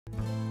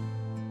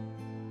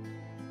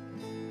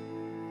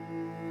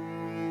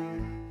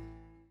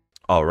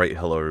All right,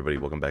 hello everybody.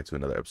 Welcome back to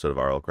another episode of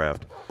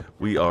RLCraft.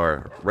 We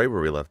are right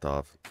where we left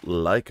off.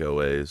 Like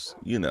always,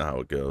 you know how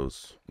it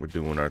goes. We're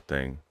doing our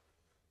thing,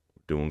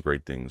 doing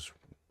great things,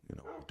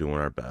 doing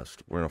our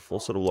best. We're in a full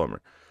set of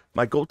armor.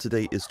 My goal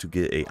today is to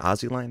get a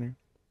Aussie liner.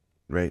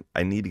 Right,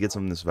 I need to get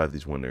something to survive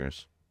these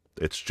winters.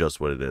 It's just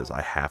what it is.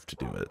 I have to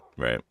do it.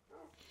 Right.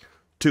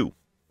 Two,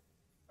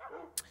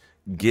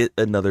 get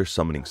another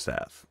summoning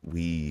staff.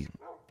 We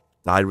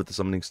died with the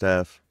summoning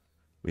staff.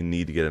 We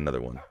need to get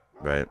another one.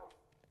 Right,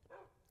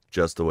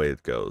 just the way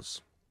it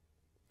goes.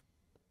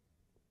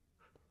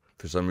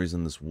 For some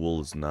reason, this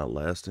wool is not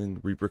lasting.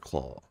 Reaper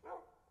Claw.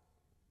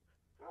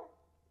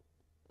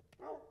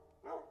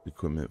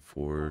 Equipment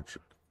Forge.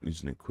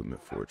 Use an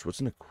Equipment Forge. What's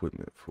an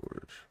Equipment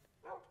Forge?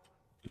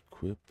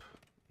 Equipment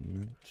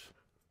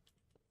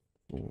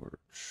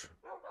Forge.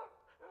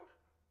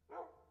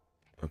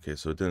 Okay,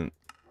 so it didn't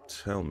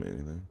tell me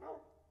anything.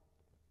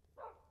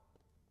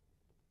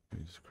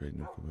 Use create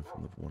new equipment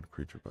from level 1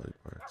 creature body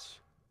parts.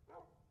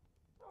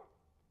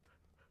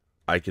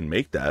 I can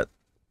make that.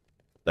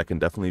 That can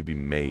definitely be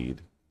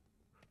made.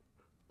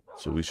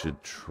 So we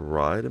should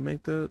try to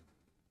make that,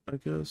 I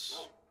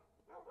guess.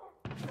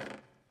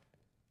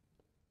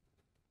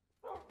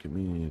 Give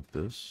me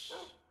this.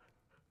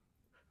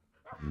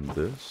 And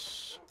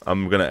this.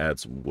 I'm gonna add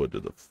some wood to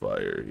the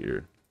fire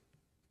here.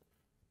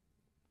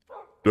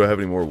 Do I have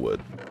any more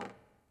wood?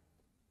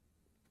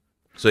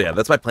 So yeah,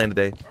 that's my plan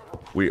today.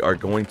 We are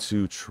going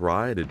to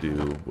try to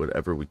do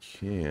whatever we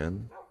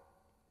can.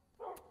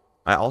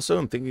 I also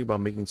am thinking about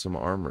making some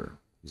armor,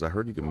 because I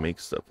heard you can make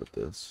stuff with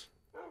this.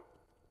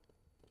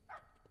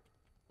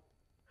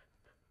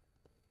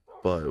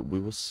 But we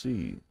will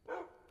see.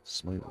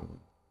 Smite one.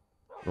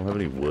 I don't have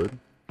any wood.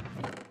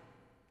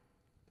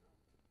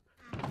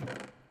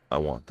 I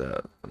want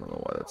that. I don't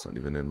know why that's not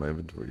even in my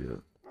inventory yet.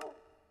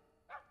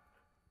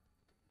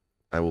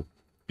 I will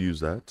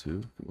use that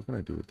too. What can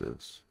I do with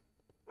this?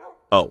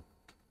 Oh.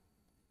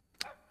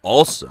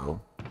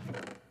 Also,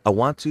 I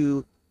want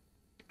to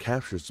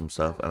capture some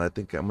stuff, and I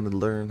think I'm going to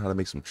learn how to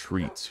make some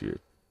treats here.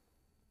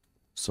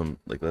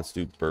 Let's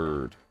do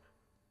bird.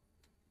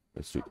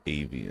 Let's do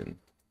avian.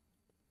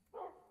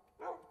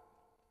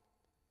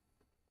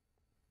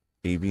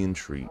 Avian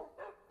treat.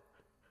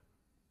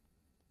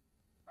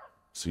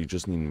 So you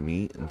just need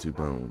meat and 2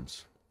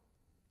 bones.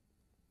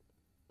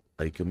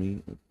 Ica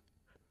meat.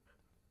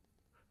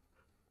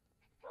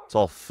 It's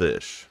all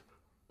fish.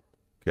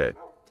 Okay.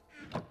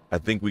 I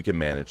think we can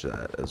manage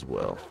that as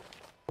well.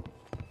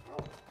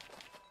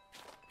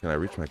 Can I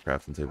reach my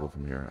crafting table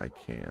from here? I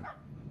can.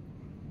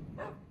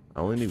 I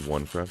only need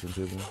 1 crafting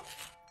table.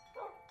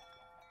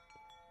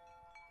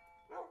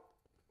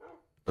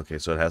 Okay,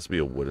 so it has to be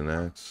a wooden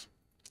axe.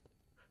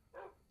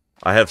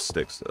 I have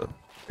sticks, though.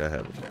 I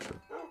have a bunch of.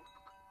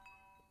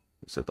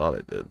 At least I thought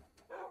I did.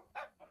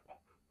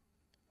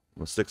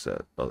 What sticks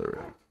at? Oh, there we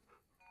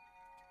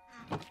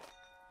go.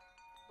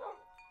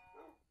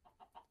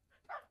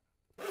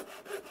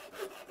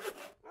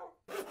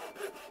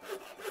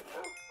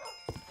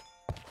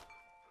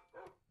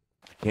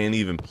 Can't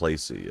even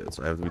place it yet,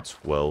 so I have to be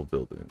 12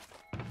 building.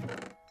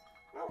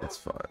 That's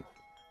fine.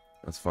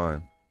 That's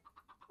fine.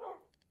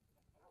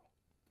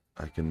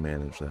 I can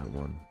manage that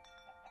one.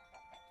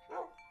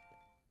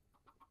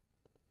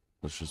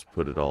 Let's just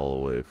put it all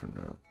away for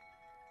now.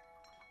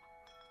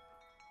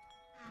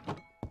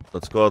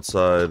 Let's go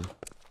outside.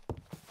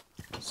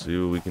 See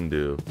what we can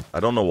do. I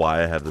don't know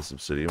why I have this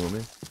obsidian with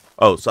me.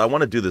 Oh, so I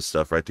want to do this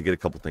stuff, right, to get a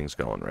couple things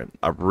going, right?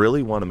 I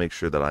really want to make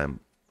sure that I'm...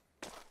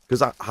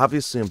 Because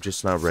obviously I'm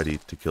just not ready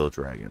to kill a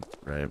dragon,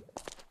 right?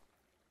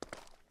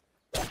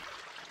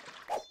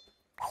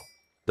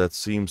 That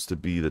seems to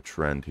be the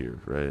trend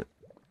here, right?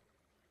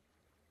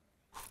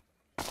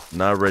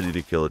 Not ready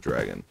to kill a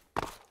dragon.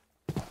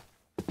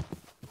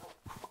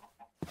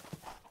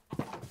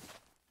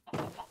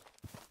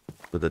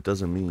 But that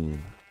doesn't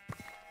mean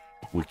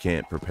we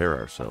can't prepare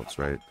ourselves,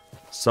 right?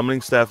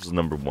 Summoning staff is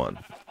number 1.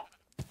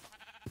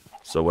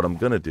 So what I'm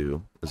going to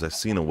do is I've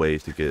seen a way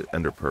to get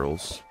ender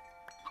pearls.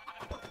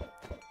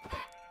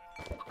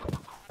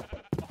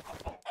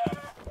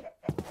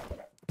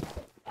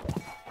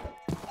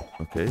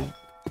 Okay.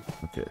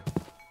 Okay.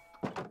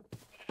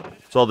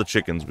 It's all the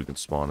chickens we can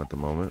spawn at the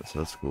moment, so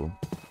that's cool.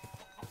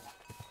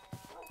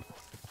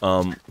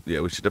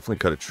 Yeah, we should definitely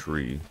cut a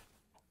tree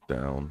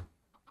down.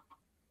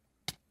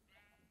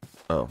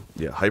 Oh,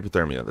 yeah,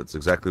 hypothermia. That's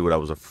exactly what I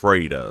was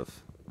afraid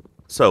of.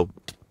 So,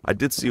 I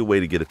did see a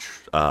way to get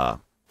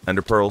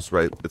ender pearls,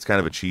 right? It's kind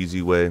of a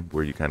cheesy way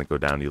where you kind of go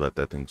down, you let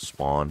that thing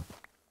spawn,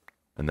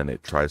 and then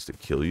it tries to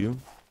kill you.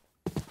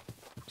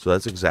 So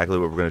that's exactly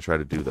what we're going to try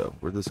to do, though.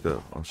 Where'd this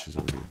go? Oh, she's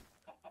over here.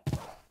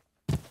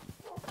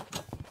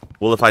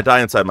 Well, if I die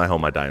inside my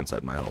home, I die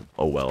inside my home.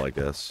 Oh, well, I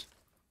guess.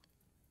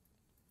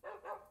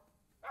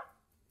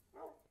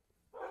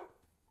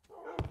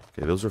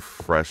 Okay, those are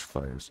fresh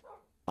fires.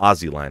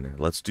 Aussie liner.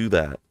 Let's do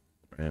that.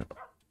 Right.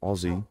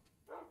 Aussie.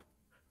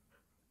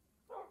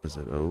 Is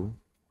it O?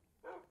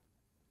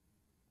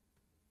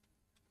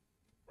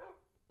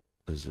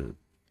 Is it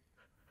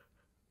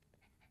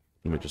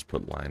Let me just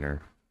put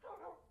liner.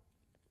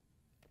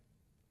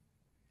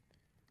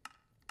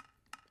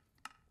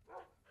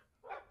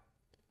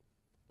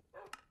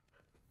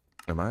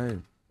 Am I?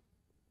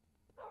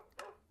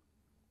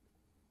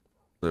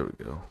 There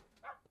we go.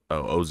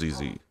 Oh,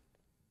 OZZ.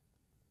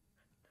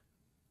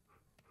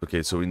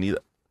 Okay, so we need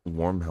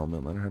warm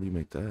helmet liner. How do you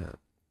make that?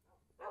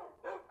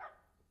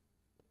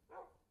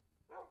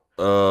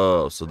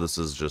 Oh, so this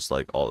is just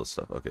like all this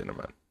stuff. Okay, never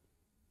mind.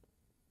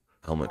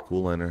 Helmet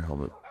cool liner,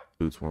 helmet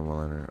boots warm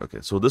liner. Okay,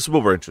 so this is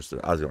what we're interested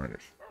in. Aussie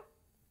liners.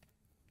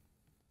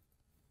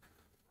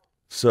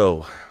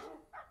 So,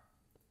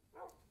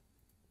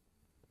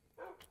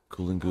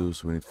 cooling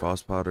goose, we need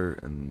frost powder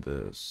and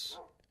this.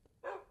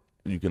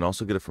 You can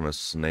also get it from a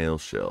snail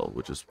shell,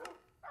 which is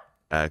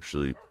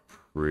actually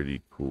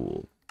pretty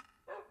cool.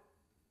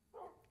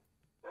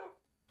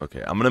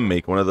 Okay, I'm gonna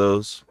make one of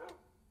those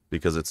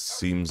because it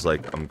seems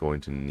like I'm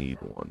going to need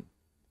one.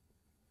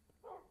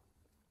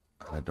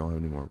 I don't have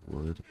any more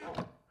wood.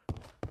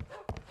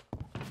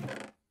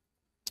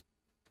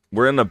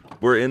 We're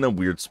in a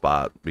weird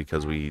spot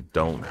because we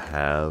don't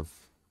have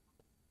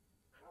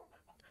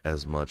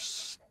as much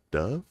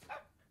stuff.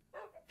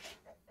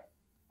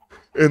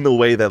 In the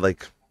way that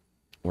like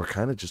we're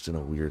kind of just in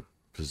a weird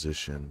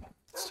position.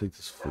 Let's take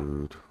this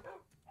food.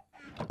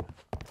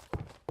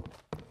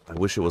 I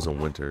wish it wasn't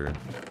winter.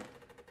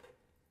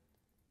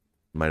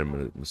 Might have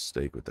made a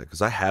mistake with that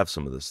because I have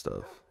some of this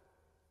stuff.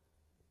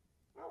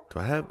 Do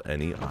I have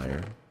any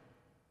iron?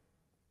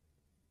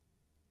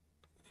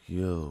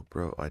 Yo,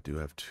 bro, I do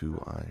have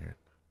 2 iron.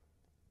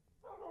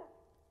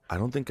 I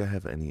don't think I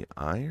have any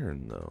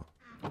iron, though.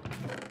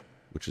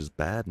 Which is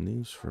bad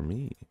news for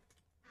me.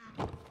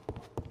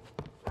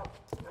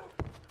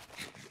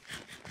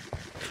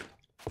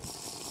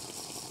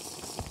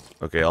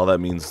 Okay, all that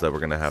means is that we're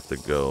going to have to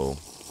go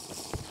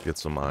get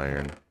some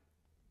iron.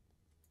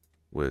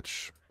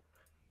 Which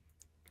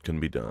can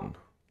be done.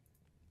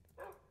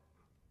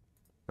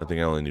 I think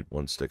I only need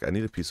 1 stick. I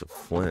need a piece of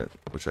flint,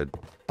 which I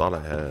thought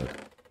I had.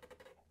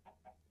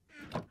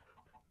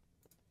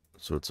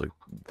 So it's like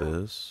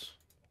this.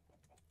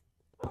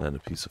 And then a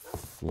piece of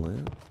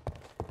flint.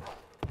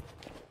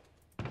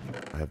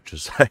 I have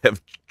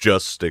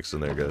just sticks in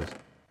there, guys.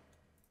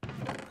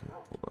 Okay,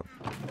 hold on.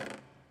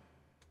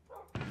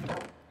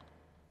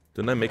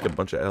 Didn't I make a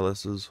bunch of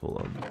LSs?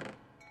 Hold on.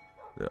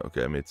 Yeah,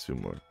 okay, I made 2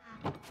 more.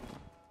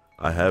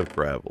 I have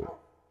gravel.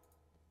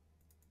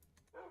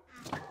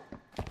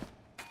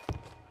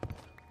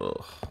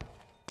 Ugh.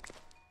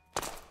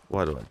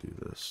 Why do I do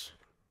this?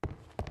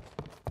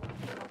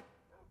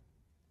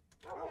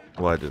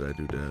 Why did I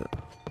do that?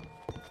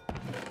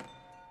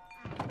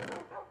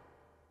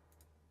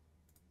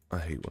 I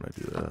hate when I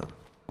do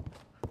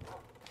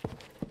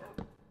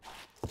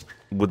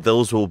that.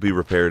 Those will be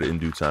repaired in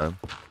due time.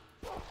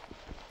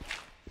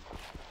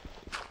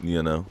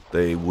 You know,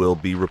 they will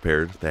be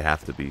repaired. They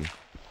have to be.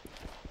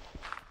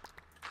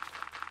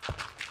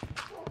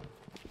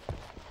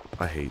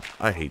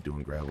 I hate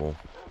doing gravel.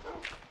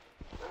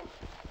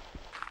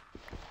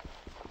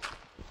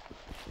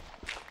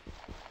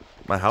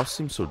 My house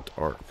seems so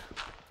dark.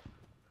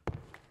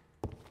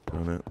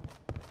 Don't it?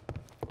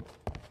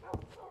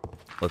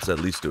 Let's at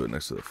least do it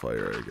next to the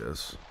fire, I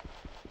guess.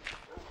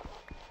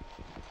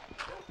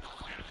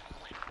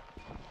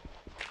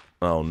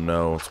 Oh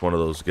no, it's one of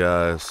those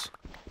guys.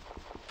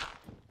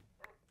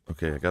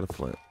 Okay, I got a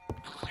flint.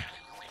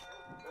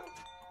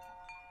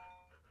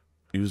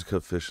 Use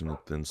cut fish in a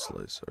thin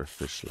slice, or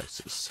fish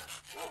slices.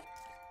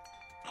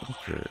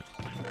 Okay.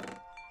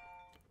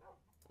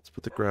 Let's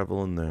put the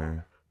gravel in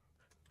there.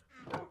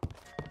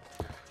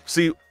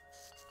 See,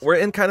 we're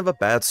in kind of a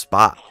bad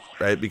spot,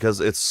 right?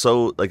 Because it's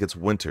so, like, it's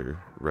winter,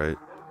 right?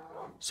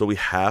 So we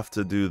have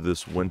to do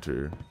this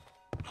winter.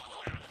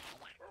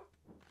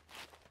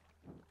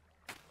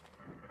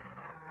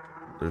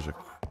 There's a...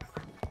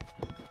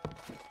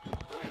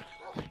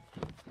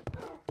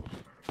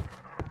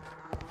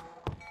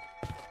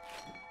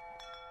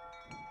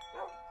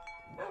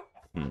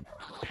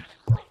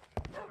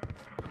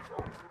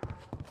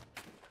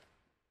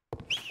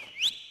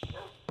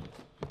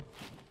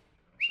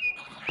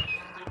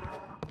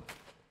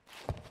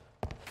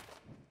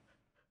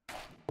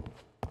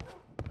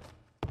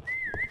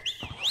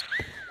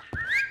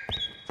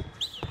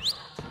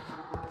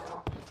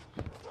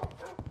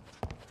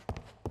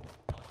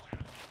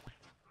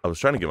 I was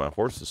trying to get my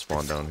horse to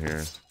spawn down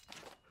here.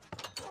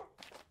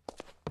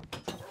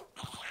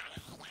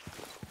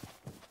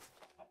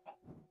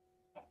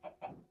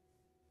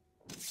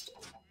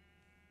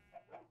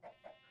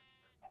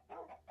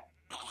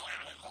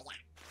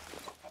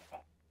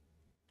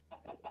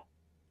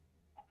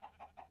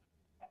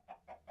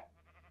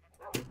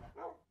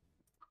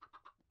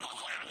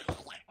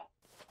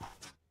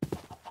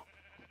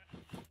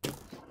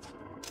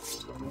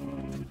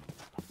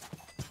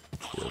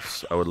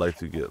 Yes, I would like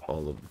to get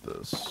all of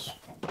this.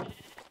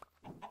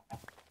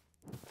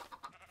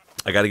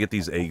 I gotta get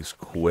these eggs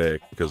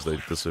quick because they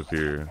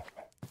disappear.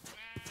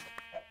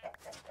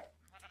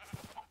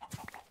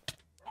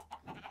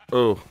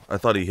 Oh, I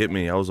thought he hit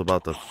me. I was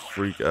about to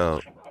freak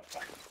out.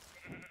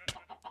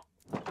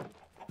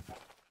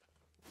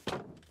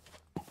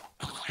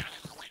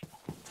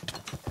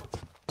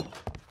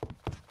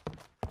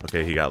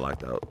 Okay, he got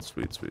locked out.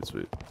 Sweet, sweet,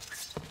 sweet.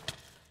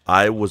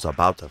 I was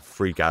about to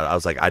freak out. I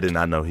was like, I did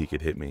not know he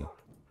could hit me.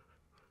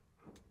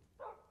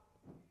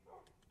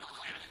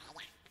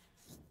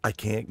 I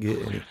can't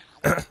get any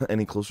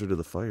any closer to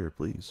the fire,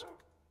 please.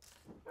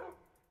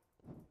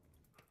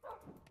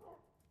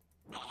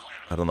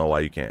 I don't know why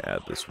you can't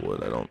add this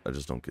wood. I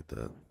just don't get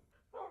that.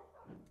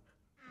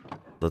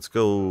 Let's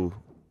go.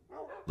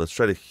 Let's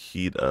try to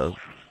heat up.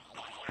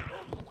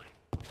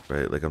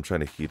 Right, like I'm trying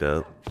to heat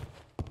up.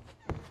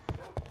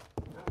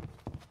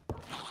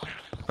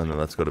 And then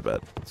let's go to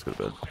bed. Let's go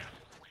to bed.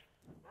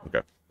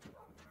 Okay.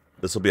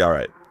 This will be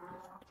alright.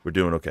 We're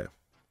doing okay.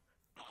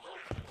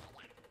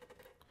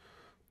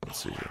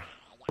 Let's see here.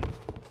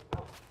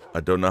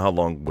 I don't know how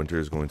long winter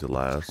is going to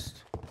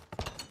last.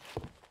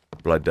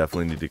 But I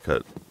definitely need to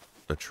cut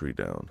a tree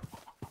down.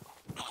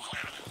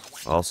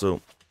 I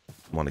also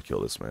want to kill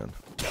this man.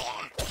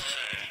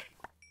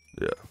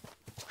 Yeah.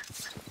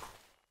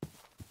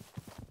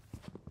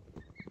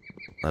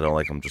 I don't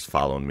like him just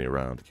following me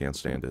around. Can't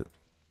stand it.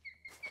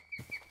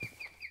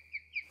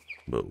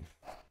 Whoa.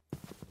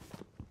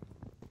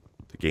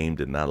 The game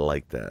did not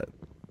like that.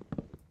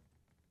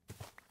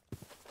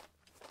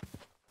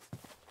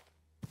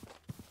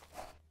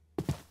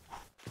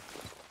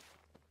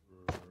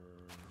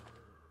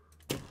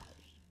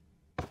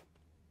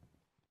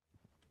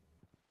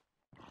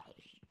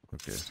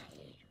 Okay.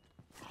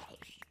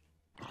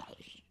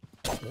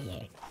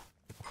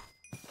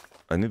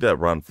 I need that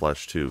rotten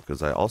flesh too,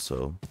 because I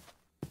also,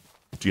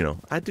 you know,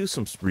 I do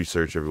some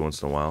research every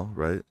once in a while,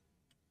 right?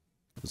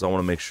 Because I want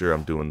to make sure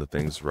I'm doing the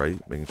things right,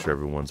 making sure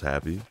everyone's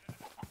happy.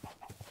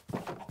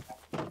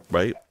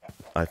 Right?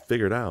 I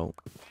figured out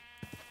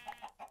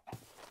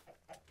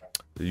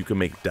that you can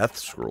make death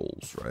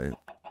scrolls, right?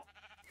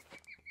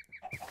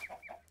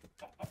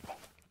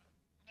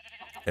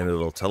 And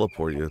it'll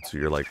teleport you to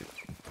your, like,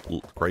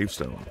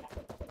 gravestone.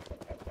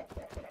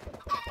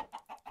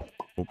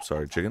 Oops,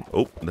 sorry, chicken.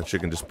 Oh, the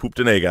chicken just pooped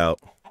an egg out.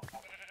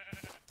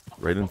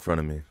 Right in front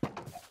of me.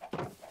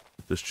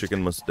 This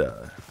chicken must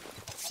die.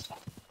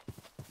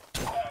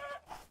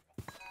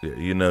 Yeah,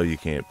 you know you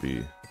can't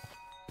be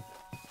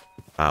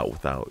out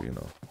without, you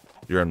know.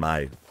 You're in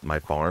my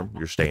farm.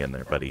 You're staying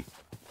there, buddy.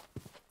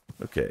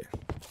 Okay.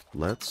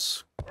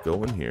 Let's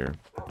go in here.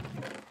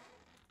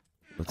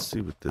 Let's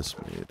see what this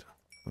made.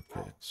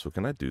 Okay, so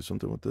can I do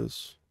something with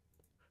this?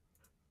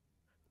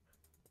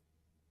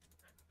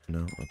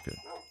 No? Okay.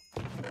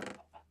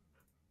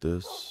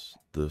 This.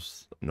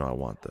 No, I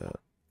want that.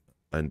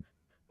 I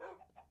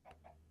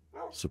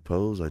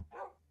suppose I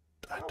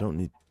don't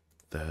need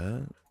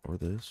that or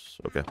this.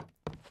 Okay.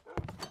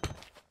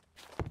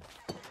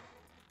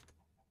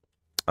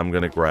 I'm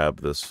gonna grab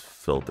this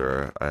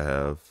filter I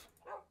have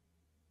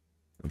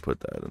and put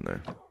that in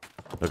there.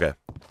 Okay.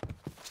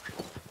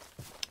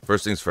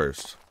 First things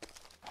first.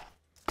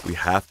 We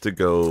have to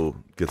go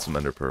get some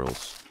ender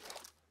pearls.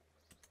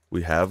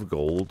 We have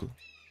gold,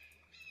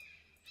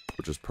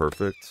 which is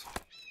perfect.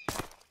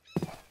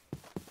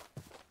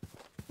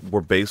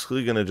 We're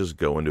basically gonna just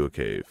go into a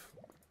cave.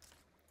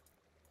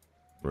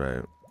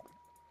 Right.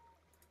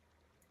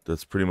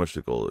 That's pretty much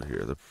the goal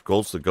here. The goal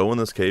is to go in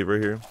this cave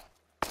right here.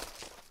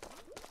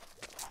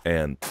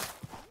 And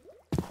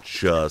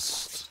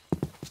just...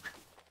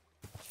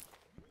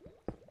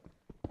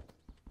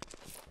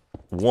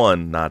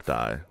 one, not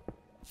die.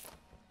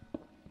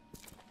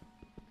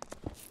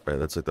 Right,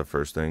 that's like the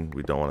first thing.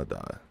 We don't want to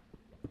die.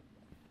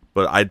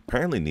 But I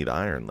apparently need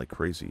iron like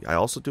crazy. I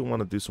also do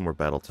want to do some more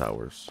battle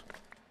towers.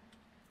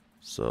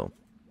 So...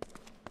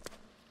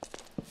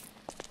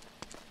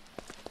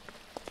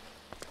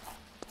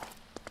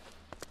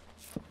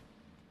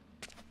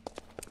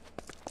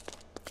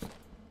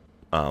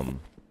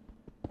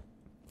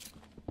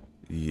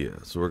 yeah,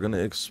 so we're gonna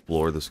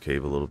explore this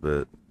cave a little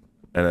bit.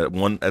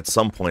 And at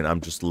some point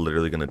I'm just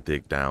literally gonna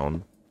dig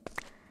down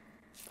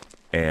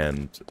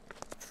and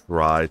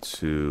try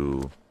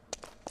to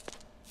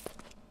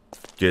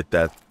get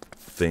that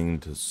thing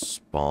to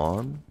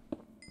spawn.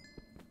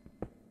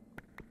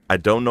 I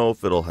don't know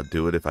if it'll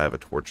do it if I have a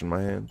torch in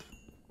my hand.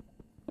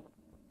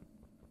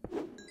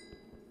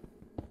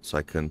 So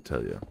I couldn't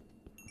tell you.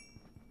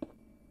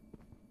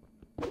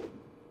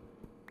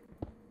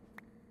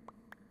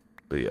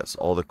 But yes,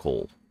 all the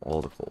coal.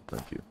 All the coal,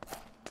 thank you.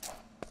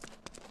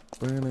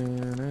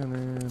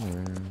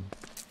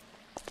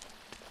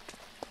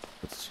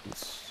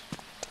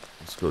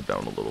 Let's go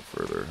down a little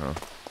further, huh?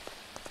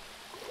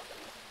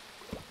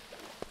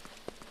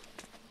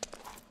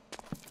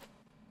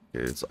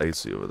 Okay, it's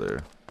icy over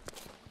there.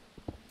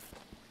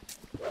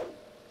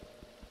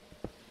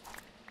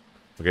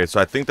 Okay,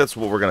 so I think that's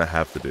what we're gonna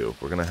have to do.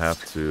 We're gonna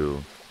have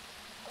to...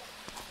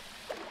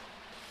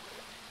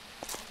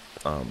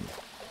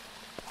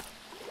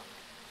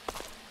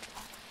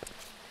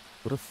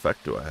 what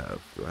effect do I have?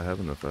 Do I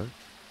have an effect?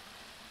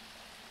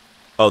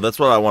 Oh, that's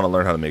what I want to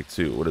learn how to make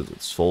too. What is it?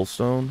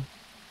 Soulstone?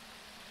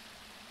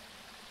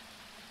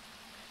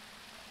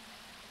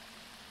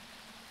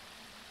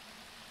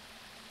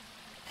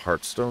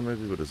 Heartstone,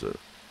 maybe? What is it?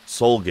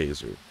 Soul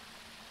Gazer.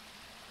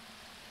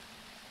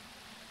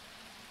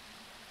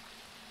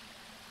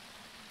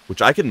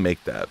 Which I can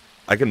make that.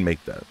 I can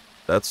make that.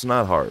 That's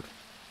not hard.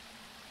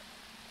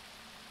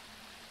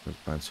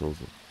 Find souls.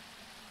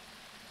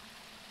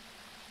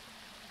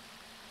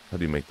 How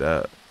do you make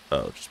that?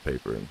 Oh, just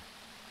paper.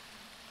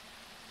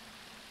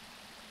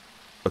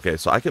 Okay,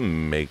 so I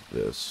can make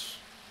this.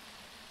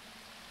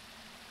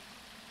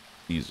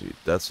 Easy.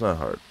 That's not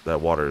hard. That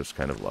water is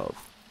kind of loud.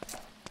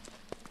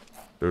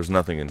 There was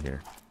nothing in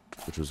here,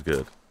 which was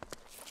good.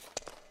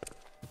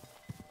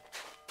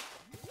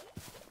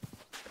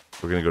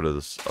 We're gonna go to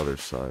this other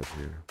side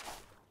here.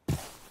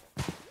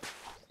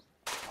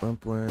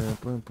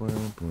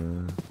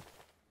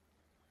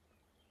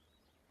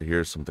 I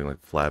hear something like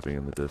flapping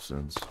in the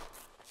distance.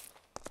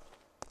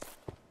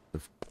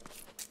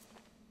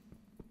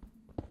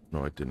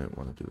 No, I didn't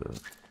want to do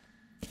that.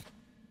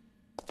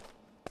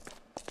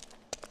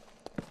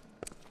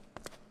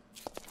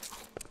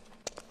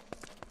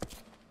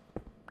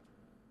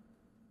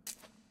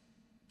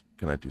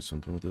 Can I do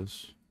something with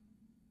this?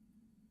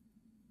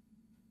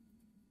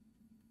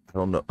 I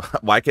don't know.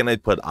 Why can't I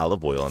put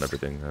olive oil on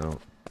everything? I don't.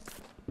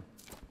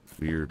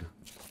 Weird.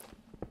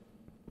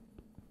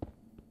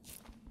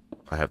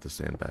 I have to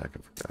stand back. I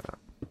forgot.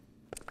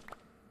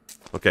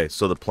 Okay,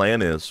 so the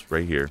plan is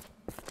right here.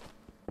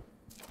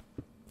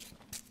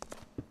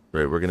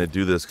 Right, we're gonna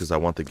do this because I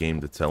want the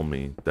game to tell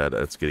me that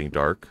it's getting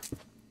dark,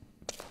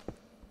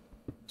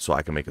 so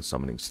I can make a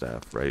summoning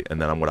staff, right? And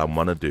then what I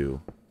want to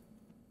do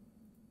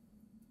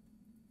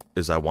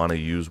is I want to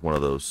use one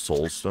of those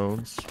soul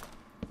stones,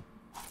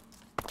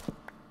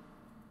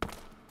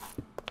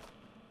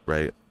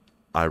 right?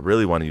 I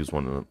really want to use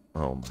one of them.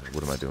 Oh my,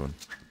 what am I doing?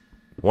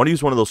 I want to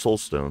use one of those soul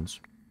stones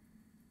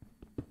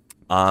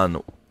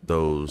on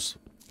those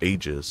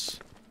ages,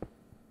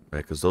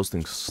 right? Because those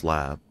things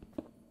slap.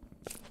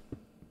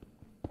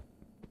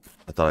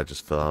 I thought I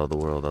just fell out of the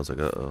world. I was like,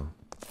 uh-oh.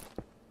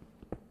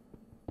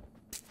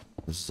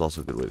 This is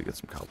also a good way to get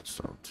some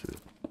cobblestone, too.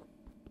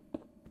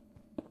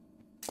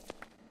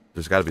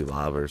 There's got to be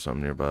lava or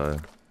something nearby.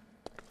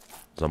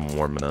 So I'm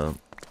warming up.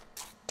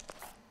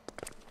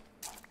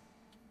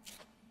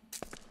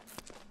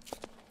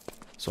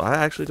 So I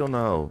actually don't know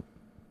how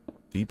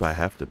deep I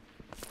have to.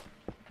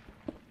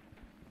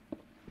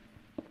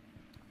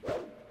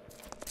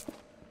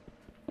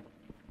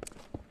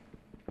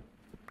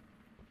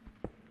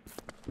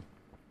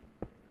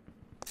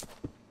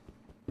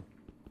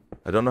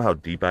 I don't know how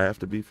deep I have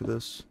to be for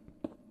this.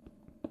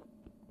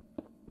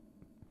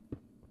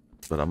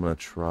 But I'm going to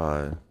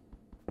try.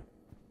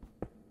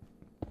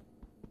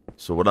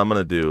 So what I'm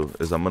going to do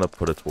is I'm going to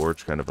put a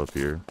torch kind of up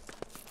here.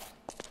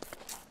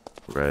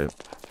 Right.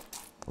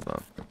 Hold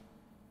on.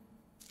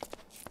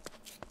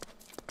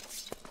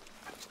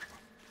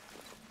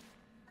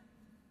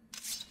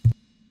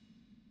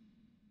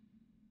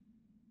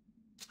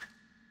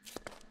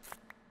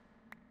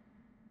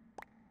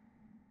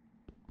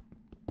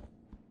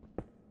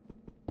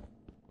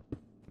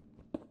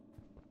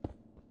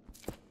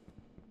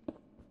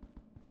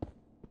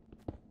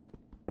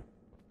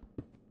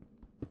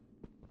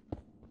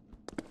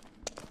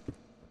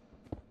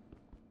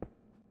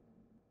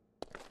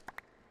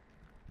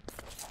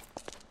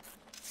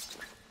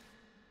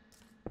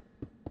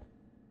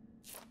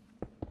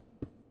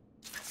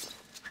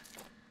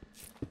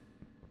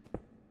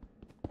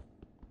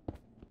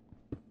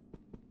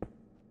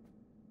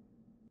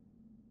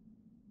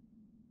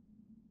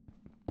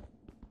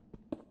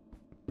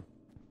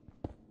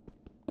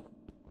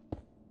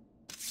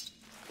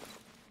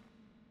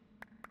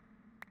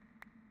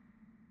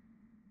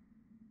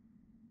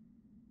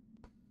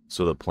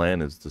 So the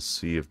plan is to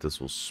see if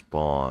this will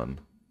spawn.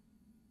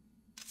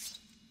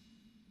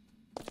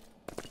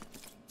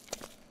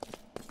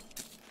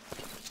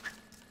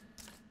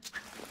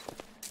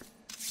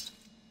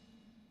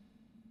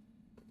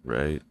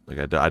 Right?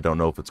 Like, I don't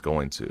know if it's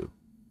going to.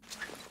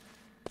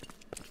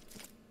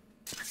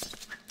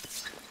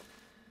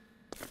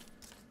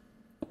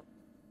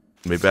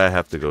 Maybe I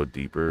have to go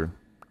deeper.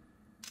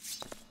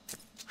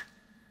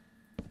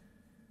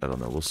 I don't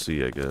know. We'll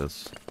see, I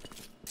guess.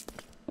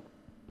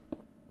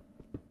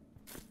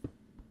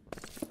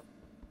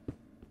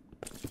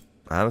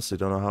 I honestly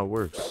don't know how it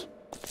works.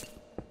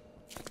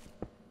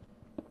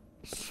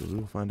 So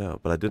we'll find out.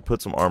 But I did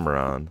put some armor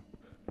on.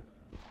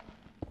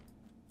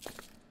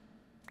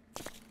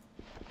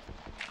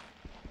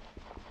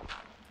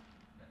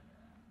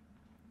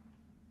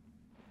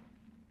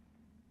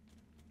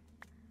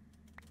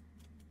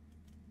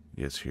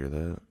 You guys hear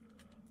that?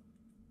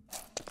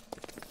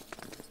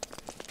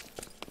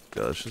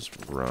 Yeah, let's just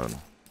run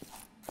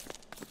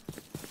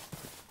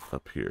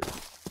up here.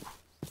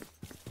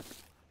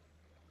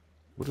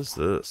 What is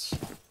this?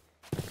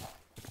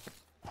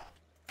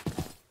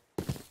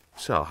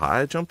 See how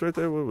high I jumped right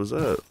there? What was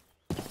that?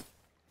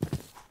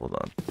 Hold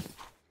on.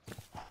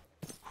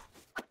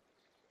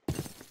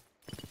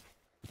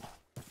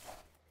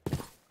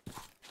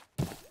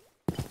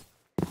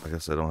 I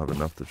guess I don't have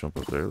enough to jump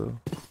up there, though.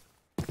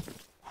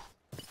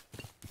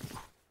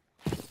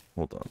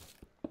 Hold on.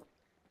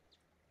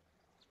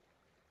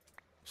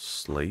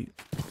 Slate.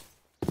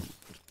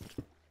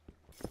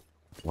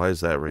 Why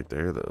is that right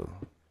there, though?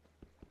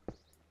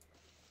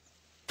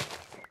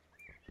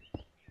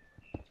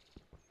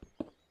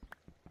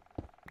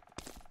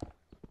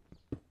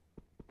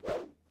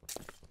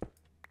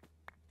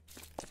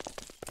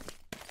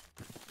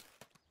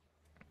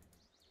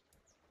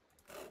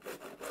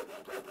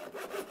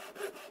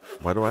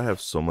 Why do I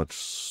have so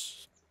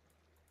much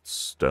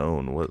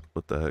stone?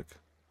 What the heck?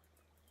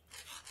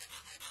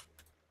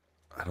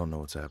 I don't know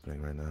what's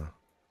happening right now.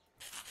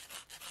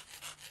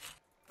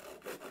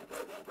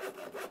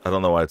 I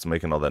don't know why it's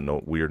making all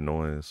that weird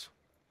noise.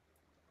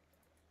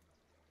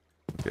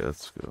 Okay,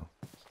 let's go.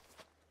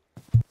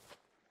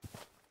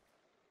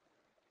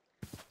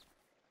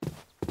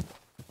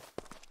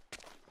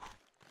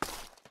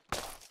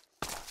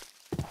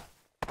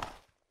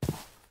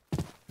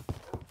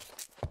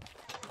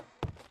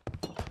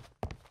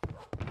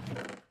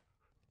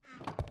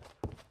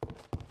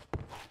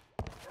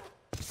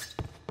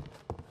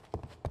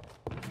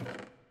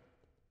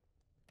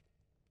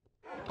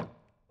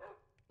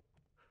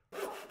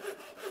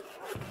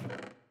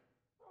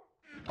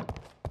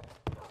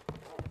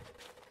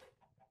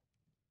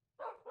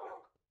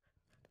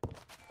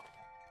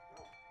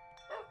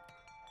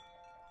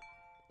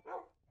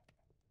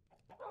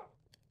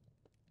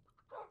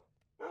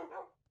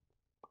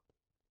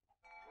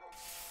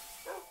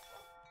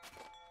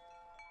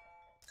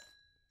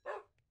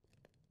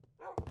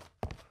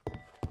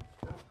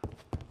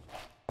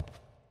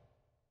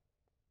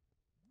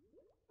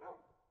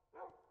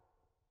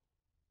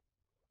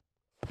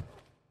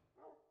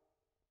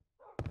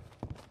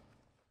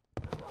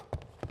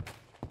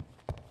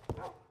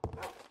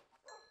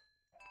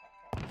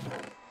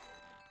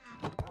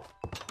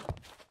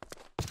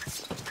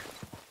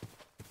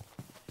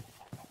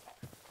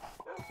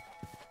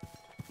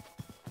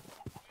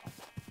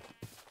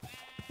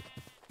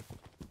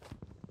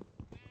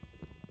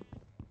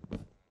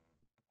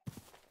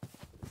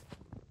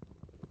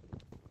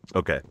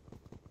 Okay.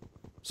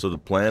 So the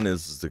plan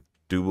is to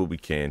do what we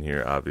can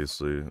here,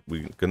 obviously.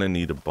 We're gonna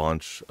need a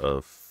bunch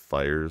of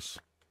fires.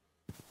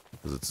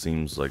 Because it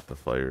seems like the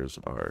fires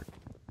are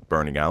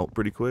burning out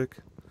pretty quick.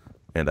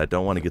 And I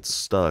don't want to get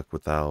stuck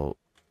without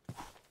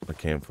a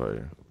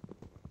campfire.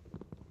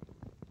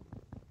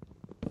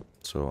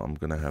 So I'm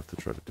gonna have to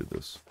try to do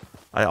this.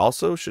 I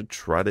also should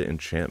try to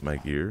enchant my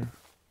gear.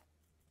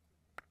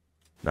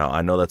 Now,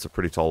 I know that's a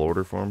pretty tall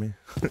order for me.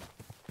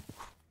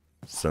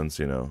 Since,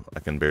 you know, I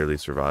can barely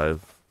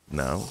survive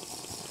now.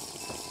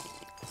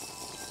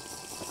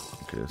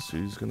 Okay, so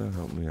he's gonna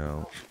help me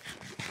out.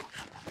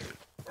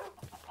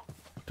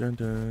 Dun,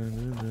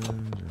 dun, dun,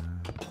 dun,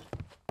 dun.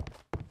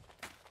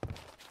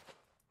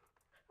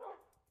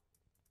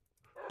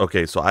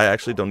 Okay, so I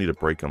actually don't need to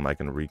break them. I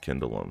can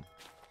rekindle them.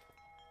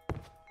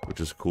 Which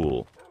is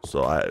cool.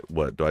 So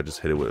what, do I just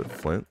hit it with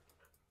flint?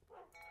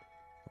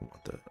 I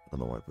want that. I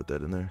don't know why I put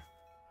that in there.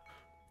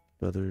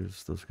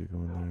 Feathers, those could go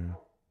in there.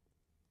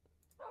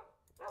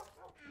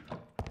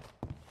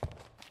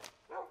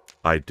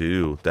 I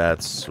do.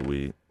 That's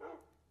sweet.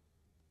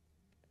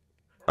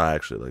 I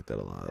actually like that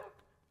a lot.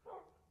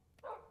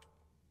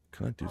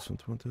 Can I do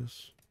something with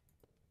this?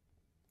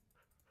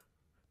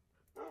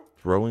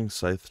 Throwing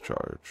scythe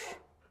charge.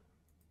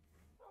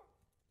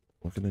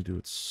 What can I do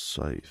with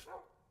scythe?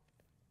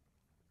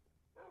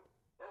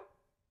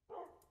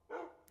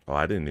 Oh,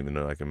 I didn't even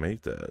know I could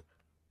make that.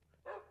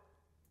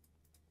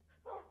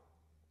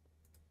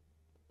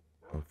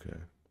 Okay.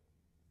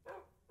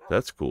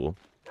 That's cool.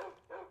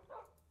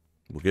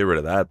 We'll get rid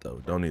of that,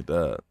 though. Don't need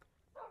that.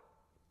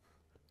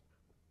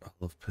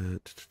 Olive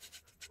pit.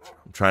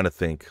 I'm trying to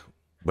think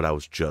what I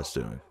was just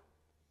doing.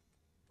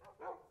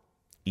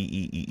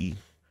 E.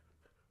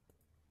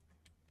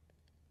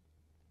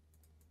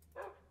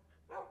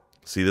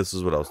 See, this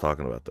is what I was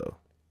talking about, though.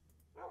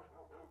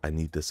 I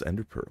need this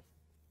ender pearl.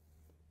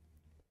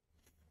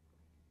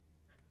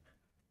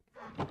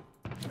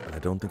 I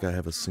don't think I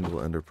have a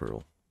single ender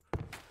pearl.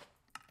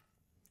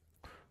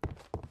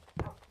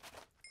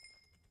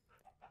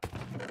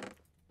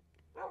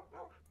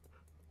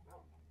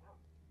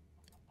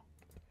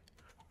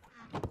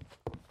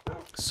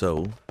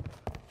 So,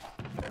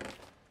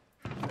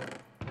 I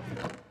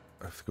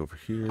have to go over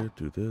here,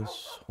 do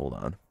this. Hold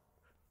on.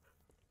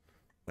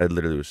 I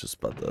literally was just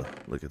about to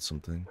look at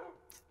something.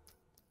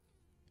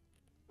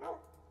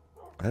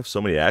 I have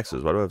so many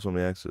axes. Why do I have so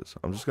many axes?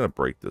 I'm just going to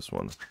break this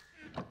one.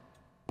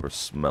 Or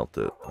smelt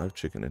it. I have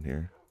chicken in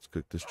here. Let's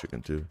cook this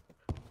chicken too.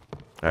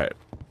 Alright.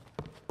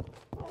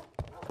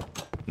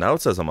 Now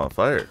it says I'm on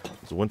fire.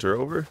 Is winter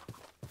over?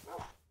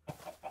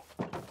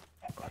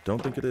 I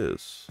don't think it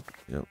is.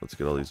 Yep, let's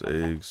get all these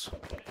eggs.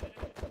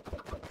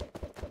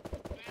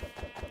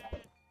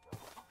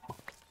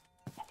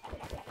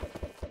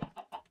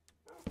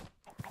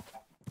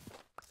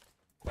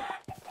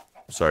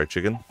 Sorry,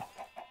 chicken.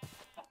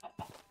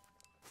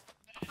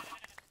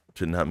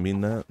 Did not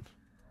mean that.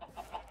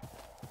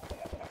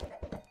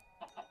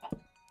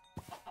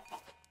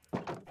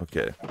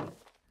 Okay.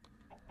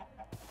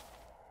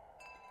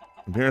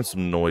 I'm hearing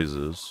some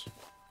noises.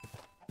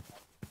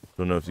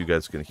 Don't know if you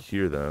guys can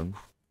hear them.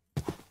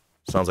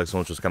 Sounds like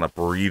someone's just kind of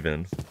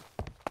breathing.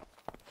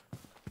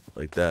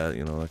 Like that,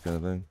 you know, that kind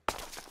of thing.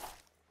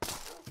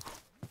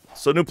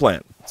 So new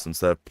plan.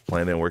 Since that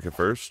plan didn't work at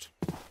first.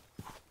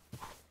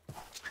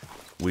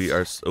 We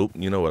are... Oh,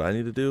 you know what I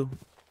need to do?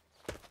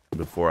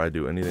 Before I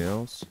do anything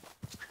else?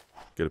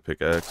 Get a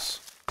pickaxe.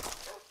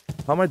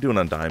 How am I doing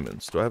on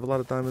diamonds? Do I have a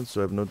lot of diamonds? Do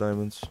I have no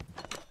diamonds?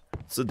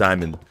 What's the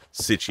diamond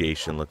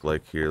situation look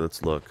like here?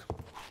 Let's look.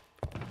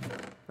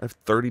 I have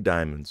 30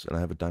 diamonds, and I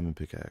have a diamond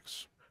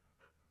pickaxe.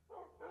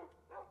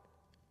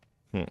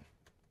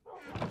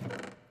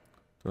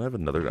 Do I have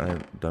another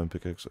diamond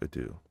pickaxe? I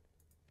do.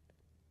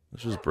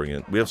 Let's just bring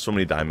it. We have so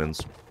many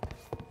diamonds.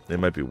 They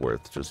might be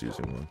worth just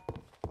using one.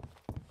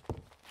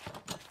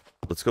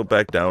 Let's go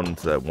back down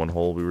into that one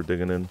hole we were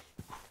digging in.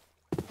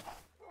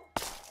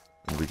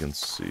 And we can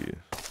see.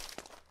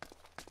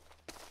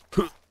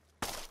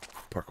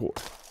 Parkour.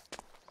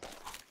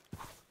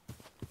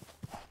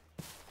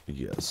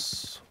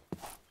 Yes.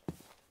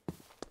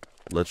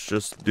 Let's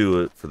just do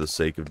it for the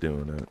sake of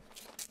doing it.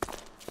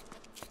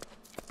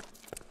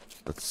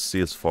 Let's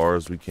see as far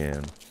as we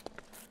can.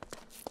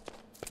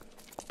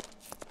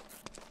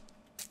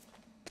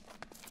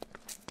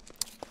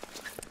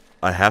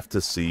 I have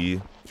to see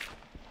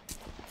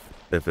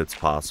if it's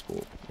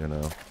possible, you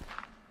know?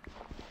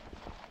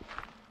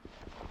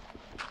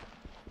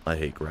 I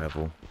hate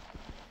gravel.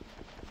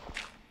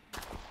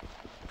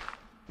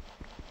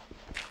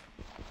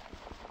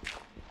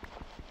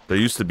 There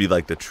used to be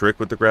like the trick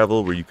with the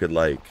gravel where you could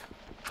like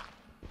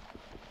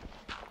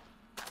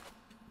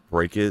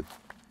break it.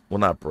 Well,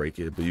 not break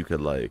it, but you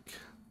could like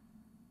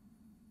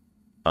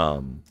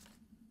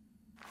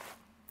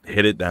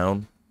hit it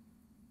down.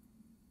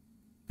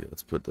 Yeah,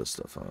 let's put this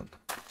stuff on.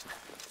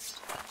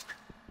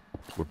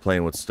 We're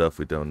playing with stuff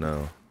we don't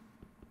know.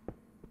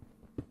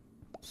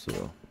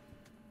 So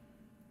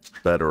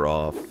better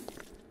off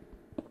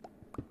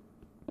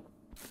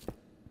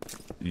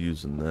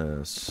using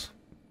this.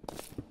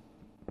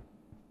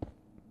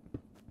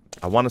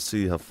 I want to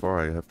see how far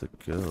I have to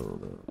go,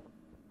 though.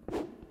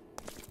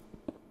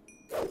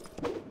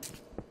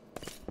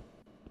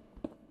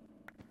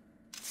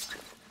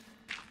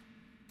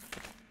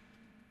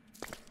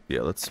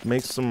 Yeah, let's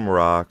make some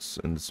rocks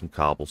and some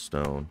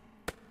cobblestone.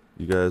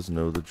 You guys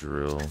know the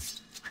drill.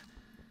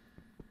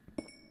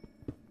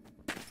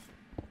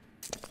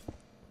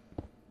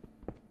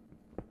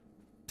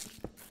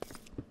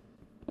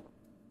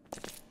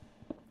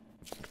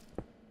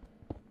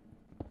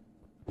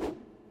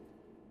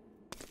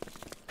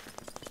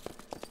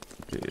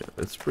 Yeah,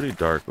 it's pretty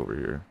dark over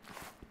here.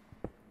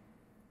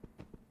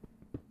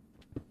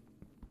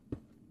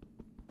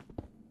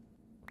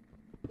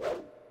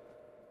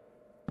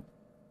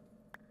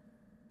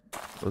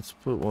 Let's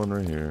put one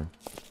right here.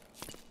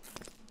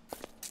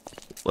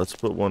 Let's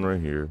put one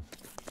right here.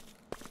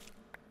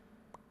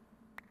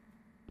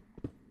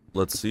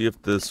 Let's see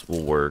if this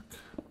will work.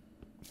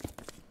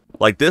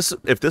 Like this,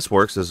 if this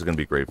works, this is going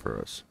to be great for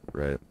us,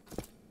 right?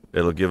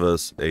 It'll give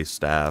us a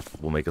staff.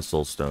 We'll make a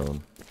soul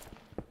stone.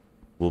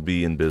 We'll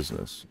be in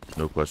business.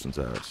 No questions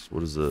asked.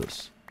 What is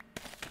this?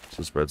 Is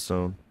this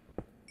redstone?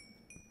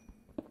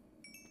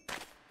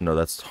 No,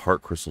 that's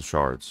heart crystal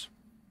shards,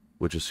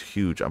 which is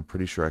huge. I'm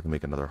pretty sure I can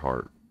make another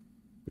heart,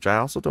 which I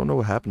also don't know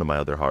what happened to my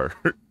other heart.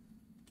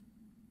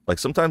 Like,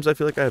 sometimes I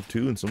feel like I have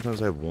two, and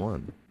sometimes I have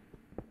one.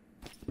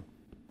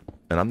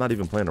 And I'm not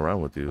even playing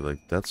around with you. Like,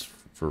 that's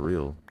for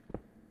real.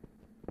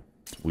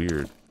 It's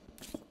weird.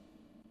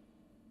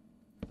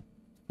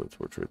 Put a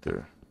torch right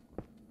there.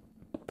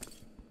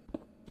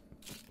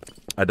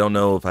 I don't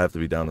know if I have to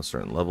be down a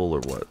certain level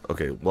or what.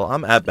 Okay, well,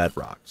 I'm at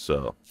bedrock,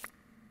 so...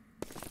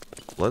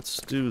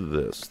 Let's do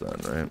this then,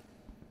 right?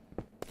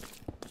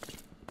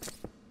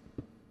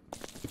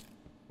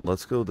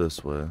 Let's go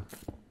this way.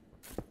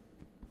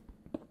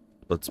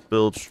 Let's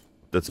build...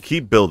 Let's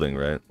keep building,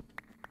 right?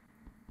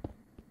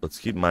 Let's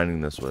keep mining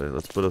this way.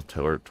 Let's put a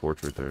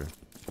torch right there.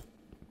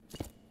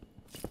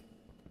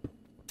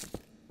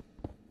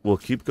 We'll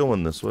keep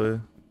going this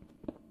way.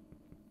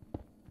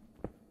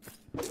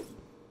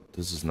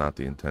 This is not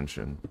the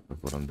intention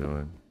of what I'm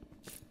doing.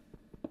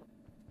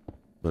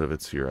 But if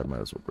it's here, I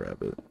might as well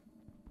grab it.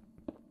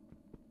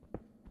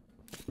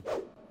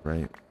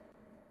 Right?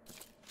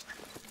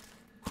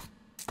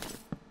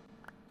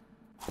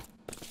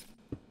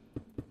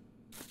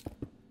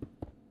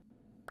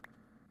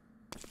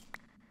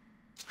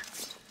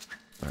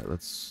 Alright,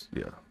 let's...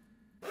 yeah.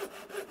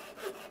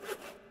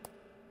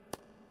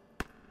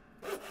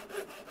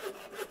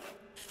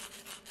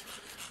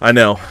 I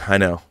know.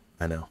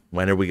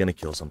 When are we gonna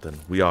kill something?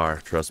 We are,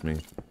 trust me.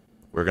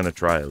 We're gonna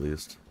try at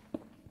least.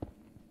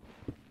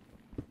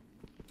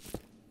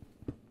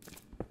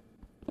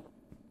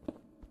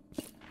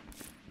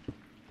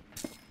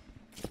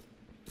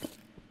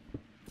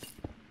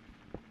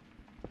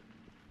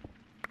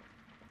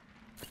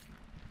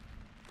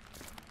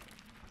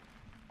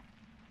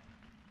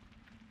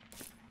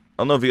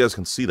 I don't know if you guys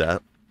can see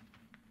that.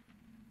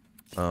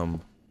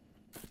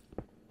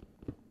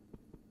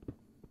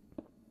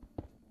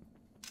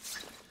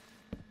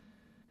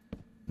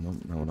 Nope,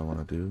 not what I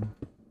want to do.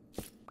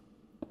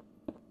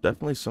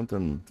 definitely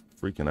something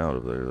freaking out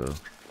over there, though.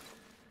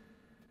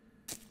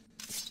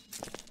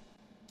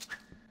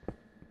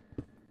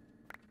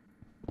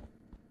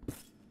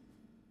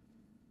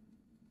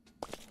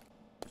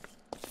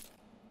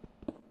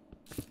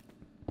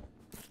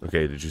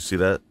 Okay, did you see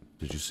that?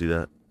 Did you see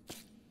that?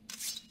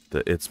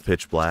 It's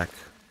pitch black.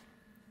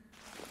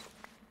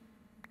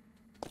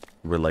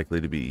 We're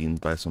likely to be eaten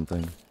by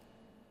something.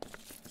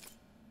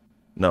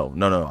 No,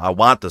 no, no. I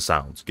want the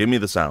sounds. Give me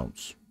the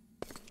sounds.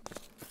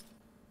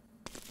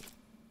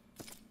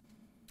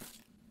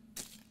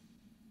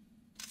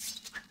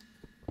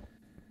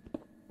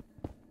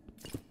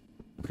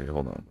 Okay,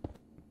 hold on.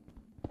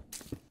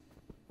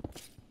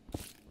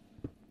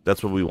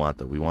 That's what we want,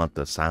 though. We want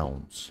the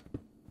sounds.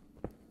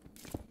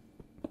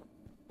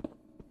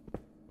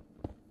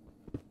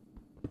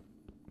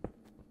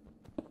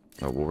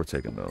 Oh, well, we're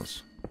taking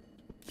those.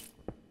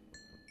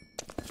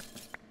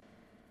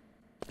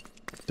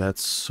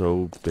 That's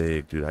so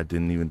big, dude. I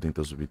didn't even think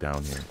those would be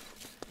down here.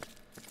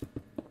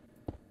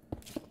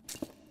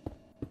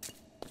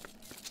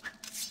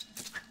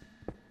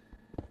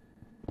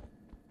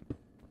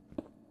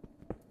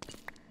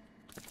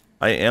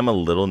 I am a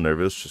little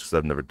nervous just because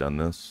I've never done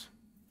this.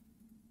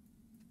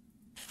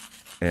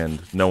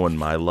 And knowing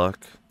my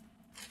luck,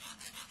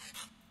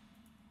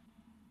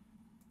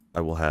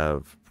 I will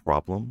have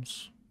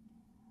problems.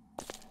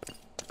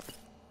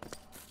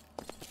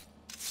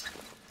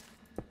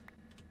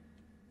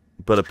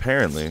 But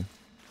apparently,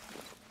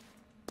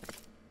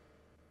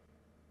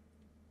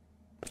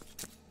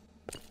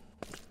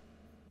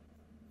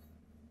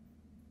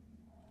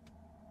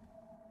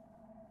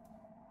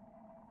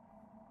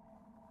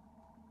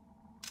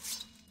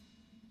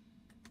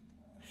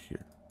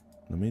 here,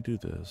 let me do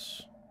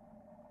this.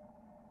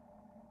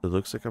 It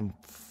looks like I'm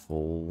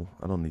full.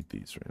 I don't need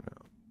these right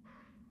now.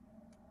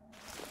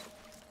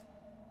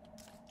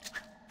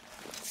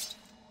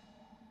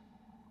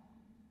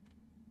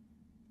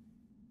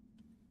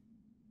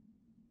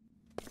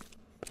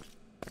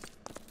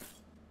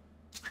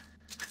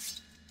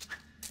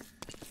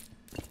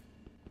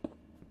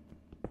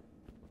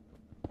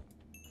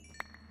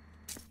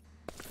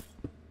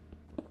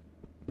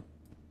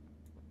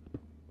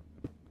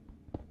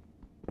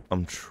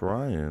 I'm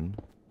trying.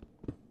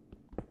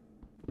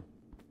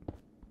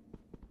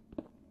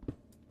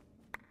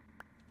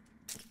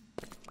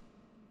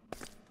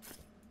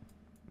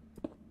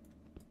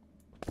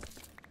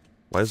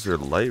 Why is there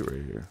light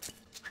right here?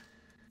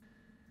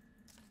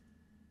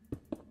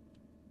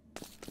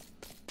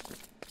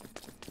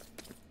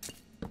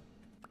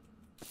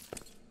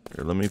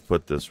 Here, let me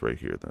put this right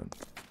here then.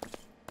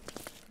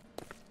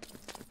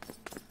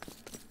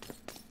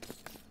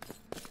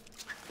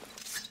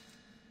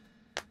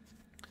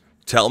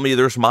 Tell me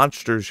there's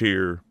monsters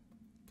here,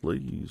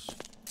 please.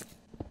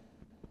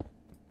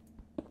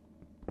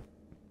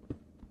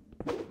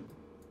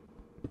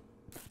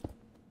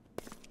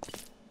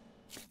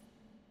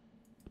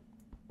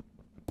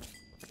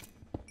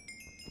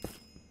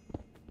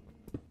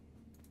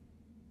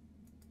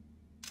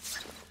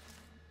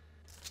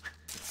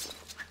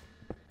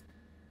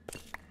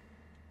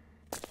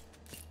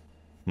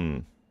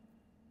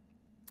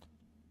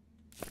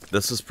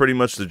 This is pretty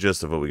much the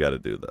gist of what we got to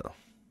do, though.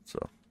 So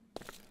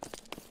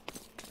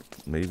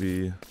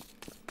maybe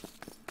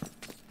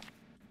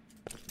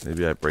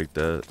I break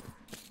that.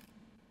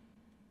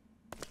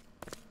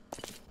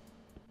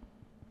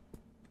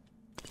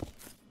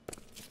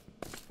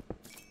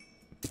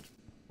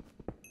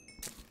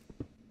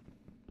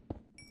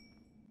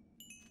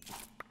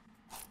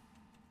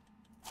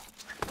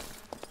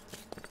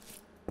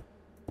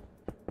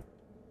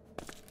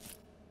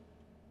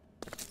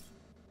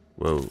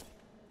 Whoa.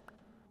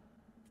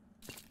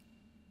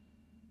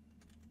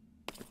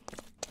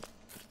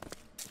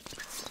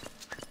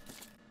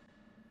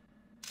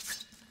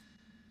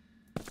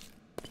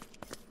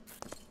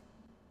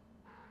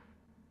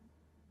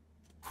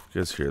 You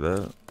guys hear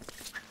that?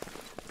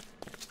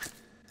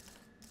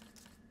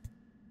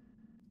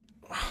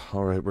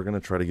 Alright, we're gonna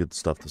try to get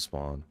stuff to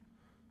spawn.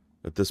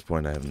 At this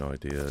point, I have no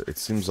idea. It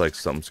seems like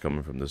something's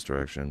coming from this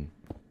direction.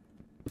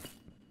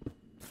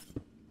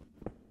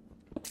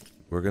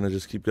 We're gonna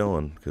just keep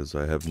going, because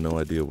I have no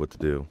idea what to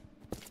do.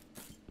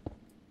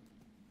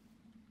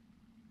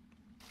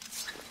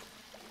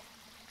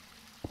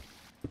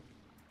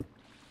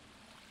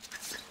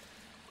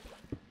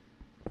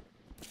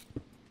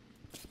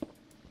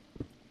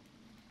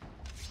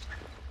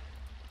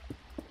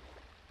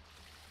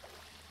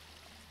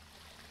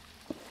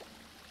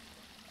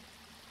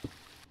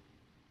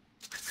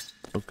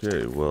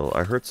 Okay, well,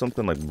 I heard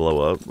something like blow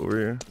up over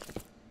here.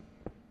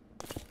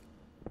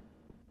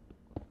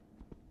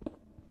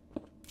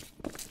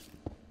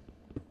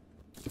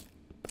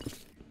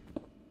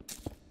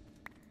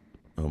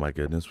 Oh my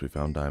goodness, we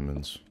found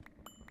diamonds.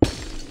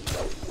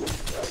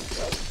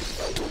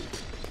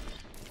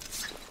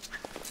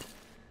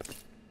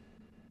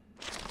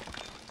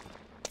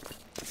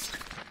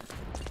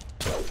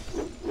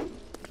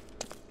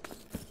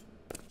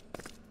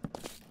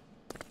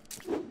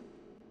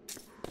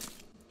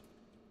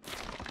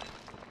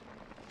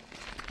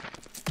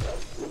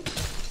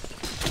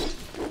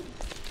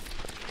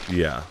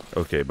 Yeah.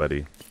 Okay,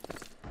 buddy.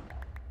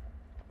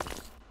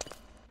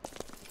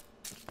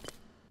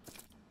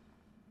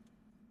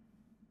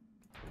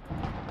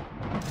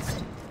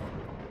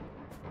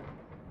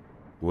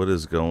 What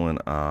is going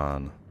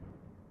on?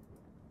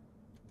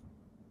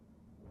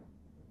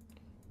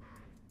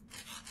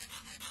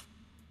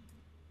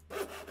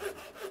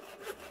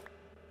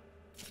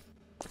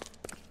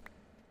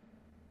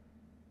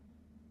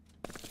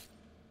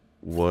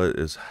 What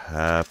is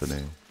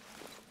happening?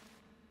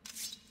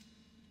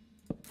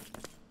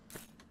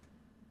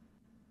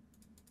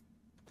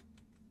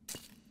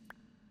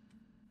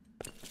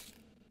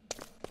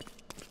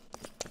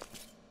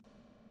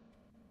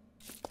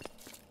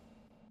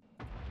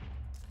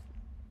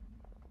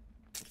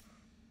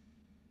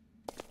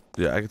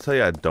 Yeah, I can tell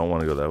you I don't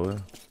want to go that way.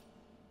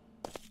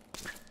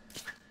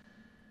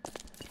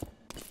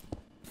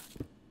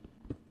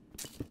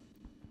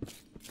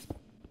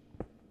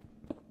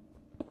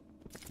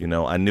 You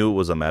know, I knew it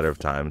was a matter of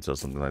time until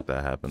something like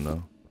that happened,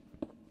 though.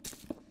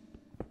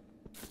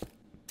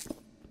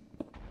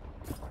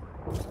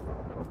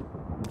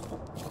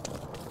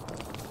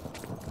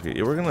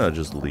 Okay, we're gonna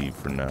just leave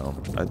for now.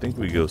 I think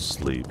we go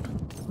sleep.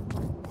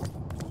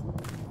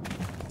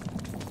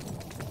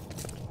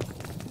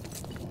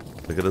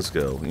 Look at us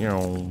go. You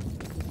know.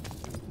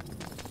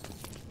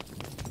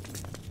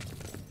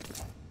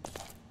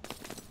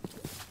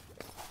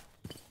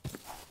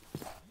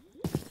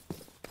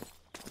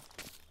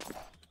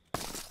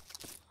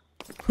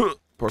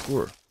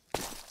 Parkour.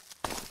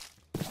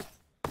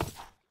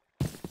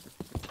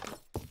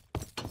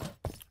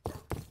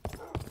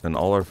 And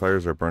all our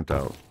fires are burnt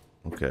out.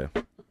 Okay.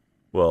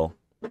 Well,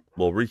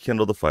 we'll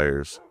rekindle the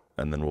fires,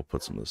 and then we'll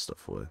put some of this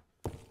stuff away.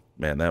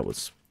 Man, that was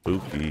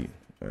spooky.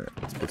 Alright,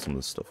 let's put some of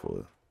this stuff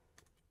away.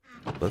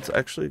 Let's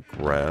actually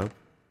grab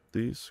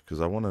these,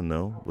 because I want to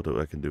know what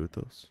I can do with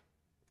those.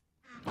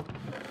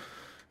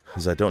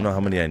 Because I don't know how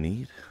many I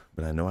need,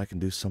 but I know I can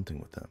do something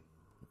with them.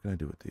 What can I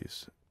do with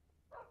these?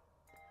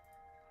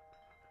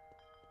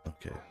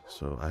 Okay,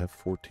 so I have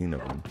 14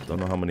 of them. Don't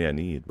know how many I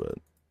need, but...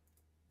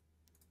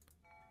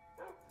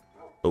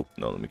 Oh,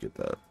 no, let me get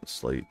that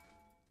slate.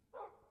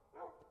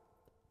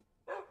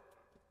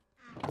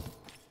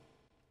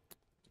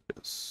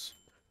 Yes.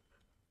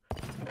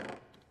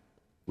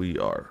 We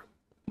are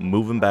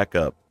moving back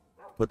up.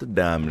 Put the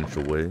diamonds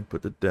away.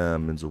 Put the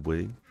diamonds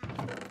away.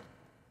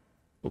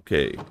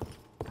 Okay.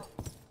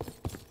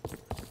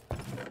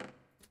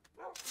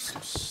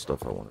 Some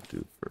stuff I want to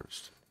do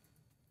first.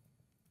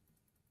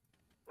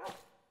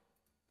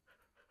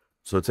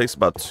 So it takes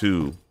about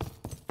 2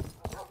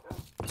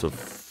 to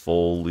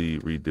fully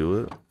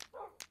redo it.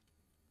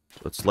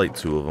 Let's light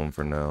 2 of them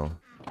for now.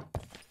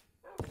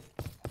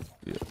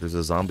 Yeah, there's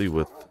a zombie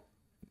with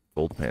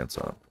gold pants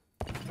on.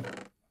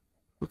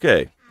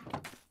 Okay.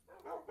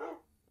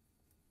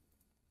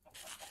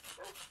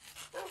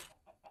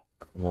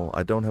 Well,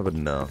 I don't have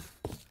enough.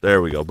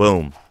 There we go.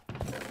 Boom.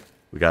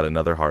 We got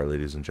another heart,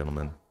 ladies and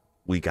gentlemen.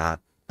 We got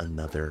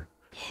another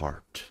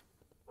heart.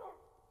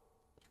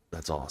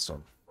 That's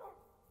awesome.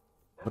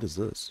 What is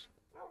this?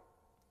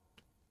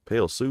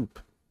 Pale soup.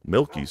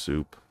 Milky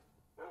soup.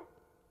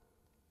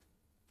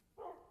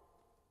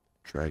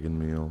 Dragon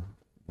meal.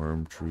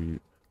 Worm treat.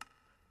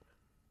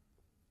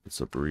 It's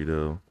a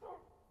burrito.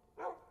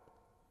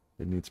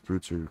 It needs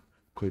fruits or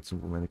quite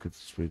simple mannequins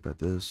sprayed by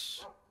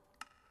this.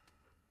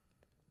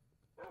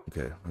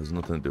 Okay, there's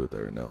nothing to do with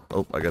that right now.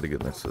 Oh, I gotta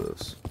get next to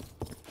this.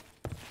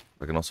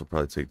 I can also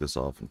probably take this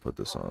off and put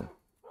this on.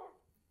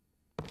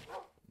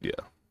 Yeah.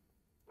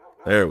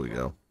 There we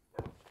go.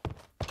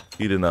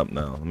 Heating up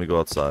now. Let me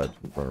go outside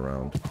and run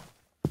around.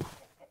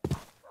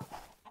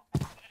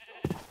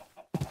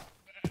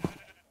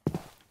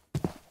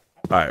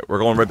 Alright, we're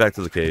going right back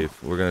to the cave.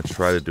 We're gonna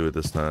try to do it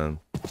this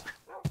time.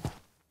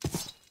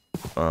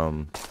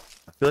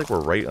 I feel like we're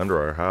right under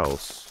our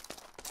house.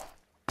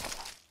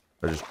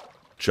 I just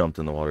jumped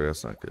in the water.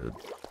 That's not good.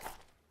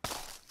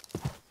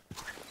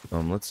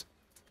 Let's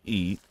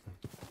eat.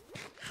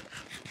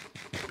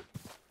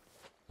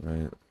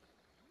 Right.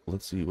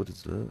 Let's see. What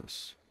is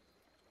this?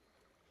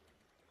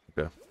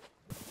 Okay.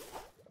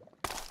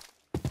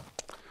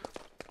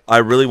 I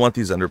really want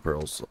these ender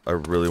pearls. I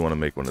really want to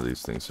make one of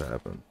these things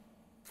happen.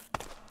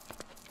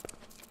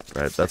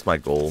 Right, that's my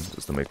goal,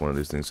 is to make one of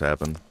these things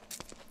happen.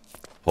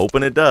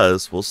 Hoping it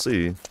does. We'll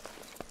see.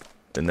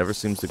 It never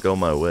seems to go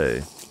my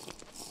way.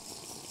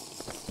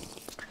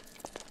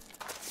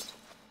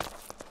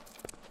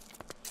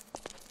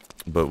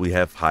 But we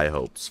have high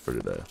hopes for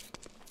today.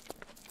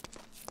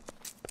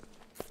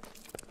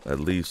 At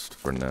least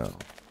for now.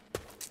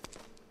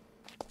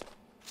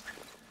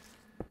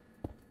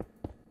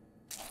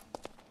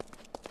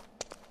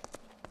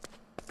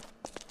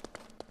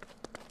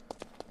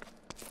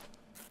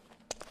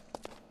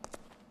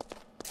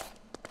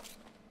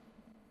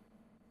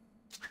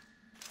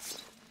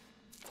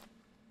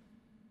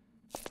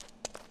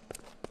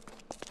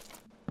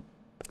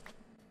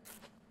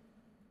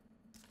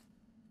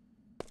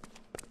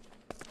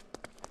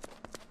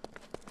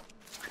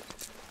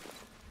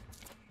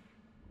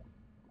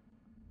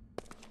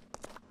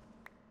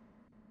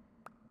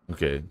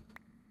 Okay.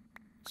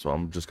 So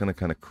I'm just gonna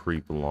kind of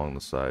creep along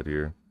the side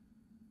here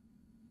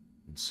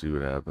and see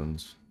what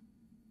happens.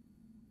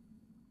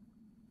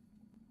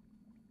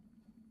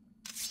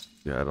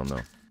 Yeah, I don't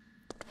know.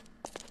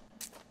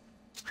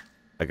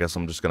 I guess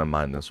I'm just gonna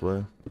mine this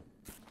way.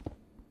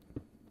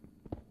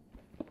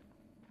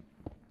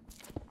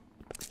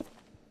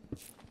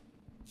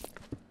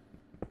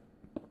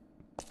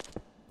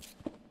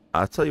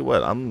 I'll tell you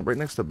what, I'm right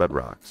next to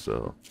bedrock,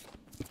 so...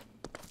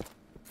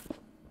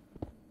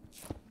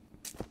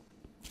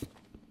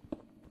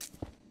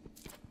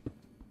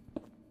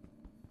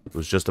 It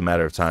was just a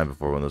matter of time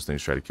before one of those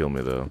things tried to kill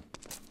me, though.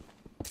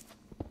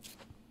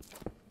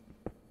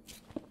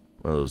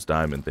 One of those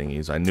diamond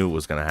thingies. I knew it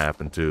was gonna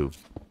happen, too.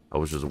 I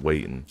was just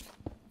waiting.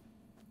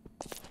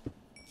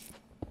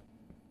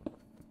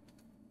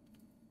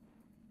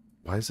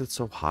 Why is it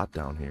so hot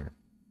down here?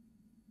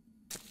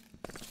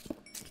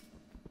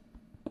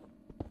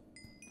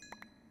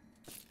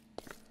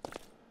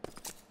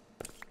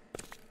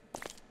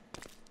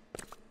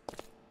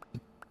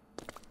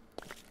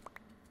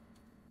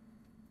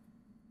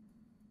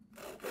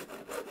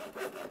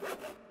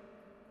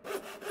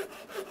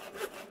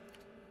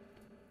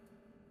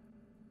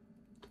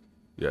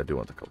 Yeah, I do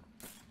want the color.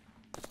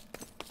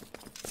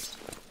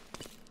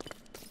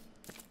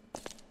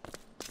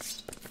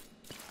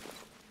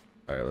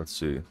 Alright, let's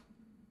see.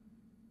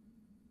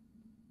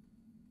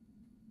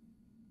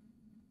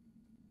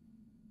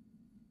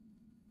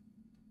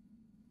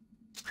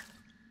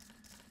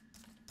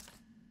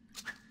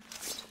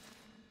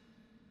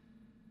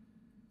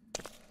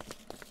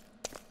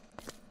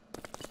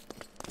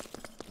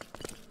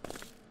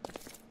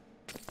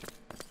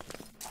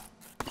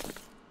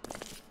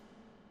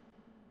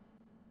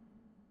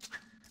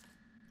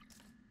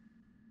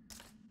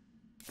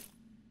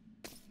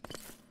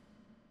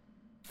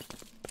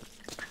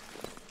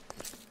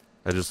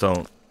 I just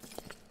don't...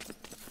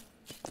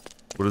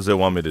 What does it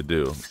want me to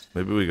do?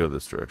 Maybe we go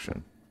this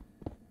direction.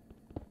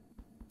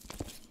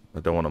 I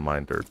don't want to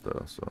mine dirt,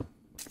 though, so...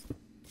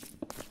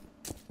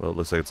 Well, it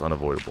looks like it's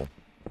unavoidable.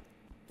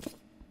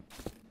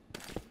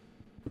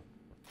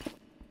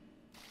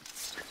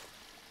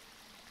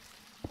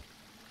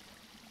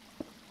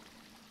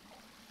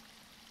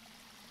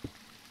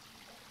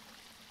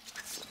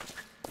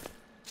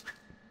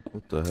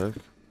 What the heck?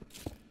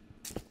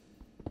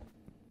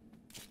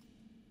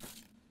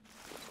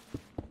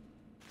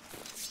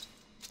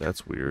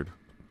 That's weird.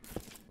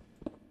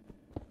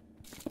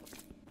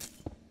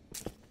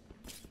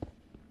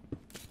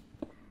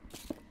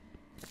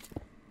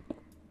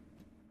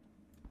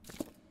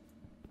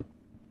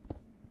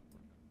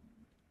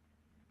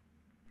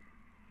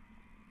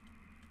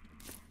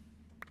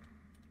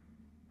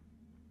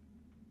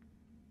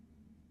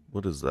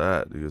 What is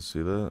that? Do you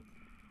see that?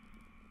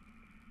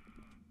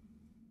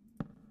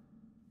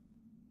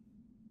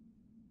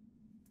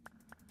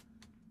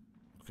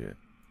 Okay.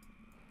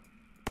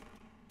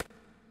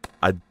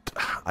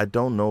 I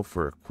don't know if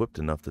we're equipped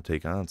enough to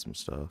take on some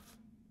stuff.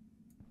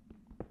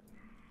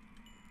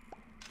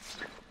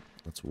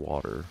 That's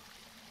water.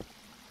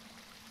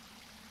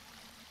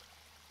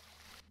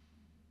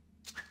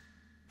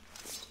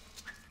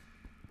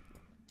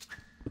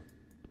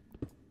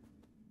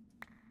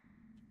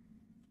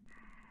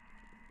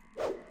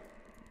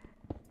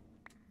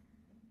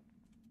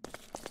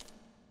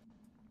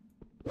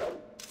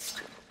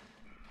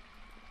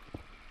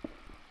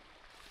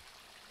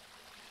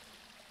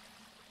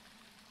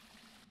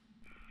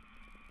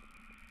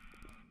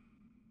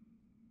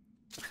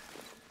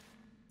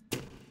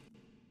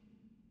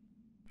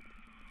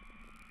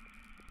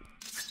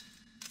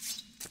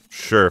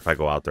 Sure, if I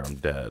go out there, I'm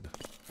dead.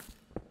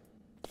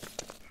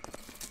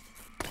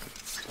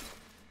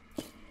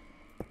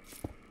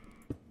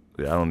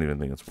 Yeah, I don't even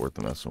think it's worth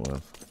the messing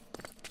with.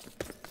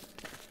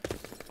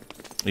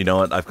 You know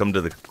what? I've come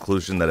to the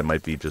conclusion that it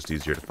might be just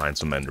easier to find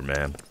some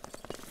Enderman.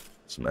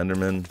 Some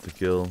Enderman to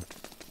kill.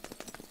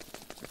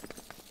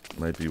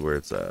 Might be where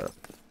it's at.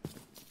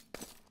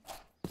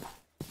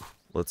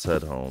 Let's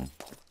head home.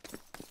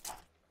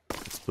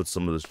 Let's put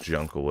some of this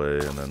junk away,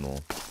 and then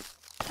we'll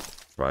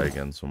try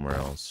again somewhere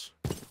else.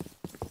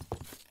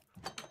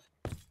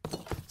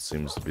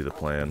 Seems to be the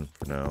plan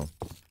for now.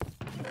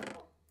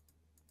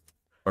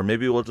 Or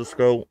maybe we'll just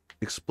go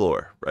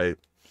explore, right?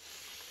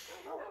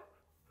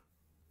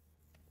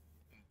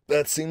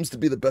 That seems to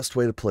be the best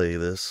way to play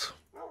this.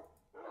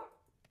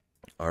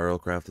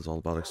 RLCraft is all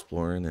about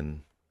exploring,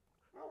 and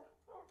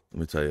let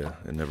me tell you,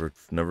 it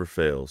never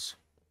fails.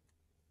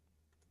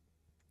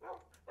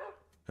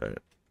 Alright.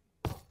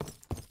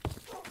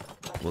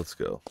 Let's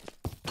go.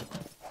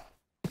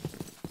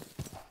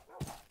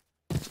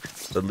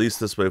 At least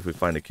this way, if we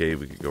find a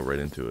cave, we could go right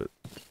into it.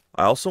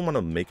 I also want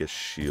to make a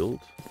shield.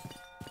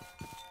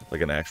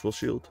 Like an actual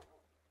shield.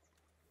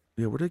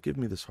 Yeah, where did it give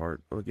me this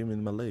heart? Oh, it gave me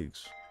my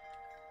legs.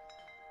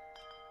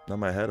 Now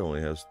my head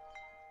only has...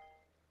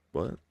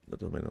 What? That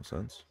doesn't make no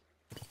sense.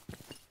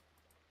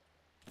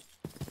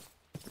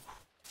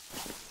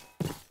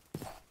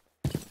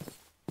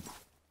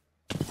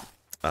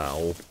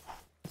 Ow.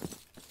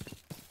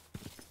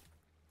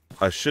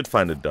 I should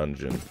find a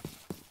dungeon.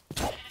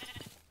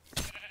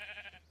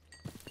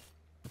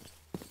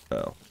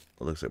 Oh,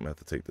 it looks like I'm gonna have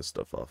to take this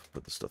stuff off,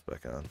 put this stuff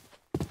back on.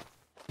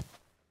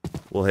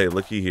 Well, hey,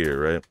 looky here,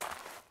 right?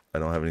 I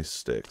don't have any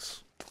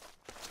sticks.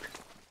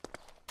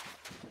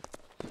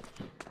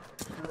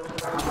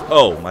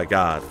 Oh my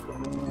god.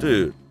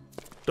 Dude,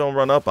 don't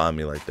run up on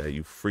me like that,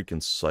 you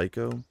freaking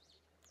psycho.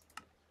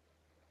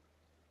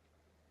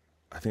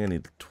 I think I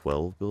need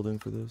 12 building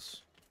for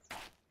this.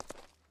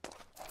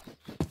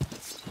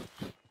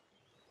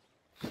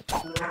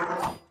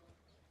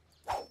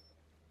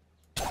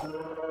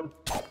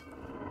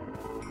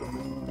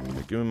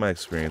 Okay, give me my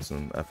experience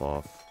and F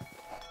off.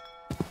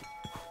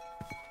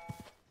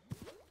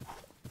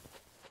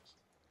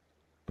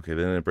 Okay, they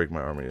didn't break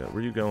my armor yet.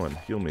 Where are you going?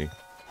 Heal me.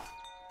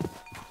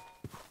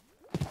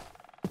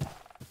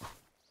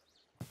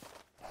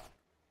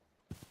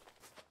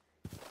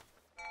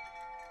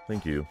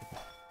 Thank you.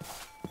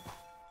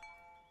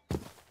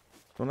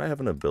 Don't I have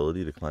an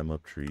ability to climb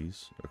up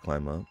trees? Or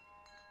climb up?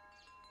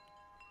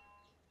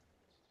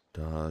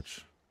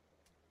 Dodge.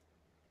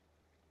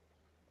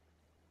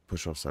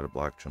 Push offside a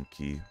block, jump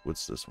key.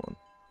 What's this one?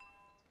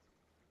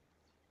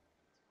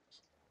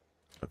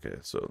 Okay,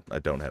 so I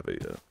don't have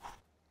it yet.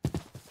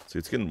 See,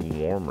 it's getting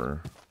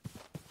warmer.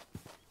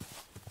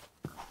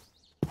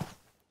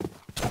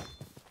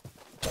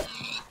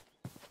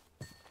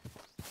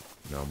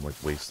 Now I'm like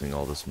wasting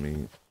all this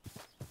meat.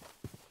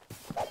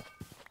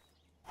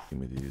 Give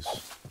me these.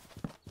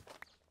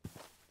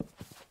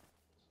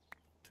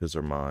 His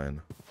are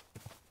mine.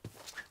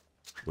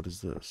 What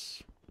is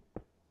this?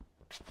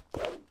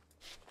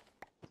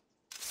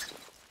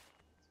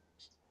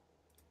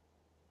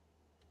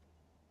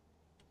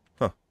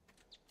 Huh.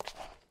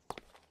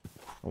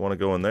 I want to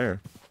go in there.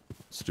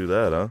 Let's do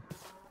that, huh?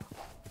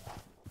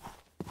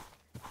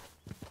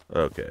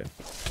 Okay.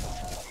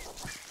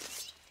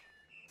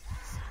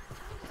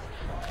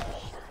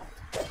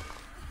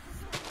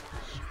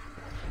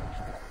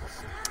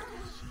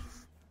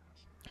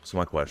 So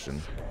my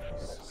question,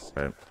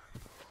 right?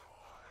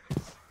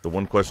 The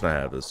one question I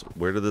have is,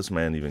 where did this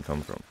man even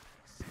come from?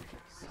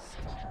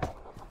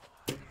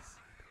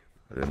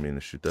 I didn't mean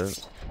to shoot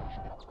that.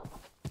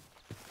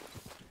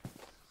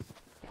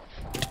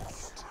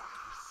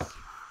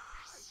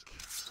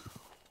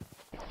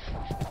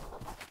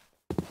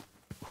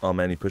 Oh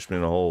man, he pushed me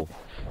in a hole.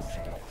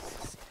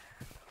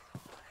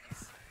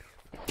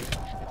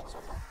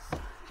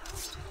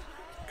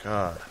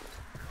 God.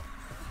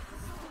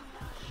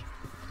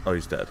 Oh,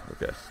 he's dead.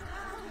 Okay.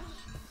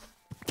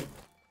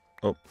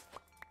 Oh.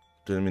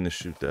 Didn't mean to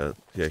shoot that.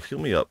 Yeah, heal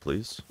me up,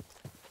 please.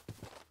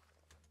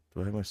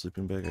 Do I have my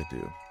sleeping bag? I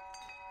do.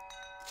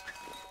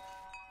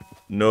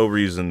 No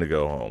reason to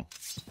go home.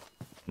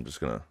 I'm just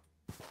gonna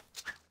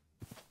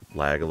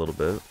lag a little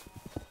bit.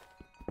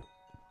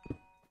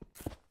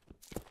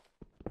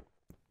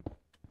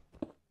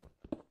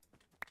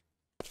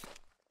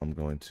 I'm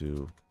going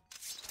to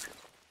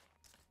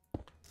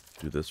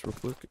do this real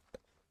quick.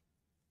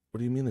 What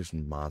do you mean there's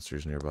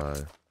monsters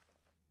nearby?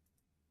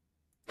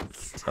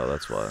 Oh,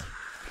 that's why.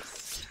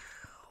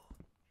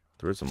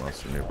 There is a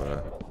monster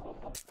nearby.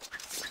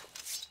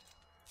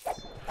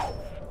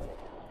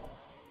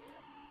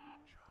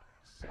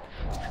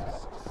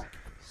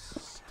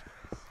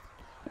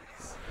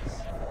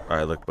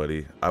 Alright, look,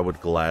 buddy. I would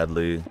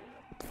gladly...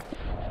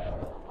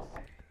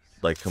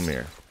 Like, come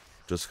here.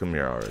 Just come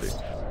here already.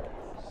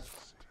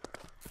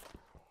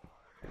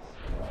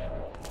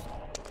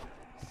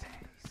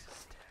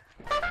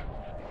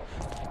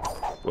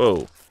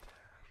 Whoa.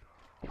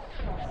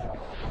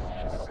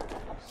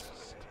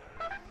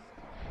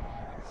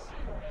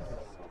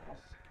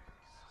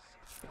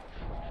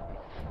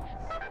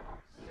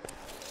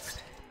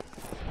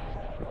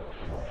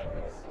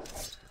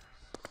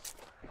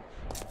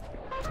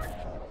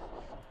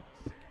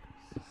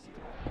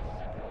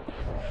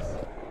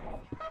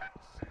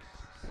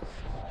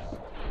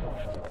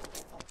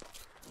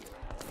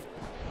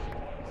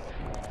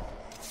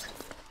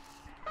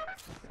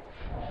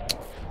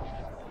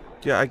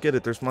 Yeah, I get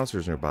it. There's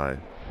monsters nearby.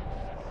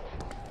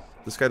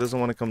 This guy doesn't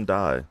want to come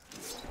die.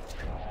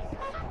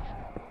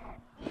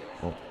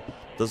 Well,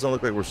 doesn't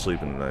look like we're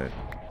sleeping tonight.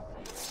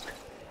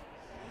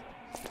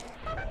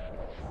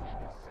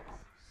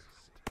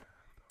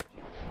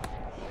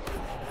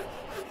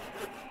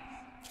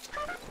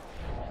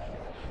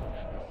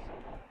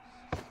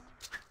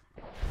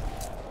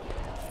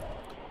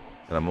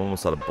 And I'm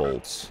almost out of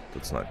bolts.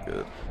 That's not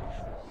good.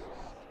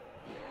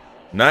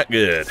 Not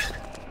good.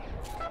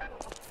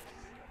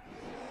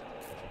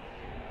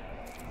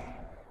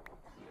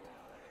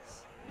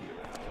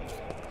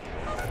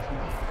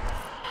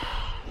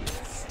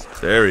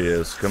 There he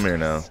is. Come here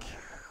now.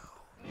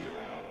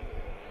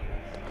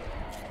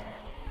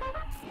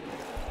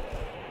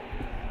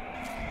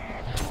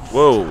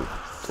 Whoa.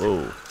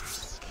 Whoa.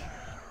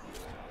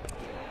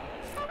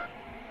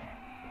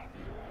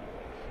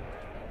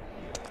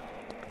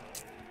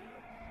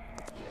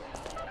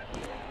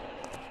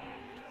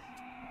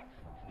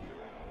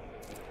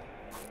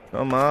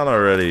 Come on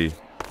already.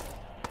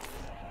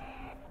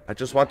 I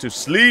just want to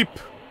sleep.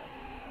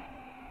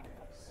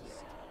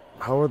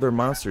 How are there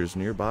monsters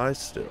nearby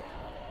still?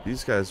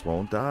 These guys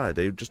won't die.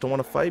 They just don't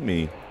want to fight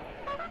me.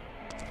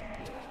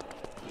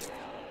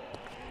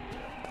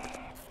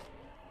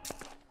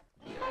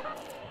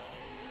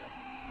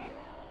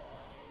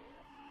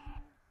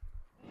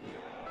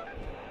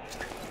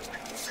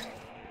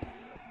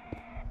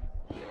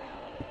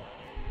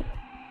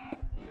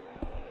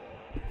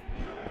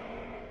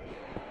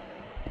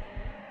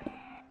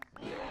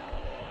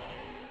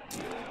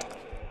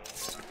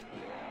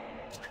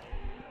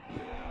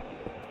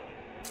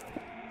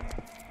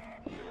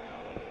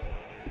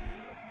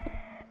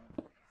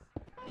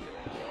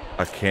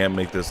 I can't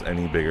make this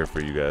any bigger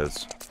for you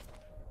guys.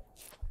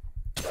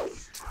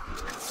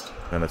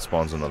 And it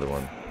spawns another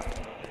one.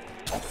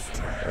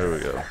 There we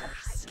go.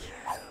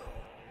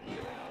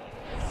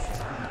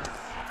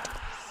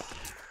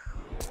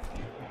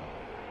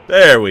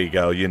 There we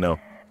go, you know.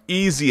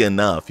 Easy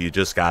enough. You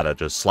just gotta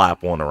just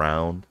slap one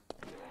around.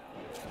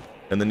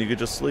 And then you could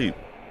just sleep.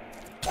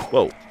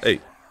 Whoa, hey.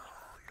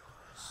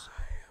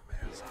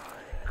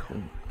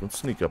 Don't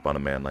sneak up on a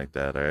man like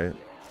that, alright?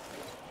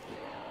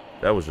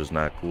 That was just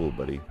not cool,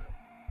 buddy.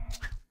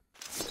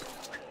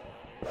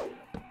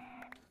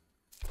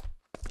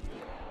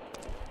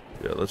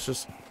 Yeah, let's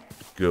just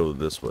go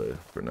this way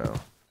for now.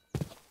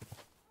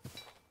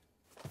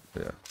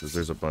 Yeah, because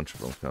there's a bunch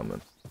of them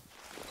coming.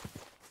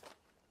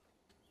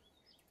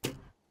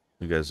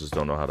 You guys just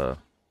don't know how to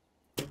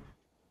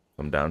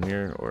come down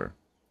here, or...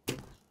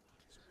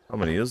 How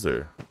many is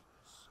there?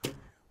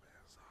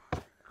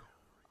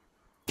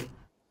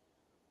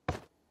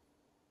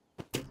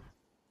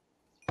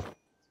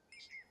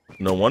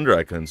 No wonder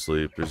I couldn't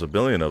sleep. There's a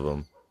billion of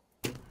them.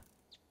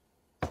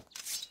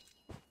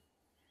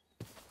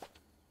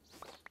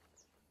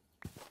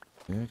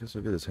 Yeah, I guess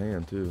I'll get his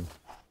hand, too.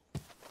 I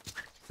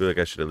feel like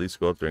I should at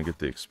least go up there and get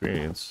the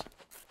experience.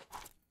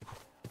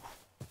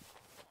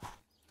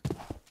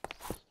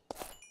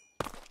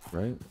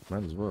 Right?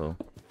 Might as well.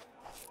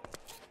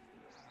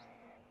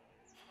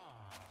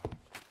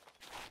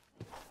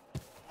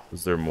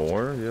 Is there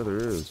more? Yeah, there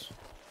is.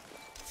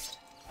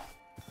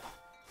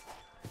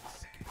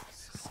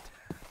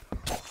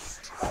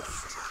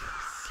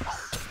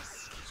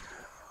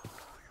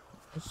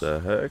 What the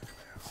heck?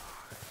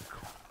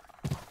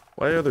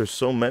 Why are there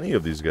so many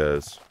of these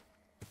guys?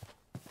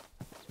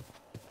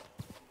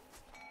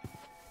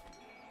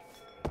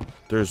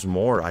 There's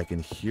more. I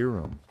can hear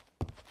them.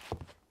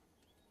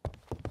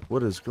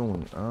 What is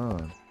going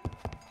on?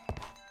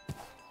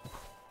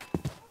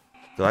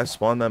 Did I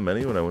spawn that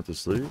many when I went to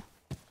sleep?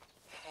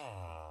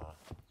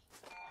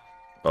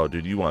 Oh,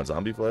 dude, you want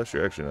zombie flesh?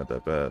 You're actually not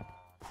that bad.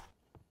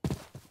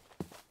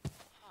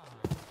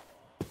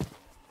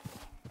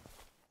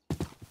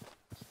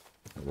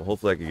 Well,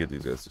 hopefully I can get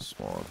these guys to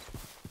spawn.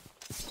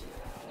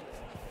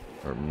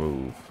 Or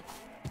move.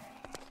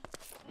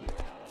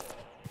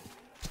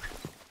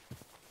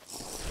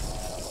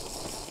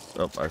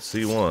 Oh, I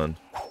see one.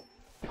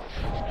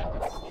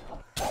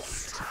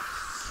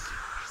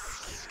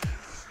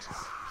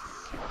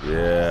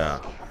 Yeah.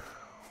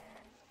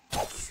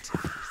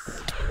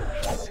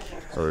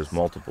 Oh, there's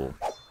multiple.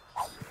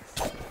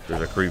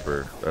 There's a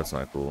creeper. That's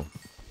not cool.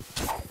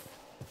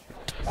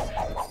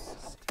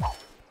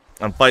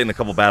 I'm fighting a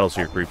couple battles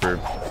here, creeper.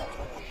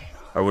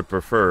 I would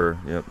prefer...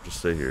 Yep, just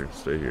stay here.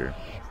 Stay here.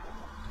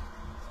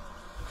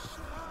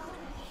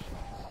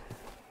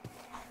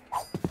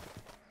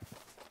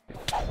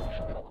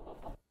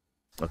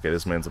 Okay,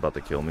 this man's about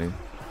to kill me.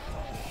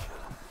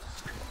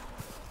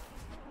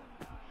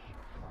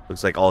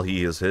 Looks like all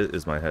he has hit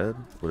is my head.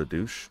 What a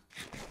douche.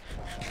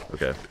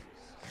 Okay.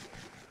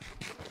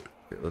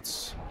 Okay,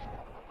 let's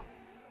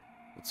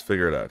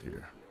figure it out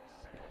here.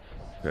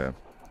 Okay.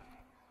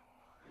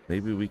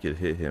 Maybe we could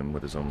hit him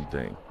with his own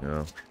thing, you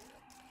know?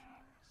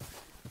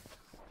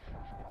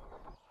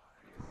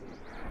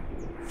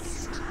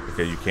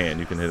 Okay, you can.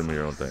 You can hit him with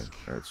your own thing.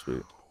 Alright,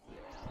 sweet.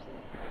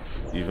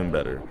 Even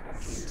better.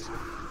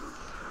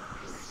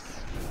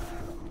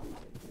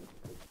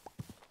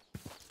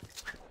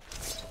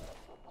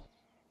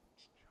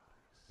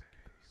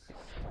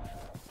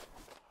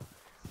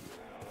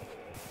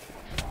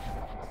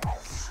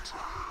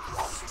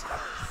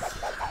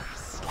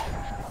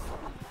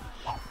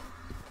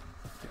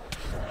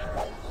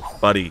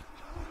 Buddy,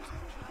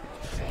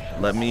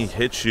 let me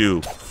hit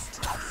you.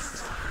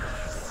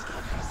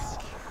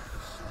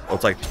 Oh,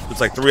 it's like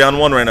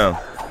 3-on-1 right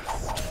now.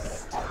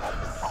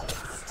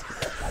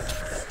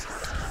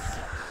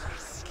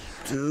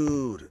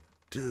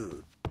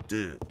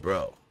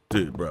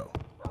 Dude, bro.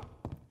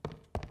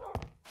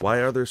 Why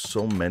are there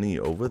so many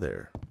over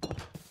there?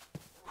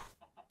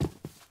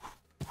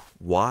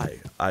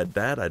 Why? I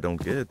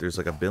don't get it. There's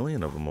like a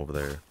billion of them over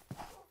there.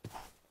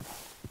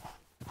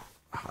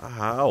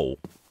 How?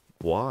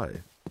 Why?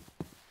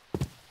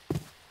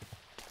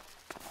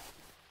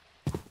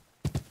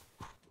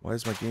 Why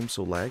is my game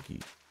so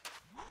laggy?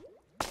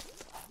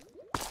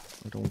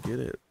 I don't get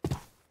it.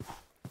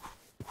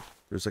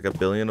 There's like a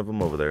billion of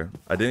them over there.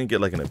 I didn't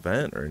get like an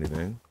event or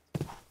anything.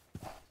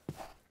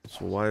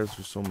 So why is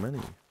there so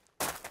many?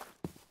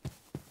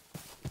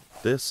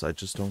 This I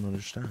just don't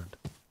understand.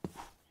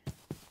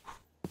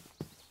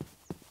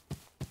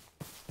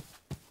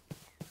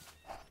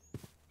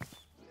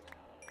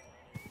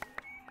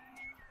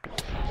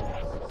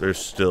 They're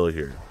still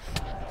here.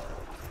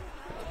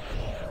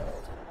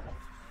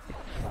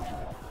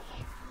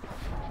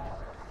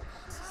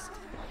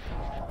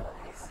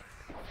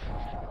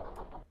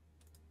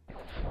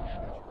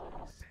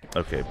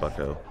 Okay,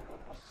 bucko.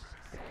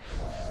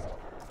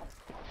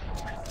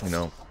 You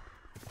know,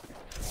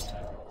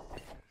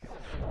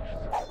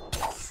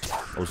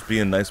 I was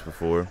being nice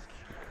before.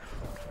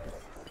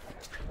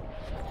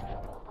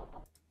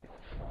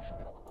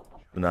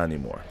 But not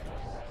anymore.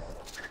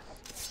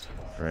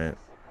 Right?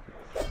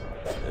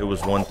 It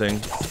was one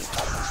thing.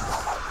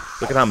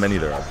 Look at how many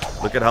there are.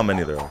 Look at how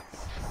many there are.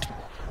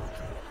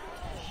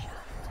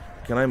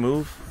 Can I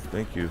move?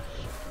 Thank you.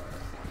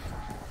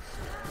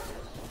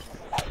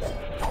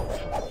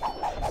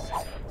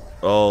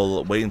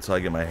 Oh, wait until I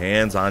get my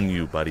hands on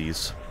you,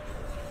 buddies.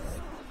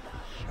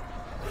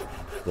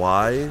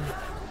 Why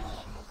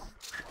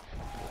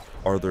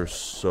are there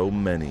so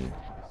many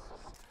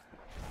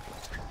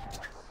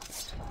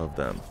of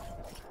them?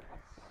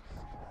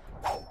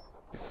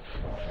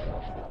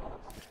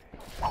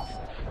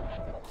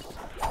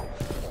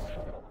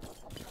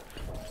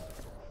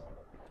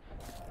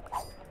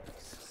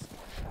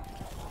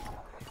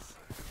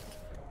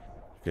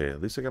 Okay,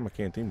 at least I got my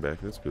canteen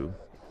back. That's cool.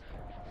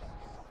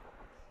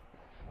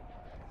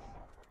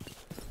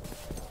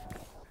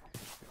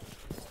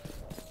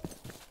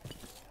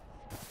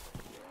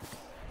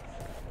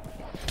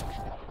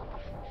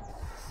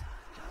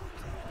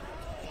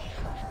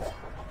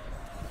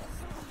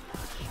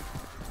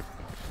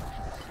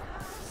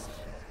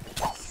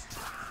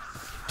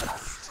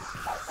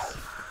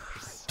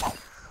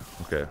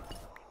 Okay.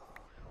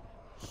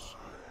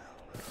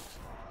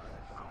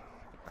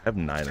 I have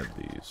 9 of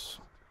these.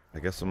 I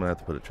guess I'm gonna have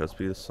to put a chest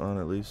piece on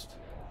at least.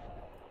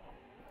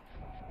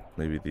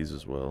 Maybe these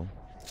as well.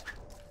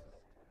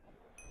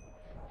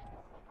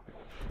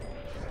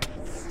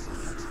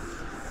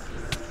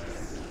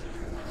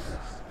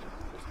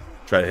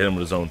 Try to hit him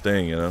with his own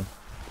thing, you know?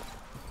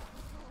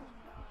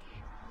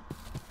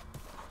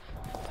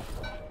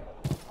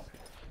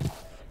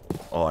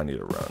 Oh, I need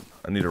to run.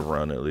 I need to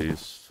run at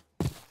least.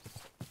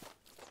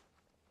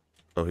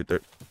 Oh,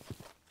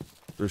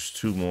 there's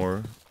 2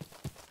 more.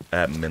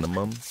 At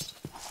minimum.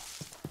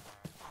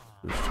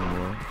 There's 2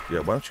 more. Yeah,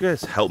 why don't you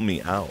guys help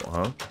me out,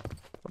 huh? How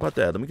about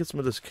that? Let me get some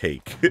of this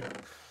cake.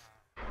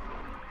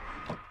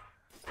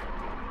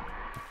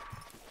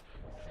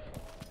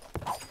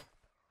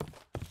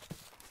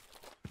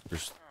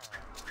 There's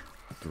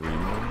 3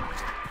 more.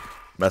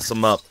 Mess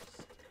them up.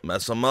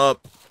 Mess them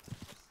up.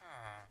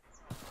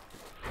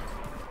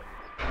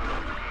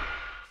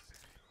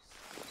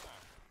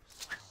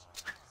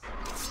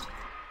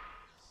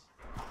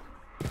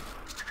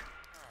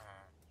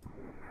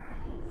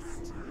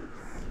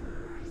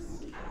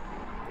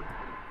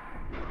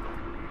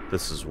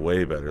 This is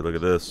way better. Look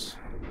at this.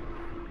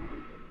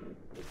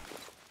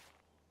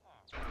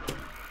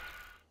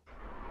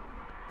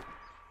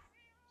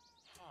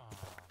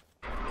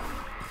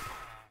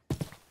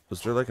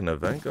 Was there like an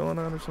event going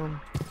on or something?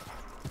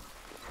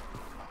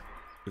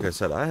 Like I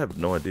said, I have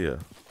no idea.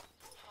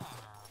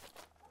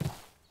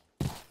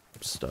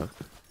 I'm stuck.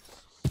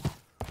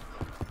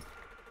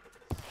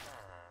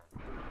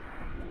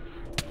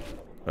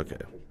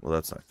 Okay, well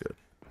that's not good.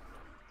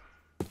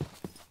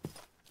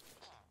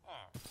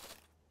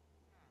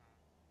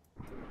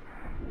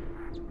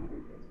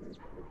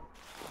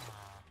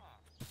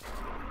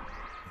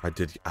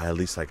 At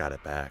least I got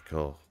it back.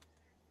 Oh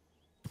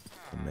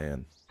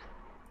man.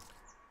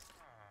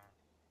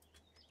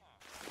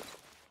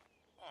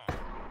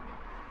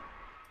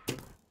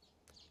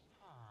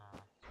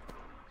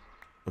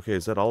 Okay,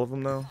 is that all of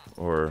them now?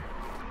 Or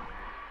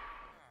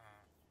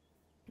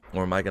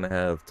am I gonna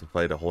have to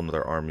fight a whole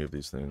nother army of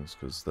these things?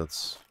 Because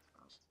that's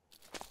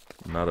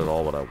not at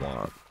all what I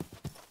want.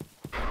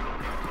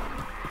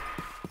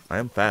 I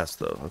am fast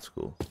though, that's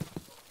cool.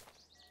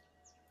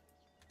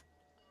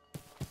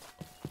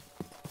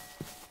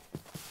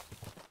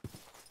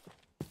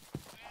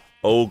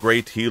 Oh,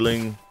 great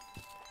healing.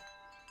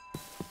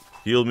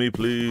 Heal me,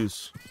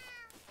 please.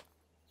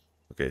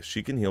 Okay,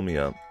 she can heal me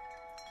up.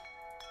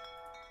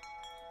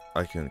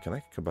 Can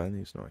I combine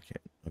these? No, I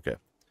can't. Okay.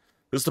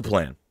 This is the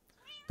plan.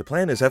 The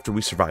plan is after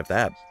we survive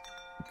that,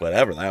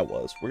 whatever that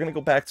was, we're going to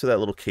go back to that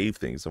little cave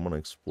thing, so I want to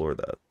explore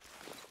that.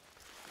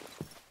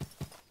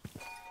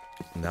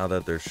 Now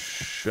that there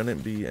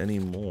shouldn't be any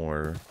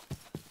more.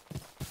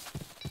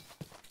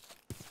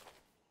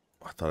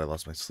 I thought I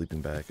lost my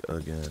sleeping bag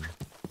again.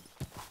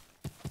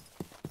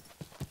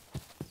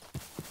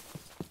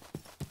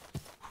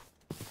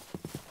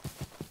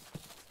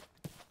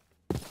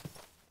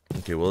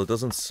 Okay, well, it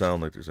doesn't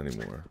sound like there's any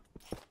more.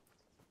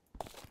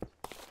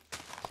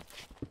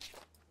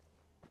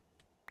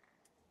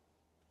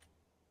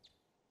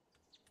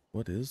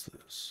 What is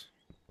this?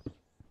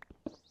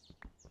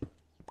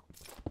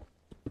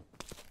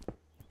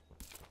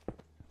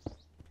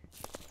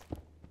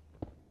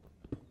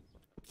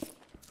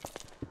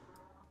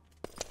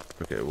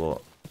 Okay,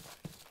 well...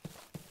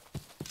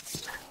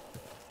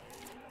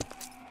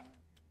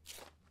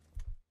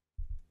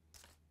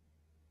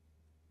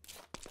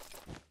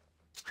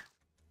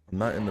 I'm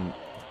not in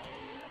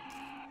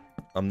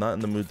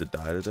the mood to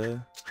die today.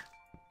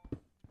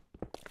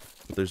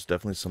 But there's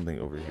definitely something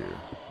over here.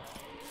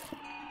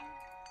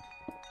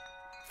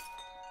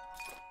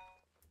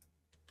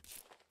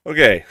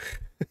 Okay.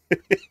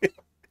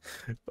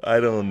 I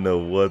don't know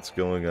what's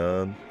going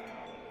on.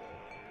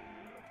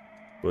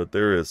 But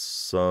there is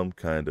some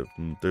kind of...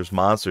 There's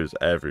monsters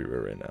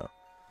everywhere right now.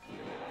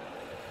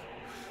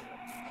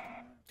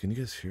 Can you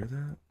guys hear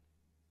that?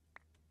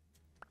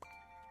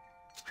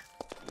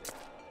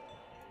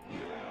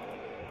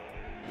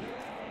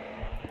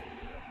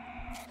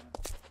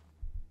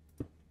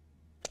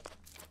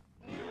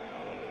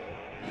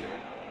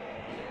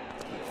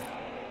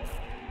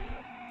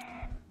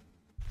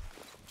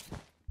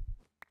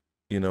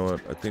 You know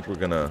what? I think we're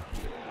gonna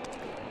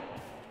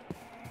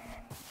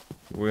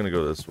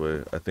go this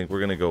way. I think we're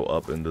gonna go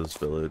up into this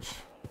village.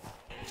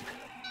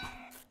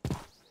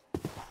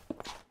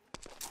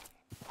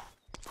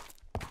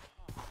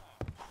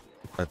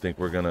 I think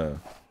we're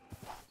gonna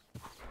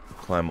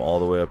climb all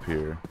the way up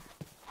here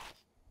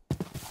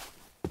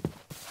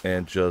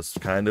and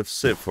just kind of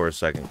sit for a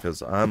second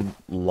because I'm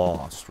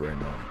lost right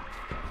now.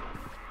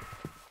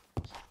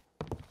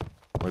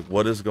 Like,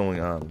 what is going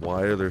on?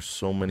 Why are there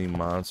so many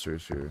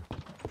monsters here?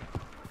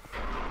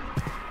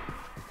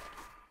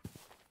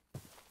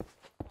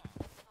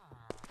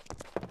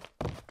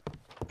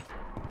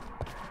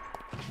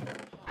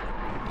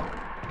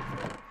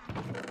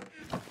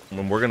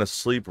 And we're gonna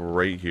sleep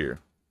right here.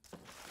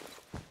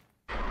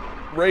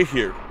 Right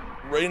here.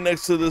 Right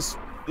next to this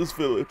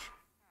village.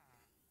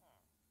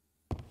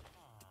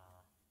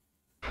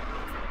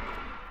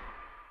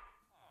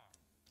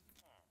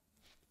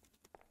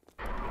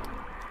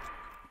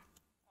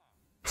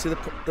 See,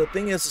 the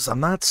thing is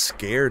I'm not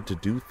scared to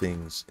do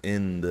things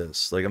in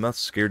this. Like, I'm not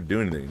scared to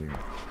do anything here.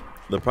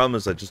 The problem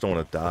is I just don't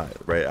want to die,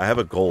 right? I have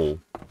a goal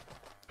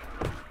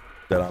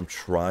that I'm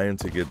trying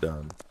to get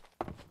done.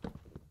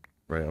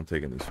 Right, I'm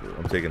taking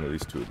at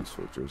least 2 of these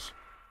filters.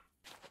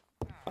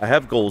 I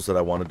have goals that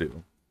I want to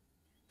do.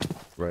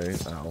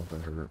 Right? Ow,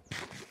 that hurt.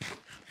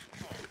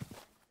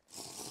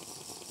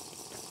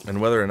 And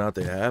whether or not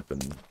they happen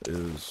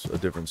is a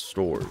different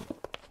story.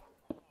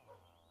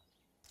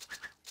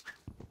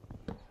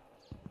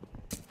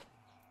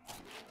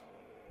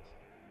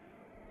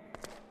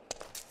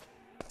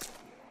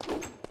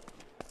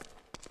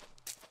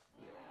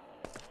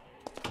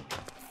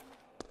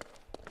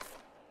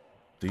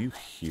 Do you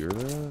hear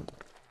that?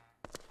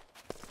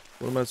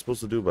 What am I supposed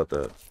to do about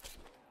that?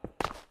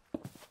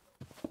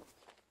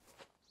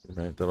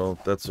 Right,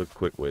 that's a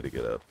quick way to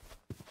get up.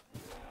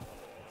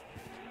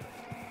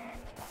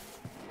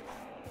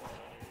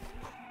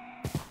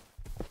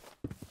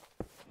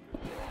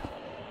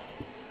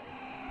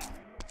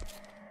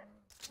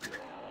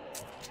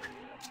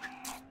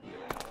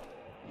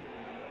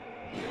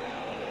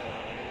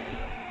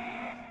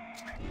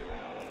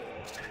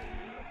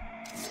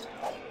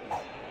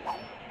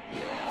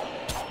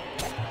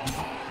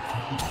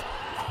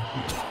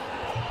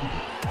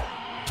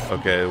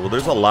 Okay, well,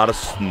 there's a lot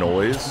of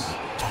noise.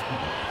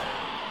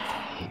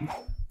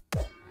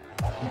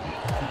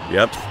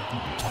 Yep.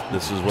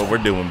 This is what we're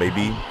doing,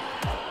 baby.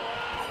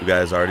 You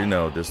guys already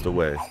know this the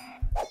way.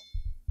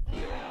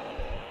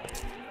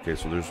 Okay,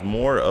 so there's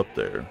more up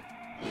there.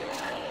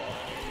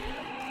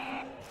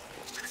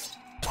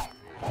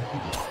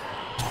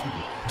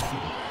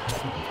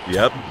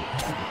 Yep.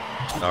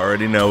 I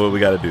already know what we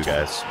gotta do,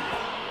 guys.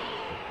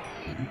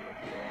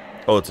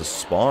 Oh, it's a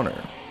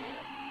spawner.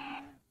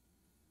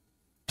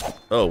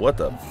 Oh, what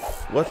the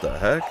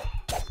heck?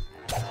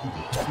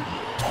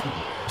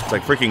 It's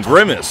like freaking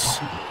Grimace.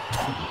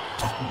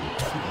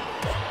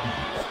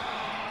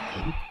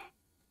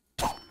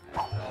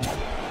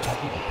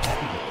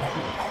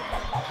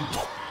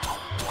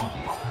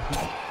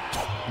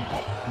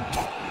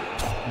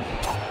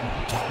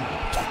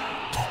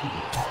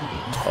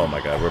 Oh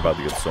my god, we're about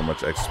to get so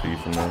much XP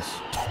from this.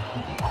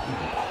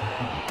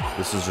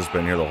 This has just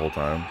been here the whole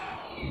time.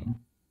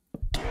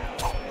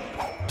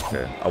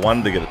 Okay, I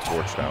wanted to get a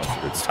torch now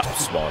so it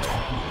stops spawning.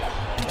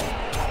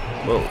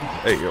 Whoa,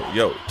 hey,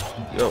 yo.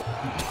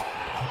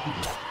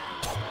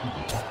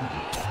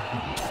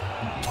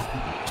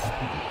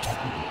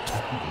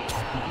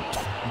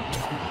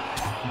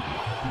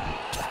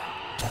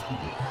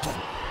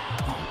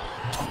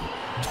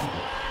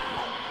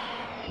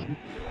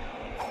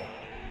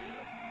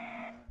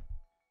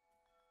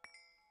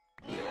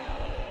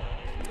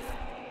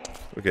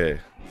 Okay.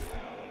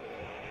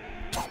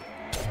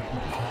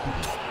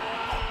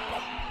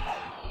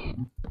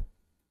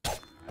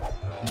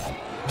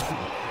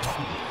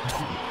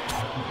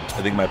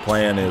 I think my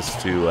plan is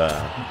to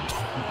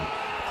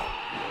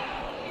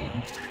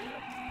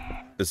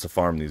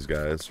farm these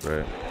guys,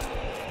 right?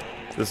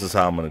 This is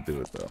how I'm gonna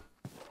do it, though.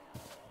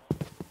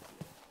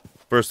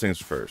 First things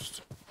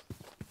first.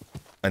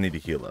 I need to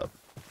heal up.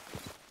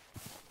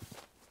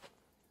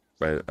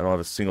 Right? I don't have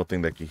a single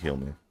thing that can heal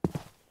me.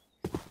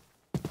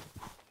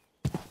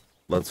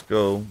 let's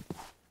go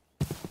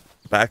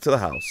back to the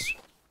house.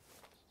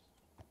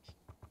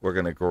 We're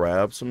gonna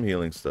grab some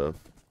healing stuff.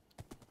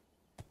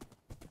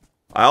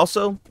 I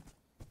also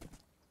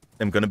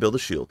am gonna build a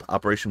shield.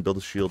 Operation Build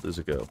a Shield is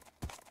a go.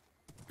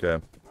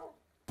 Okay.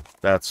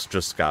 That's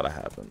just gotta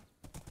happen.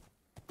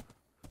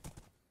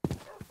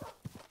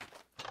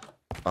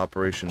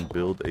 Operation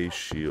Build a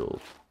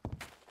Shield.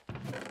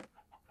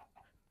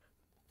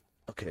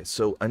 Okay,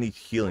 so I need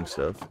healing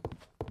stuff,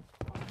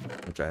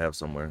 which I have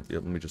somewhere.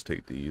 Yep, let me just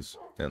take these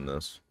and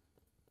this.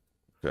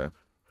 Okay.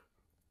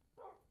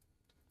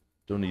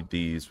 Don't need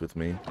these with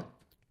me.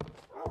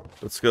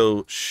 Let's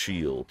go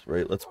shield,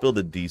 right? Let's build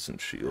a decent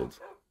shield.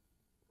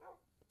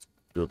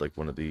 Build like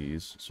one of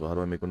these. So how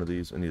do I make one of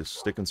these? I need a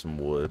stick and some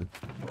wood,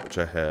 which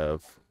I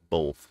have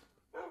both.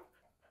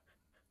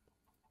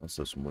 Let's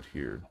have some wood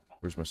here.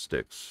 Where's my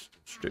sticks?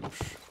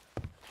 Sticks.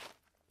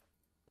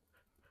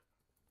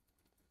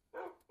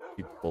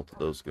 Keep both of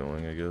those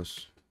going, I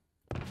guess.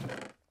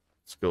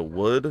 Let's go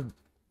wood,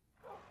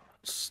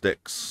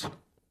 sticks.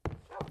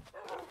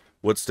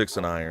 Wood, sticks,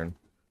 and iron.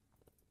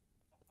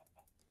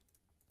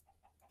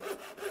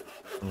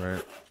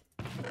 Alright.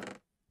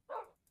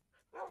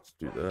 Let's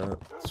do that.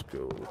 Let's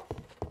go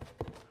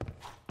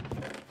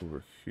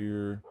over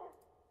here.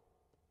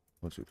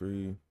 1, 2,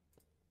 3.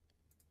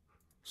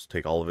 Let's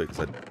take all of it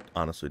because I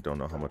honestly don't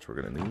know how much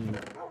we're going to need.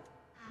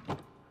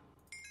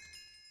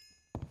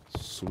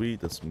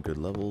 Sweet, that's some good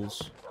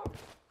levels.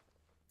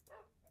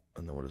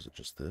 And then what is it,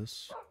 just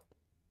this?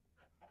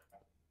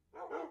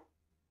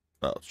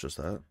 Oh, it's just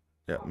that?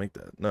 Yeah, make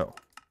that. No.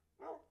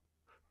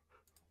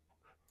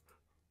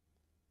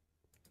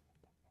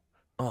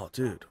 Oh,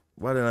 dude.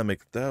 Why didn't I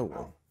make that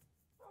one?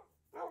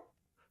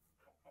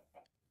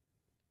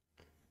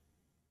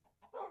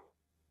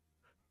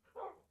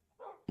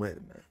 Wait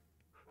a minute.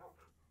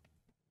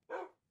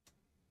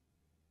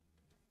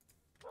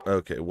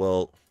 Okay,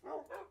 well...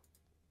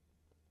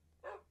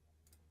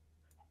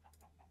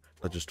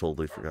 I just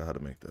totally forgot how to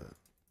make that.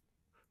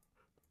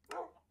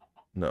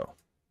 No.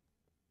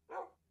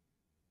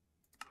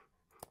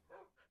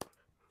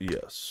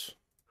 Yes.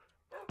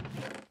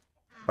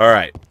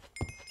 Alright.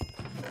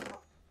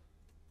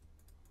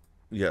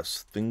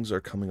 Yes, things are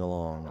coming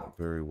along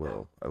very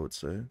well, I would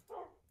say.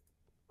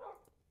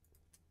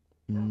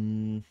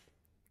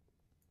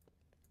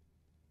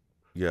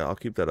 Yeah, I'll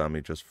keep that on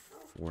me just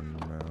for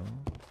now.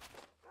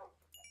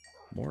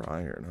 More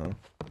iron, huh?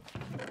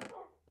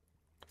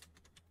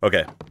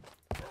 Okay.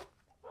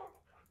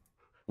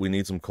 We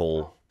need some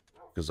coal,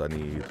 because I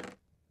need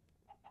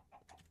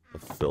a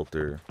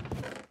filter.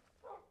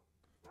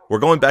 We're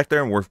going back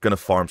there and we're gonna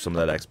farm some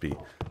of that XP.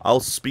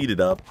 I'll speed it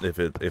up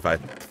if I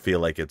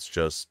feel like it's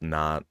just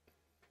not,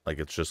 like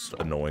it's just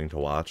annoying to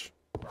watch.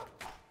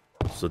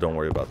 So don't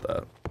worry about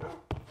that.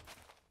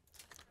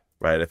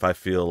 Right, if I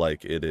feel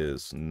like it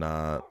is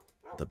not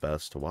the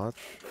best to watch,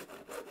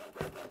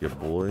 your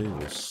boy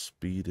will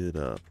speed it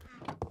up.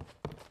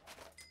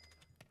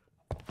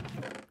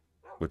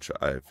 Which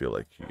I feel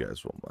like you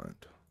guys won't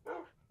mind.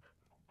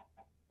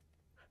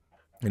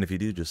 And if you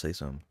do, just say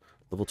so.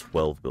 Level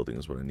 12 building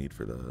is what I need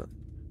for that.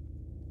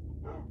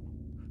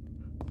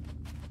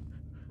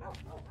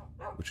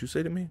 What you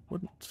say to me?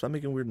 What? Stop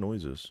making weird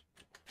noises.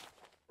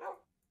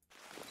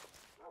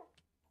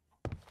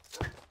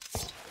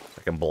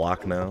 I can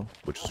block now,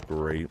 which is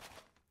great.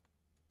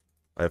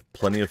 I have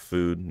plenty of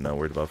food. Not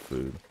worried about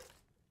food.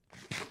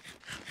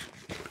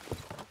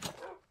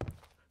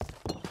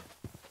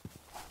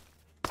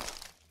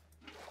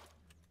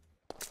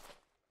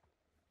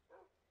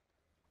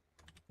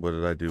 What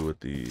did I do with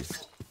the...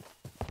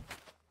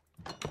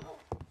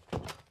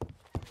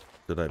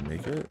 Did I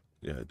make it?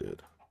 Yeah, I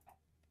did.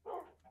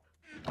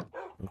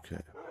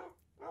 Okay.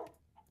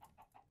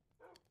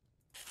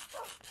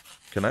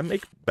 Can I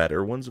make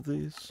better ones of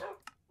these?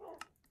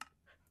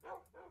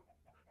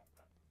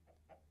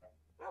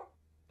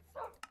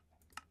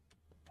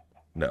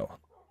 No.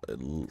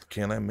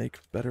 Can I make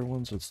better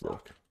ones? Let's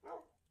look.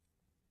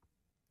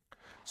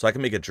 So I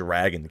can make a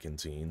dragon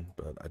canteen,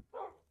 but I...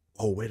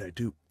 Oh, wait, I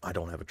do. I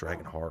don't have a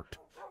dragon heart.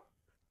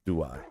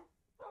 Do I?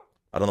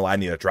 I don't know why I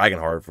need a dragon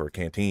heart for a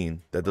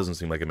canteen. That doesn't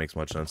seem like it makes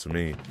much sense to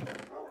me.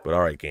 But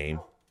alright, game.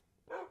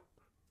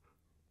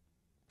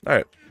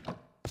 Alright.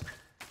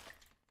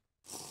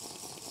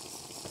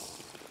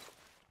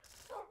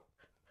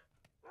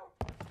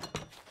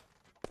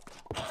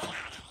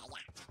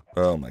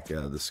 Oh my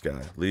god, this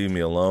guy. Leave me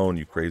alone,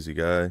 you crazy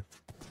guy.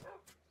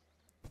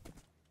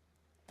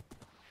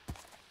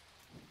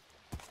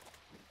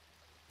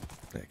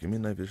 Yeah, give me a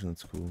night vision,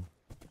 that's cool.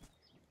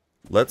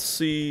 Let's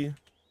see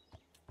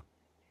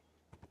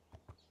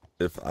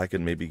if I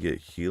can maybe get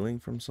healing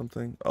from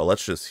something. Oh,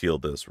 let's just heal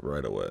this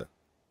right away.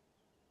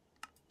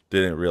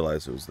 Didn't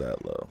realize it was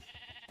that low.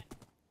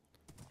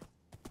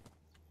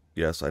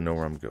 Yes, I know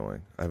where I'm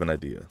going. I have an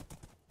idea.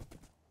 I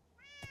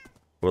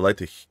would like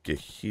to get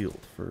healed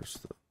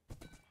first, though.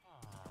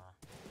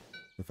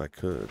 If I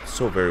could.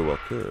 So very well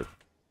could.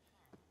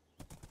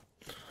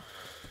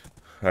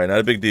 Alright, not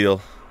a big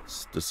deal.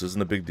 This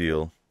isn't a big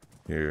deal.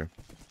 Here.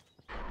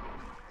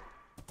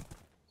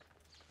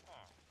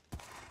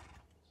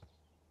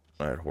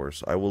 Alright,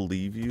 horse. I will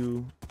leave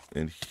you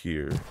in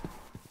here.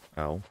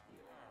 Ow.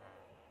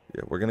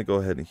 Yeah, we're gonna go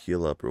ahead and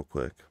heal up real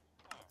quick.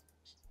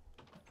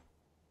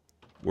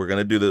 We're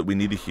gonna do that. We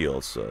need to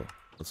heal, so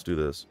let's do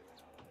this.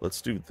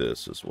 Let's do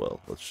this as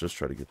well. Let's just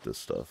try to get this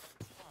stuff.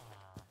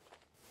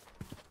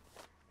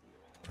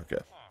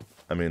 Okay.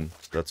 I mean,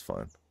 that's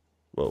fine.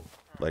 Whoa,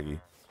 laggy.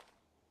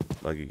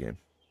 Laggy game.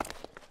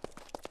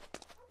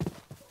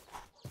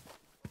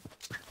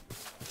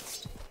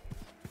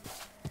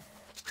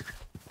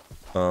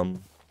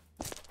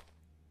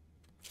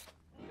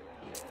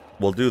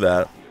 We'll do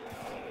that.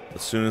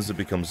 As soon as it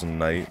becomes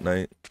night,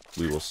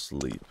 we will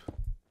sleep.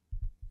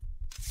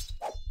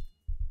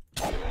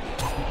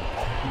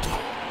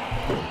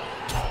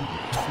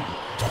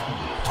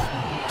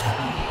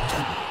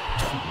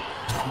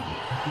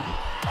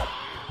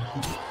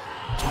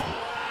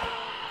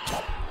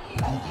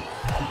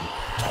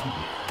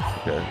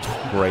 Okay,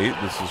 great.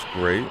 This is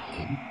great.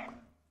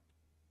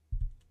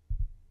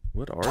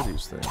 What are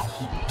these things?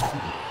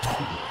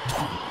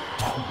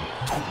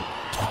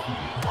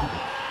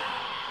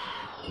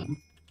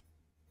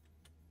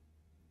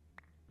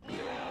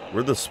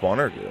 Where'd the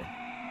spawner go?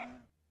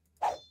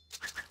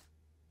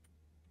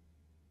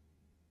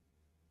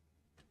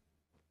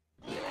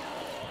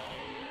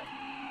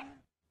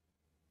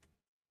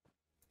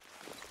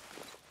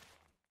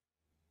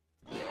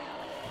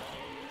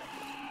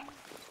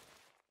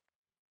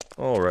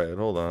 Alright,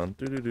 hold on.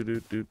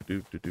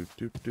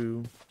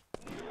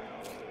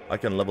 I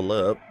can level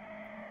up.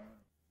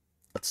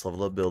 Let's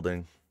level up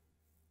building.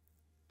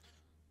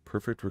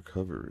 Perfect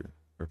recovery.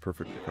 Or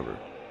perfect recovery.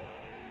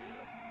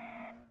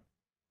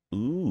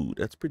 Ooh,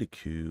 that's pretty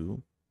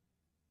cool.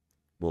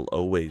 Will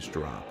always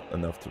drop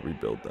enough to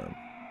rebuild them.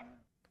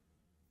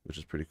 Which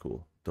is pretty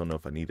cool. Don't know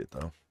if I need it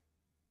though.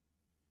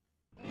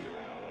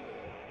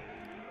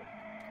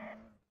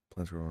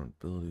 Plants grow on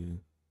ability.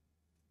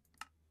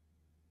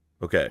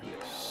 Okay,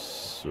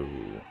 so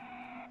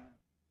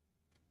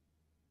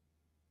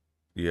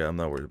yeah, I'm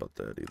not worried about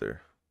that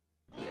either.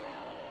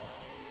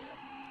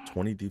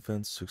 20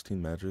 defense,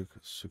 16 magic,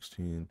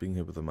 16 being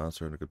hit with a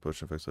monster and a good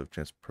potion effects have a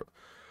chance to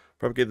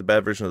propagate the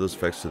bad version of those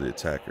effects to the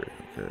attacker.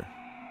 Okay.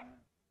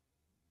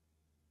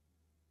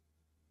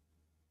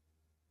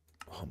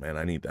 Oh man,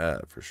 I need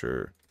that for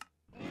sure.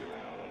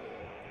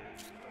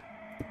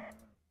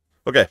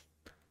 Okay,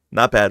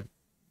 not bad.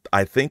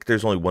 I think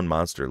there's only one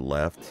monster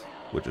left,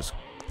 which is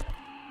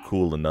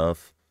cool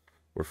enough.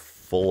 We're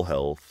full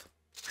health.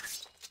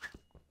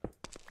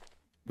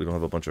 We don't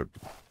have a bunch of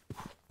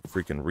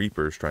freaking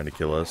reapers trying to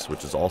kill us,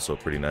 which is also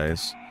pretty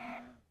nice.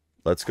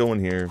 Let's go in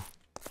here.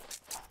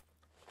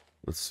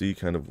 Let's see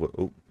kind of what...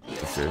 Oh,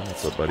 okay.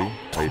 What's up, buddy?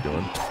 How you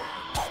doing?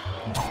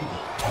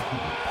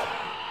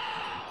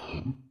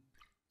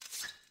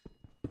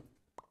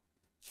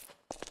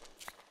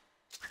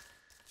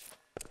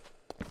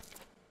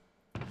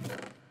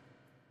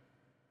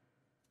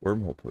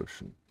 Wormhole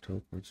potion.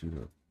 Teleports you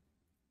to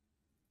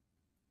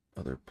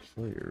other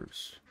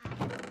players.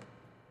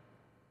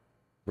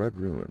 Red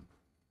Ruin.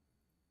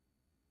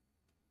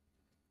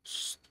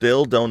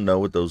 Still don't know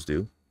what those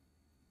do.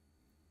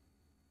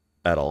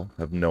 At all.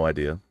 Have no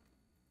idea.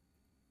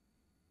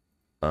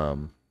 I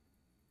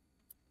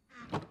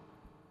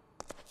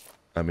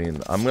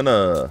mean, I'm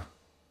gonna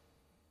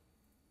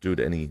do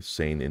what any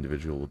sane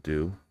individual will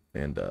do,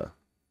 and I'm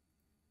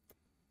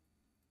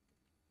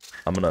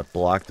gonna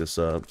block this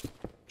up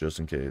just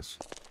in case.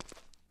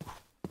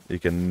 You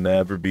can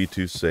never be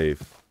too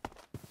safe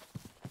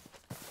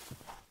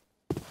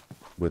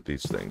with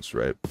these things,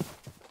 right?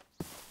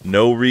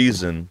 No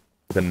reason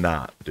to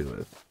not do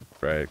it,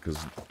 right? Because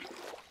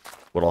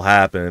what'll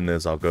happen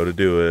is I'll go to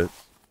do it,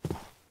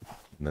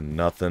 and then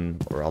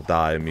nothing, or I'll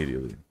die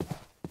immediately.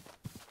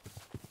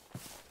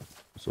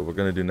 So what we're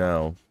gonna do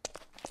now,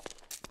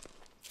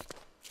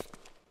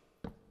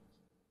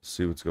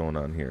 see what's going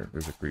on here.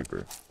 There's a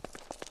creeper.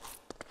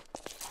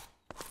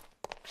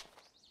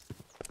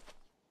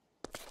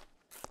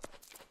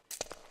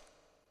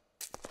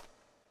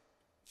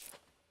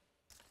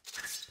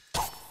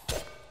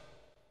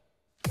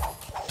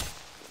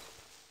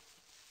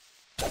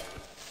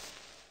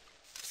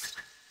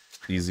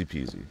 Easy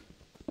peasy.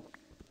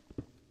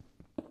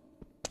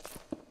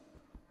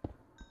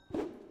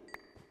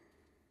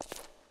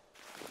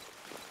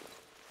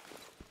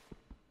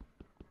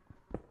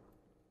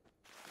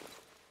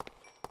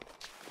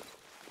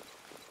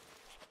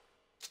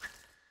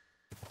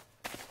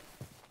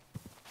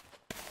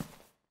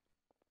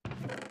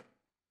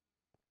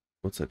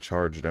 What's a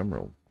charged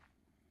emerald?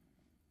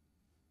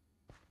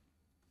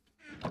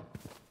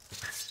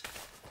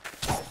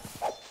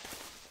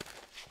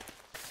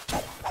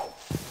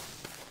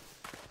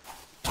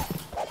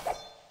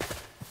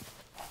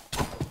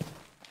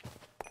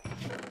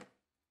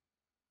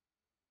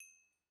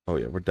 Oh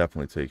yeah, we're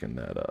definitely taking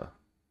that,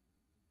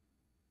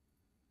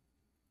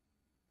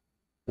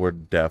 we're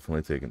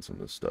definitely taking some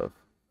of this stuff.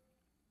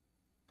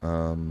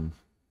 I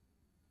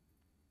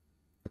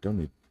don't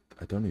need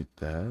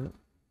that.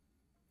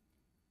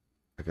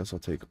 I guess I'll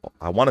take,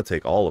 I want to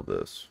take all of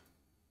this.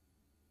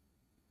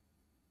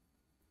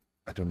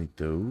 I don't need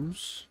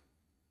those.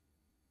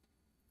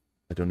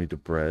 I don't need the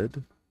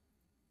bread.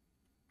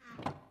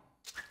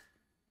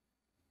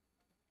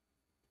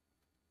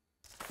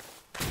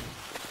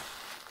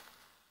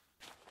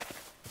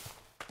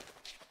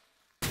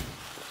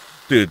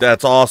 Dude,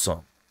 that's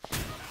awesome.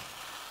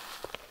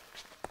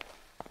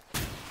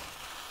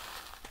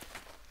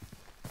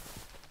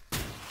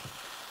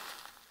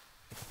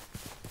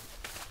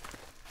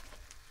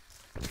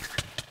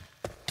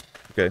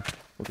 Okay,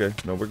 okay.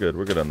 No, we're good.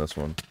 We're good on this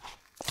one.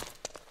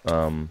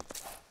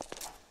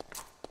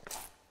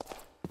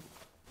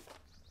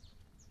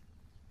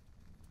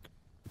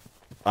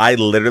 I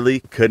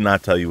literally could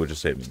not tell you what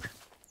just hit me.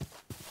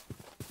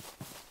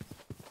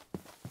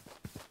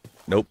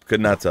 Nope,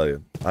 could not tell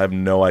you. I have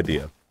no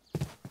idea.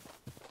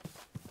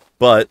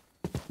 But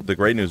the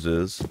great news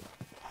is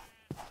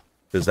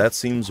that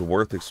seems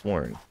worth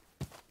exploring.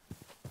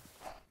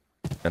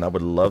 And I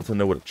would love to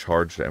know what a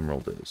charged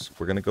emerald is.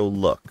 We're going to go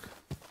look.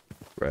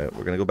 Right?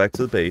 We're going to go back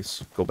to the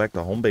base. Go back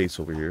to home base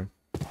over here.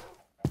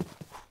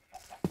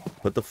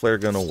 Put the flare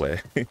gun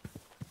away.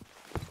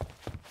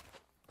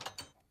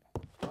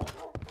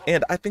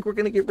 And I think we're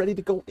going to get ready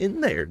to go in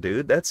there,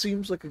 dude. That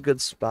seems like a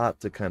good spot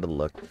to kind of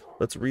look.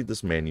 Let's read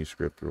this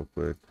manuscript real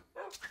quick.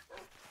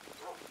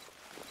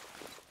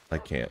 I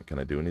can't. Can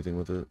I do anything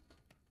with it?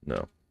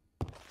 No.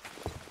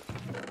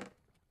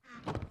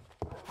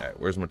 Alright,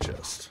 where's my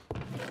chest?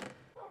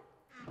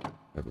 I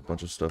have a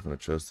bunch of stuff in a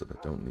chest that I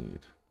don't need.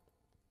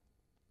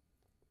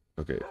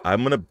 Okay,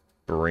 I'm going to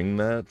bring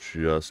that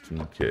just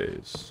in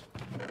case.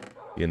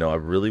 You know, I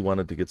really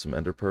wanted to get some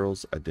ender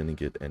pearls. I didn't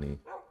get any.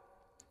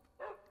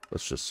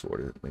 Let's just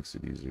sort it. Makes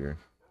it easier.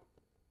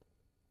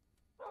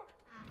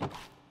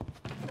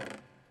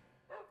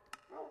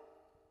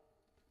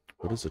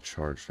 What is a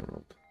charged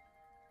emerald?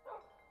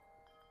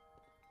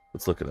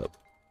 Let's look it up.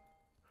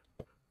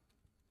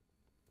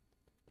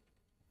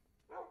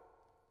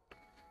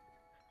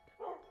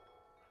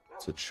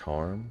 It's a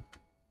charm.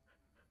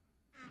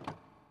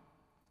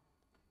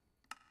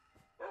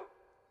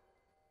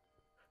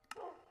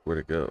 Where'd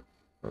it go?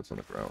 Oh, it's on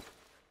the ground.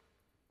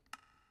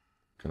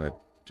 Can I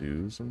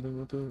do something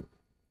with it?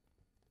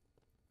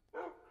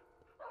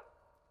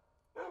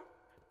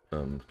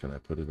 Can I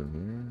put it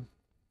in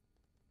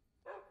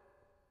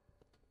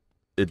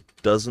here? It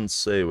doesn't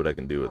say what I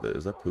can do with it.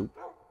 Is that poop?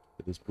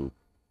 It is poop.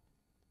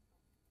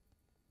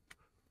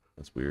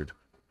 That's weird.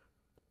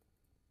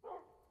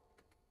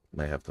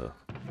 Might have to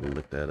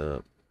lick that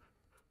up.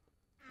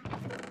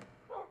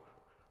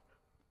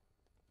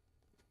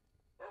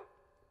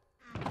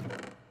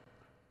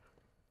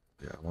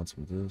 Yeah, I want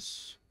some of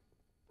this.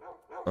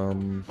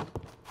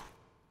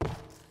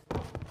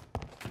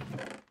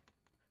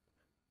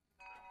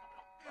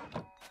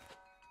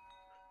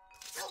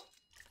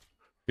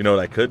 You know what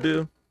I could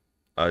do?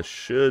 I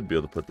should be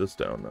able to put this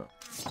down now.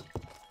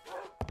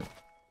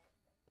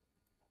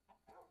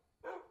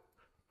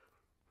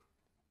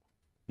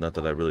 Not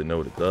that I really know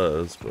what it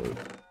does, but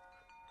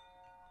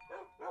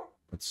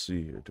let's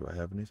see here. Do I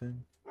have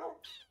anything?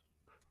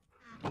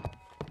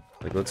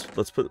 Like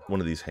let's put one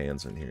of these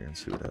hands in here and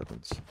see what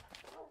happens.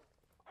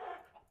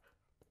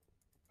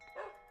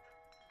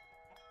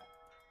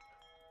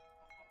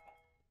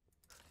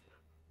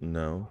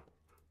 No.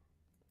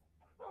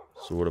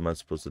 So what am I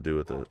supposed to do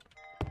with it?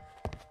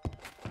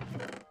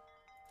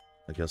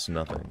 I guess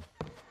nothing.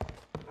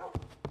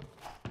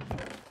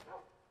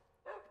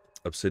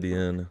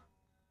 Obsidian,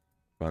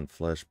 rotten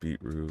flesh,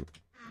 beetroot,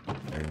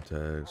 name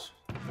tags.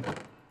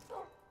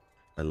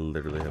 I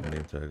literally have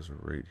name tags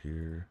right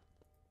here.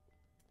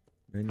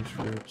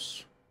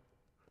 Manuscripts.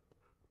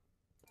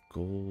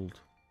 Gold.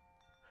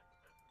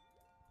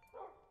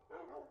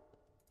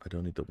 I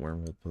don't need the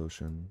wormhole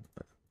potion.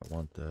 I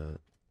want that.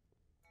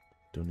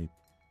 Don't need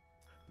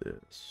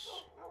this.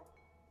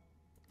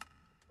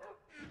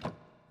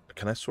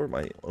 Can I sort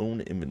my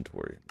own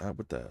inventory? Not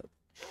with that.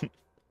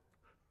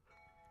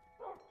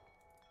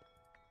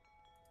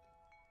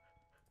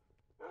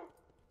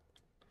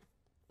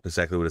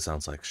 Exactly what it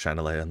sounds like. Shine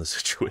a light on the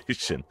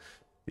situation.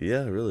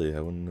 Yeah, really.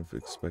 I wouldn't have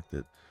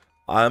expected.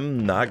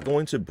 I'm not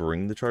going to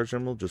bring the charged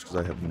emerald just because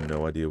I have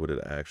no idea what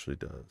it actually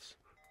does.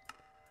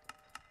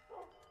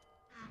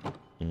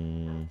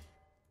 I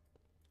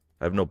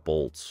have no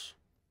bolts.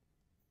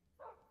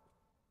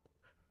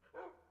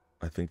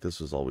 I think this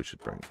is all we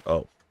should bring.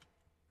 Oh.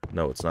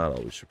 No, it's not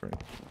all we should bring.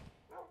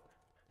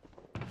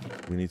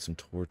 We need some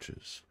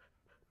torches.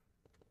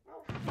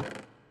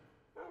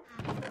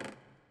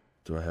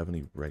 Do I have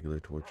any regular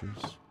torches?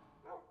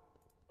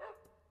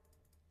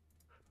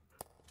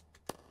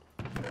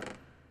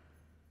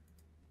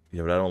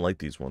 Yeah, but I don't like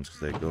these ones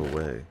because they go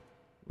away,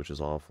 which is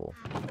awful.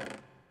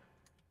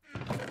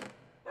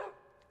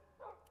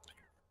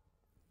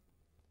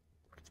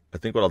 I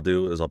think what I'll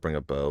do is I'll bring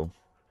a bow.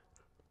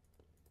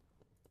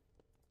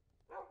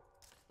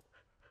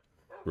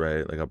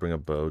 Right, like I'll bring a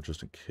bow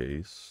just in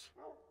case.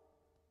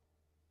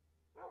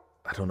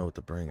 I don't know what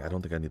to bring. I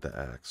don't think I need the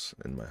axe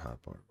in my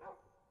hotbar.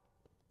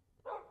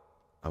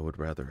 I would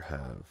rather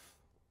have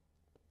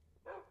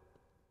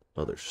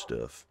other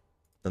stuff.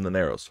 And then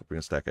arrows. Bring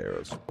a stack of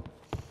arrows.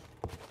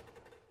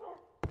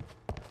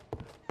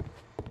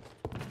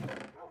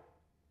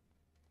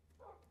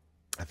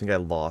 I think I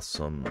lost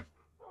some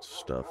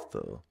stuff,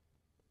 though.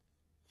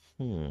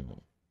 Do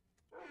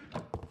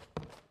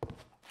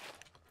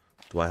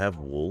I have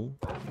wool?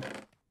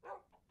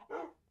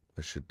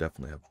 I should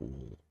definitely have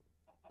wool.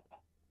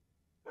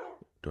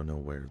 Don't know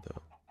where,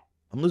 though.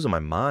 I'm losing my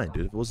mind,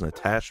 dude. If it wasn't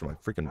attached to my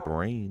freaking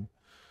brain.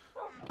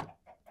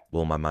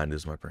 Well, my mind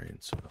is my brain,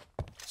 so...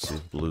 See,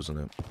 I'm losing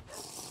it.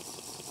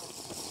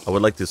 I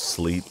would like to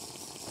sleep.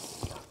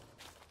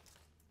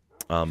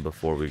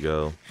 Before we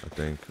go, I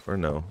think. Or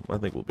no, I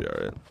think we'll be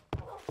alright.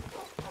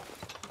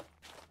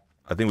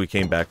 I think we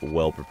came back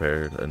well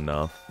prepared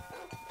enough.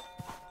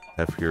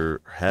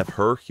 Have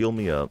her heal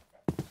me up.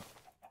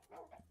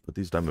 Put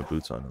these diamond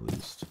boots on at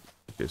least.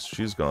 Okay, so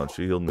she's gone.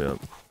 She healed me up.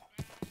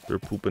 They're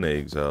pooping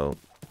eggs out.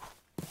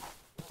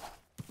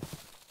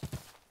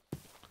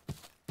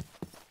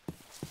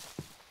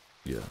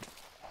 Yeah.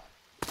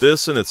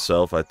 This in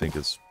itself, I think,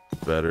 is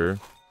better.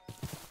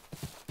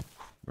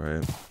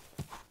 Right?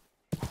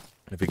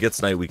 If it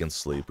gets night, we can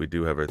sleep. We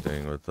do have our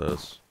thing with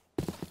us.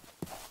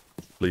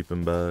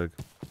 Sleeping bag.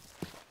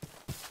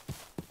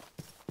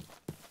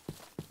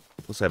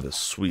 Plus, I have this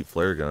sweet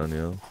flare gun,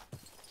 yo.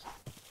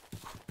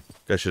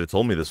 Guys should have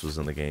told me this was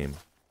in the game.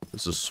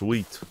 This is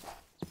sweet.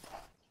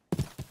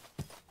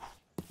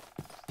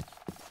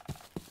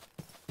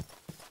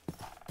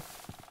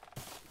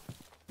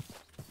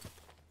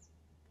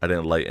 I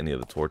didn't light any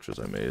of the torches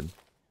I made.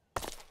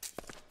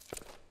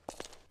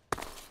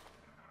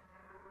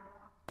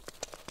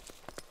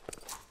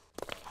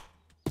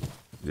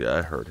 Yeah,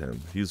 I heard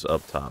him. He's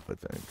up top, I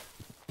think.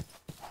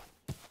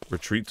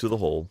 Retreat to the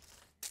hole.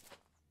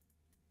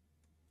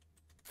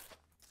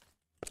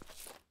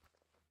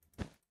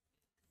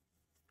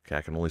 Okay,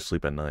 I can only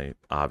sleep at night,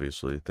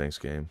 obviously. Thanks,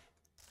 game.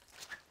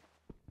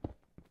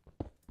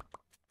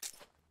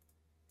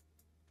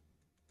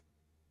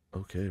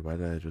 Okay, why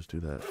did I just do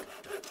that?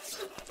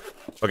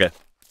 Okay.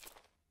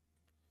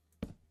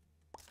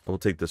 I will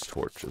take this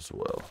torch as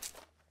well.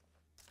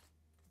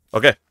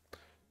 Okay.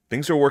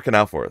 Things are working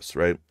out for us,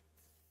 right?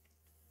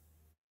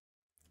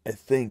 I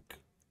think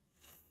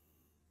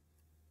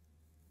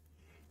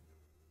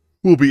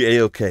we'll be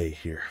a-okay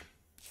here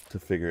to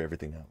figure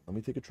everything out. Let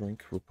me take a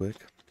drink real quick.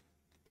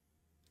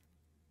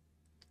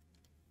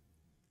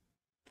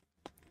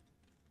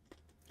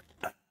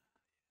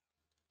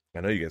 I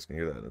know you guys can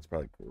hear that. That's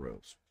probably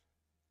gross.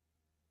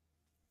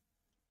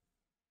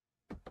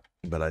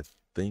 But I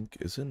think...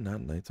 Is it not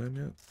nighttime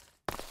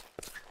yet?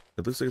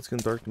 It looks like it's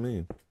getting dark to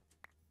me.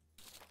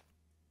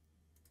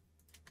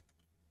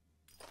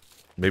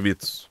 Maybe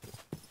it's...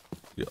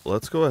 Yeah,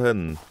 let's go ahead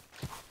and...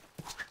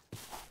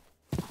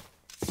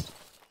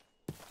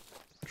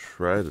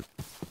 try to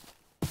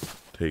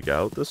take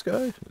out this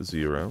guy? Is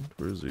he around?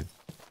 Where is he?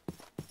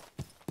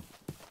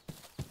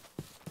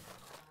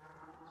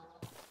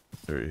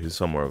 There, he's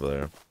somewhere over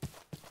there.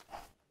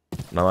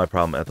 Not my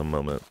problem at the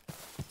moment.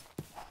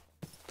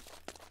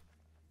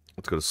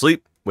 Let's go to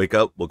sleep, wake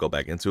up, we'll go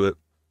back into it,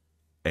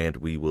 and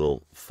we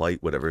will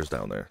fight whatever's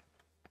down there.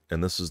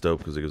 And this is dope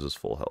because it gives us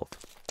full health.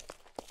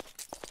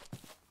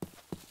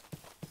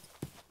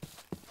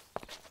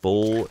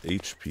 Full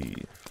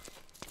HP.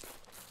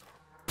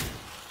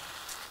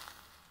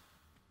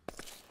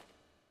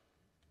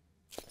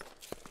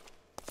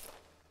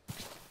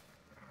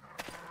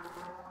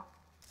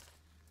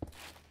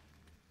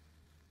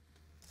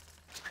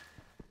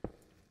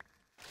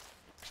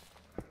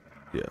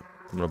 Yeah,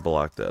 I'm gonna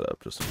block that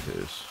up just in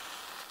case.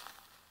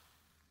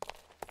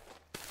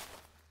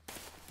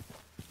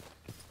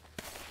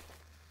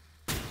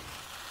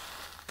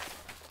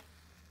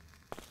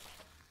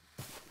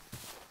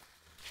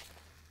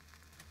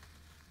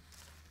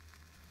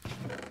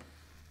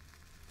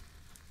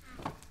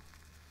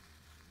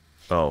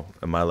 Oh,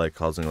 am I like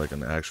causing like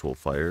an actual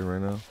fire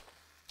right now?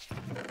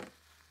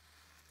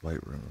 Light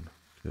rune.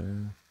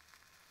 Okay.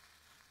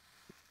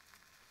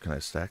 Can I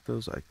stack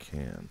those? I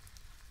can.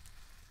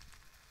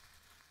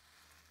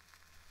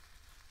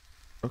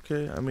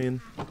 Okay, I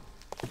mean...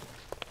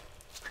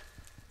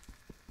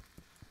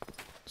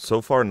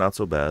 So far, not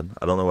so bad.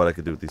 I don't know what I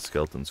could do with these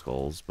skeleton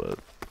skulls, but...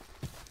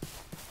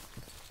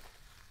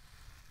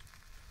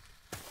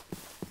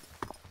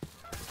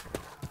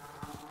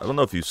 I don't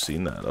know if you've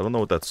seen that. I don't know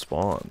what that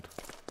spawned.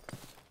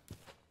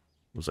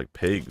 It was like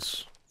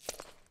pigs.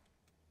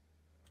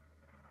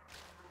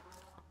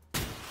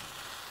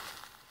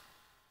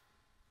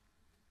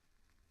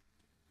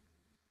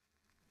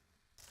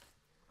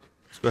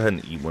 Let's go ahead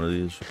and eat one of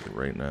these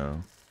right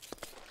now.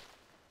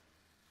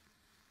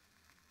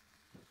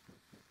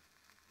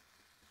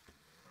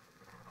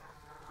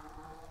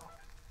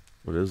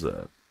 What is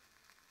that?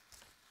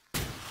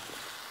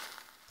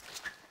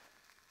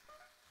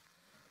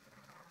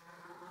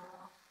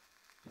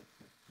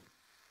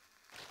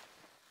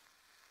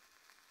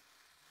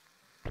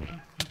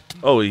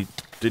 Oh,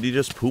 did he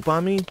just poop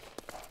on me?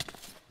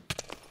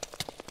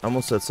 I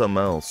almost said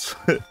something else.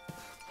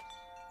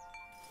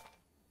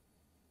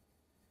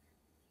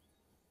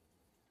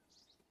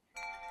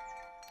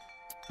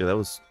 Yeah, that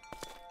was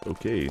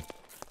okay.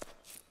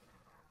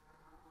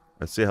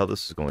 Let's see how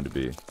this is going to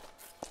be.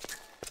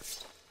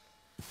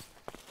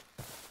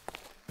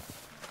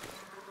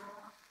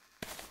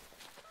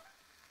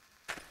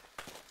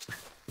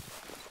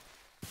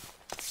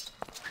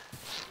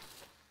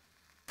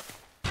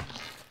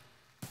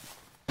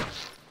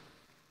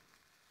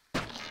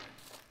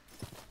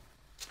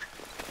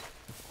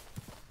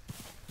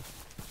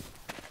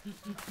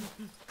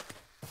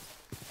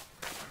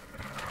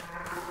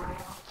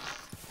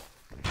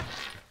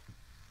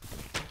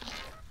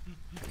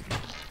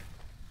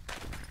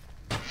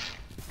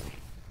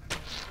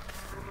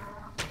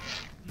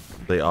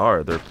 They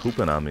are. They're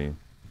pooping on me.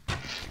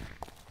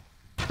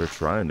 They're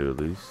trying to, at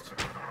least.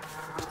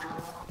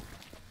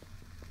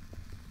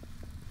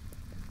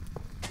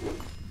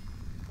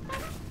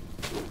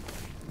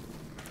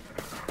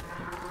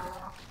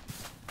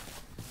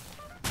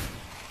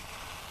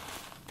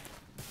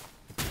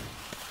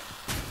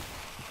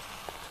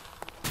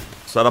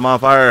 Set them on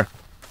fire.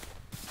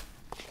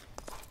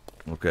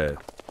 Okay.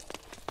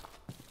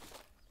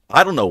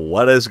 I don't know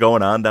what is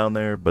going on down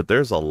there, but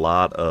there's a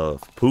lot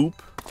of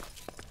poop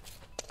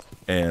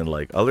and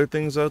like other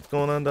things that's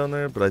going on down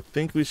there, but I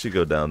think we should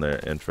go down there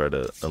and try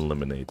to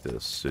eliminate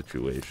this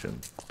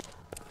situation.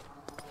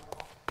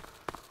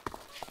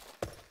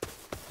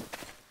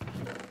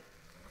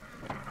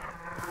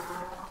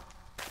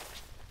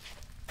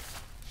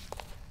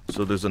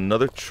 So there's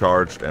another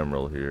charged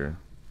emerald here.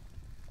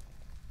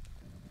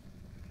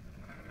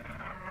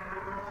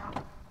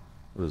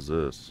 What is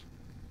this?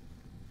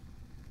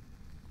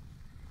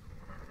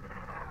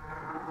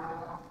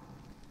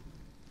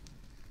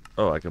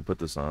 Oh, I can put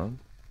this on?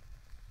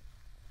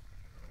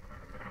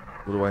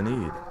 What do I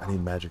need? I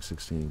need magic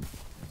 16.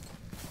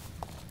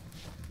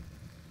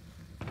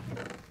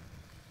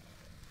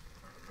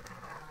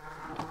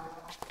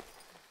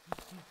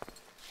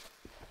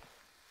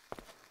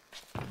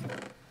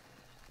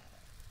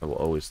 I will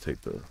always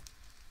take the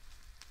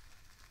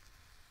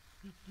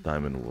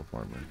diamond wolf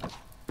armor.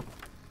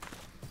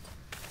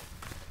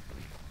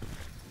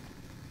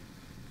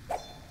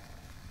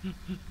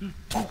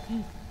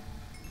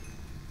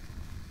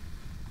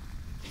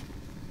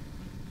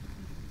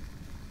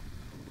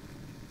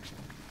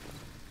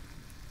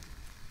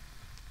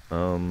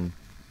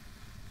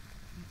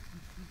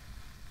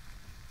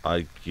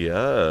 I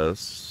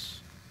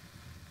guess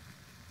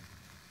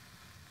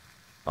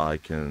I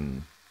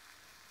can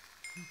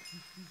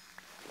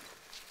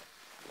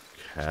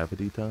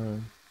cavity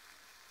time.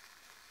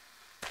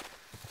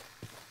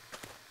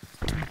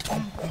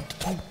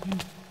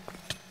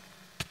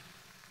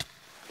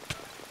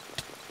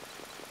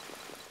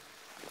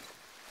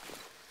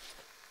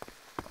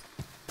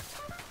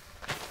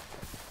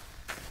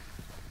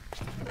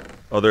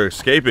 Oh, they're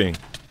escaping.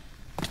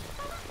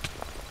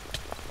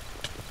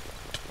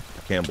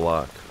 I can't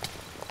block.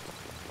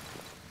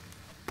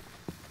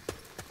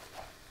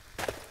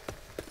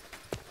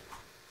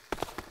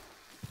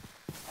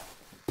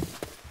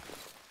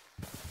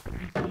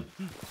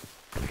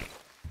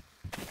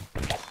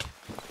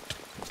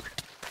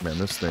 Man,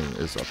 this thing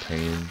is a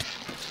pain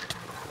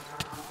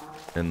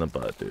in the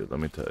butt, dude. Let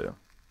me tell you.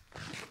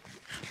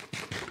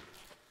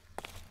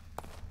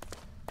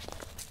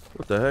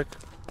 What the heck?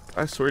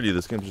 I swear to you,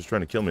 this game's just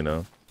trying to kill me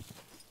now.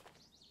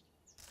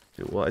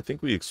 Okay, well, I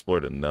think we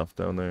explored enough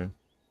down there.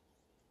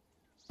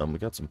 We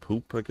got some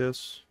poop, I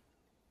guess.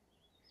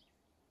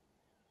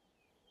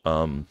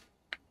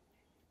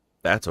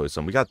 That's always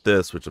something. We got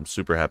this, which I'm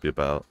super happy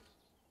about.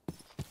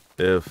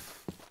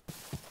 If...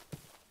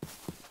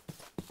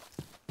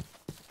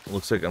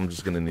 Looks like I'm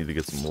just gonna need to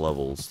get some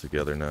levels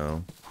together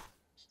now.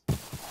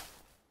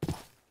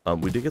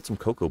 We did get some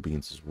cocoa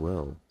beans as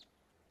well,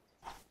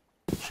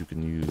 which you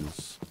can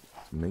use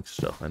to make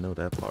stuff. I know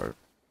that part.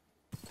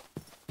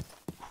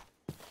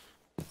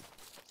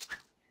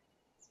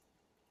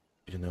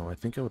 You know, I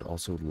think I would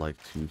also like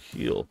to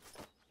heal.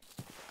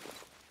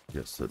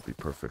 Yes, that'd be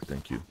perfect.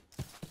 Thank you.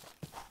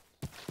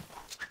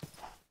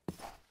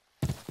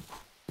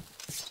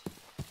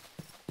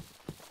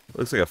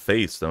 Looks like a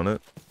face, don't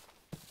it?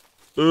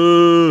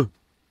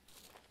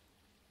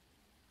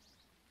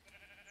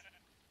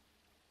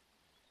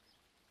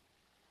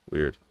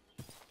 Weird.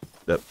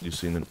 Yep, you've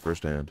seen it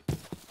firsthand.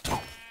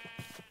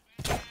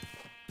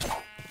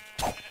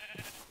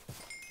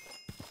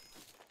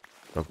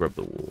 I'll grab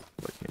the wool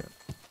if I can.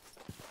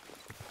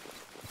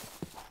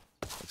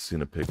 I've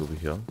seen a pig over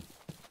here.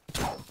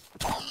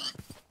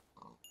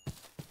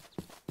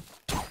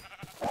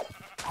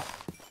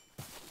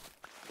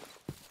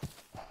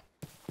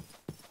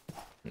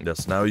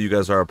 Yes, now you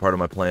guys are a part of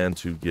my plan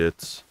to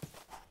get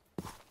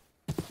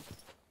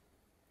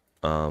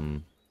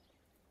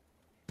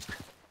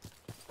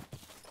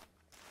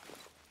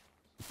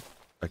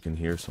I can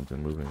hear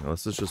something moving,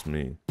 unless it's just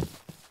me.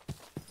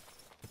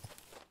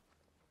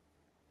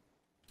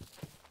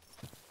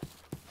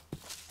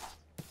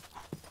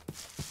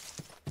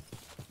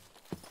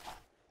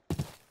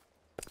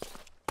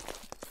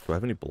 Do I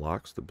have any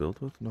blocks to build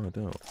with? No, I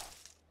don't.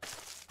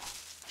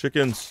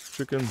 Chickens!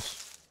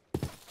 Chickens!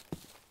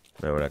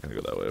 No, we're not gonna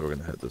go that way. We're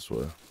gonna head this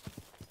way.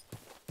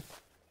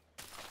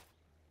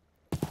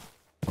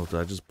 Oh, did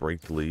I just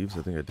break the leaves?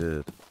 I think I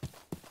did.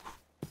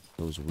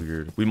 That was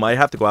weird. We might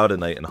have to go out at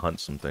night and hunt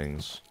some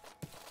things.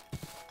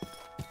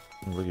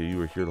 Oh, look at you,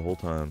 were here the whole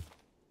time.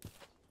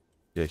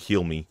 Yeah,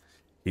 heal me.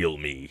 Heal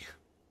me.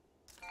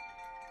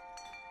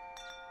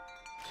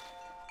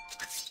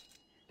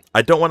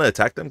 I don't want to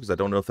attack them because I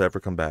don't know if they ever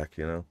come back,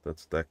 you know?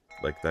 That's that,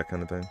 like that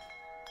kind of thing.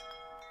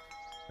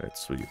 Alright,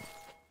 sweet.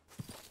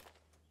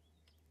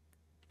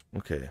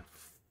 Okay.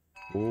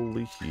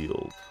 Fully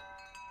healed.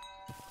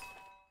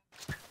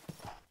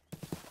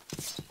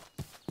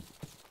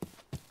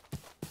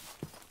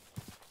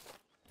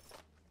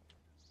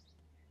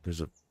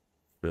 There's a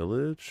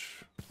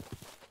village?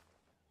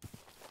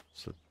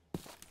 There's a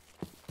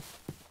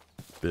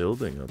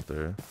building up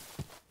there.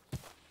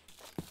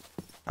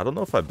 I don't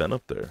know if I've been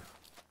up there.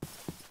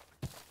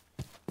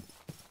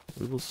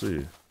 We will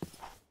see.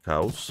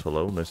 Cows,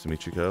 hello, nice to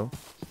meet you, cow.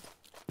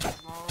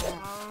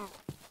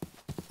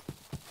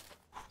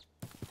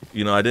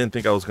 You know, I didn't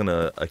think I was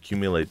gonna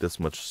accumulate this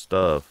much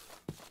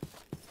stuff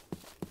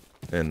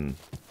in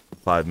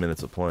 5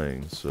 minutes of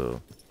playing,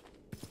 so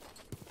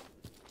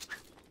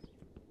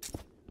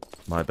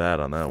my bad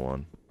on that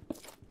one.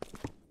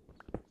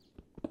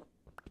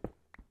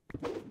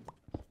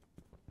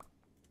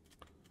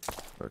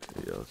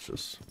 Okay, yeah, let's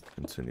just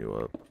continue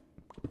up.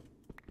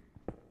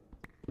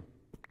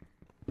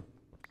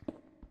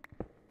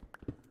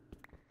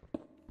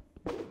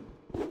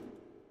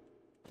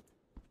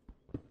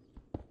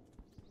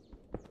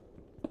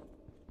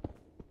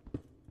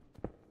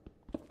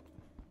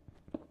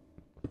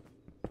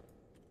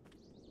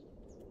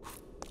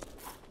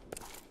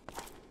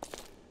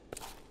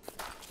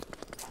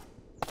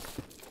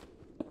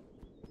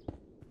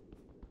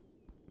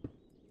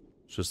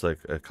 Just like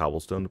a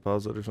cobblestone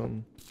deposit or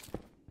something.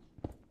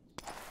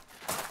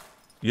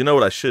 You know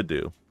what I should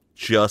do?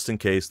 Just in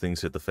case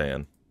things hit the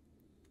fan.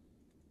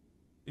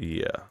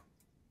 Yeah.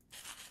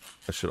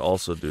 I should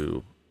also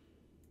do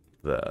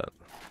that.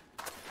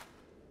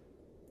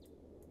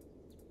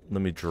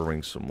 Let me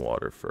drink some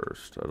water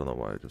first. I don't know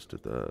why I just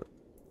did that.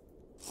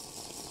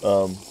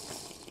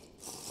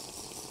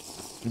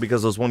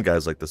 Because those one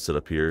guys like to sit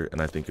up here,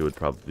 and I think it would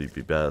probably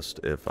be best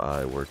if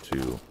I were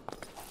to...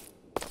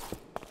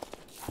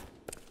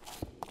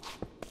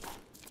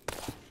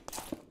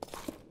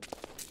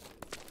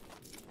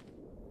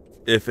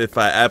 If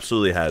I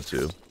absolutely had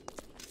to,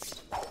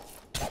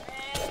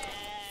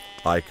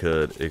 I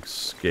could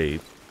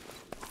escape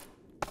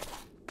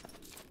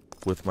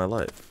with my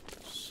life.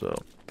 So,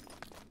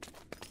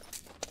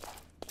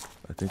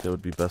 I think that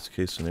would be best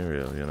case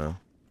scenario, you know?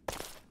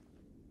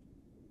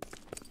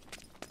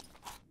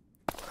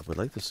 I would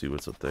like to see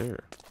what's up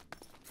there.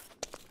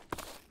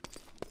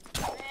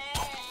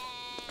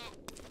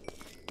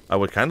 I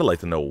would kind of like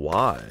to know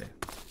why.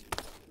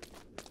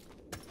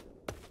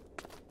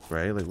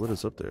 Right? Like, what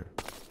is up there?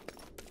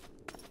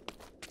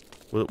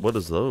 What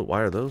is those? Why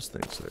are those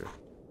things there?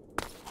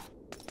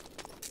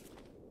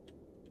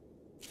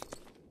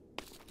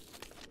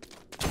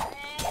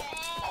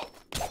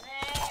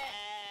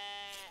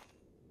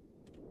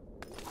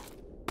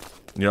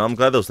 You know, I'm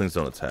glad those things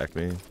don't attack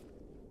me.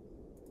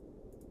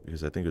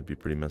 Because I think it would be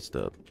pretty messed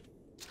up.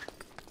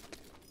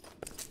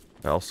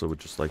 I also would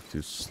just like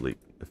to sleep,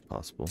 if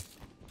possible.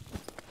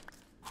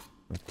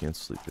 I can't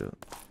sleep yet.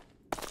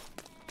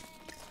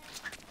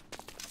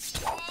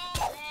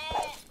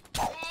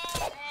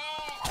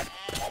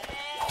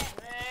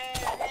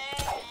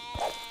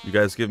 You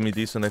guys give me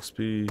decent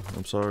XP.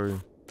 I'm sorry.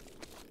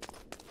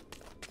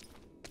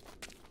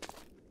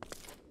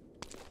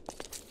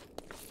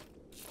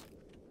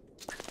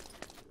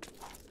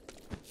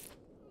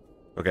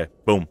 Okay,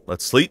 boom.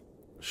 Let's sleep.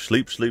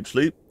 Sleep, sleep,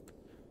 sleep.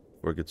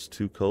 Before it gets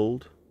too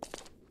cold.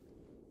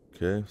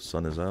 Okay,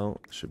 sun is out.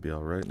 Should be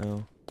alright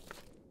now.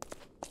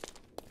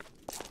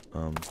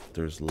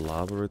 There's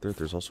lava right there.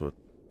 There's also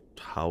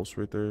a house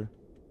right there.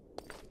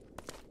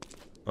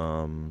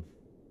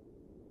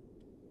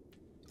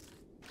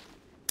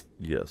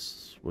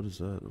 Yes. What is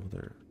that over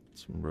there?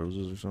 Some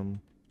roses or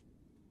something?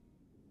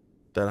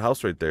 That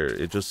house right there,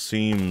 it just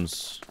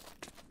seems...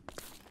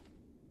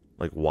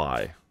 like,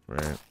 why?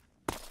 Right?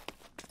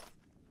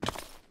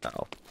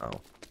 Ow.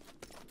 Ow.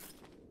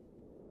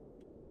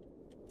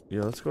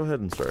 Yeah, let's go ahead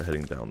and start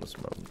heading down this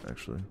mountain,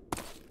 actually.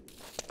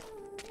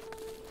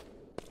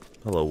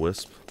 Hello,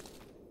 Wisp.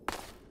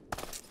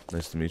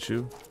 Nice to meet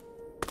you.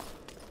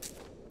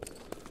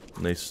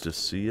 Nice to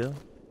see ya.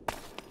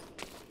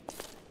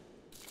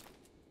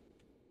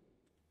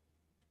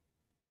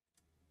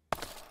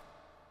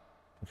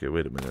 Okay,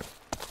 wait a minute.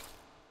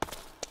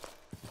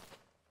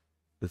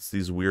 It's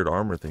these weird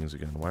armor things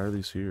again. Why are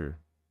these here?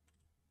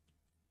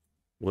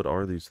 What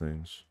are these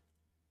things?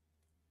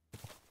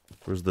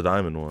 Where's the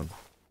diamond one?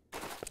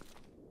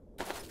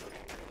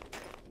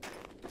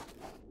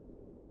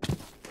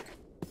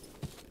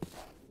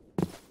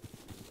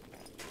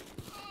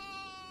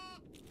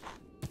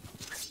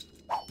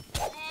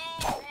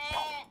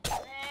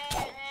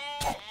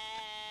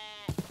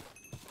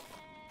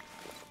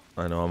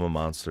 I know I'm a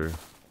monster.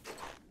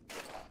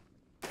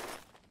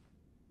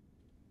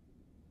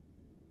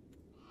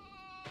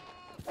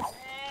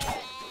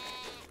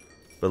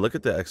 But look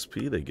at the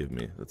XP they give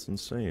me. That's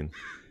insane.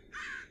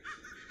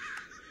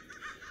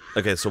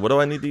 Okay, so what do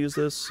I need to use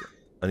this?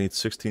 I need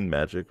 16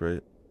 magic,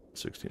 right?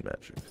 16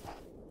 magic.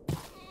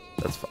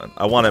 That's fine.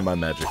 I wanted my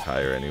magic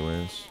higher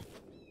anyways.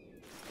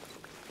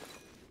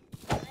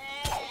 I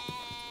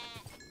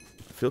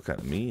feel kind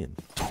of mean.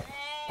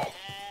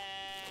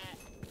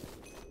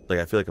 Like,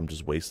 I feel like I'm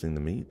just wasting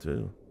the meat,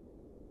 too.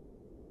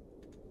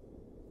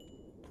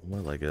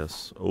 Well, I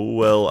guess. Oh,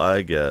 well,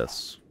 I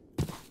guess.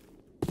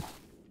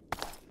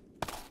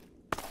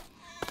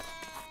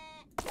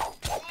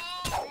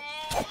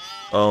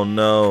 Oh,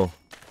 no.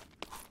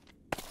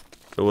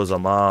 It was a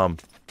mom.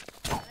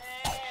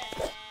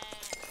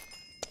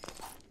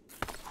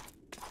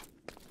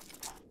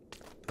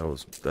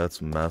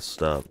 That's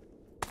messed up.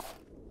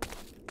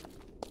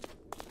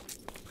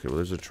 Okay, well,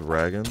 there's a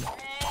dragon.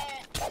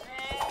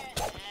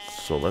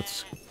 So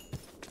let's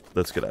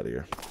get out of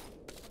here.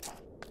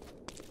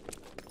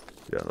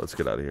 Yeah, let's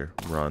get out of here.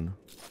 Run.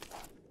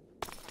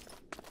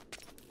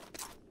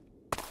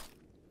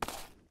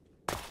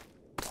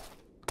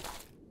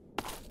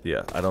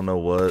 Yeah, I don't know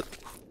what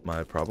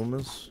my problem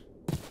is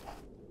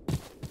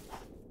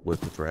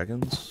with the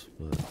dragons,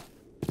 but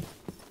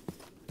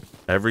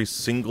every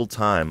single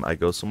time I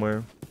go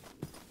somewhere,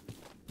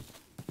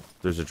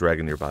 there's a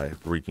dragon nearby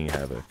wreaking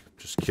havoc,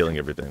 just killing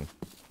everything.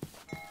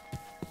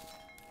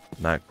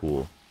 Not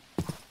cool.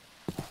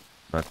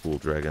 Not cool,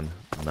 dragon.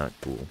 Not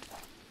cool.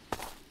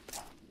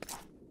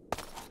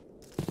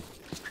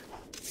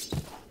 Is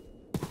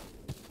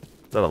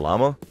that a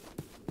llama?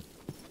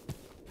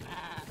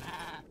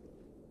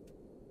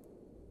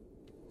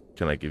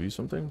 Can I give you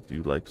something? Do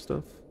you like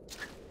stuff?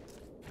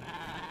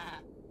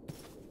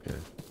 Okay.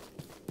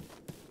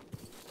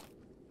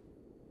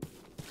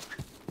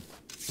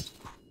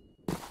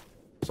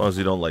 As long as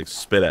you don't, like,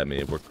 spit at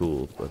me, we're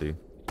cool, buddy.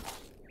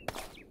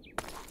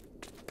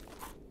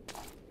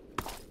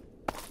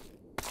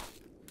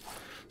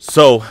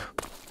 So,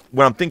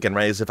 what I'm thinking,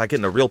 right, is if I get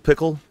in a real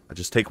pickle, I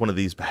just take one of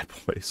these bad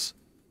boys.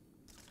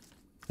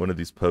 One of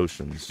these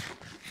potions.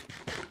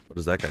 What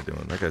is that guy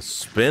doing? That guy's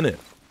spinning.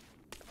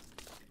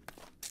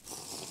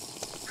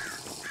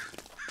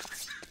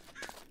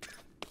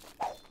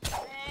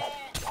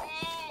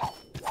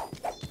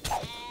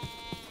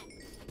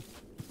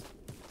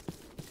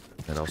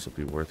 Might also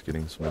be worth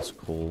getting some of this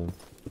coal.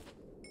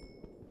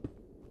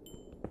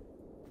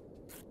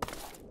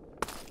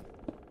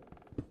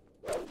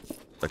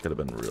 That could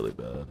have been really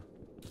bad.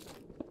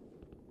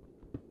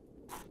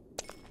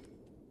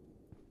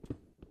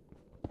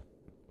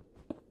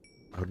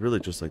 I would really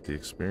just like the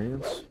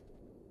experience.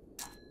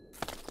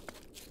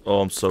 Oh,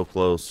 I'm so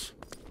close.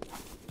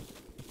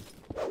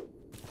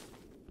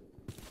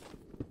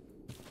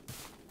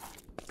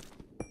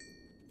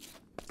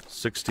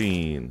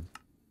 $16.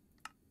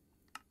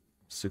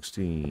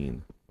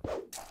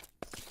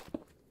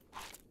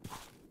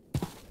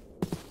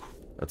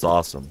 That's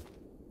awesome.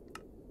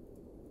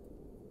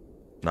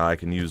 Now I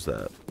can use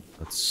that.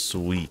 That's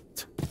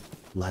sweet.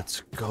 Let's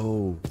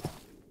go.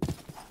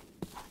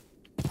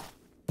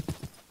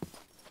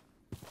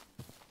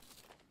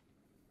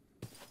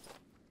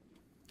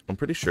 I'm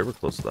pretty sure we're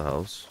close to the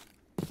house.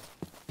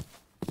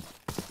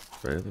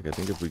 Right? Like, I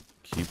think if we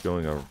keep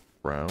going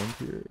around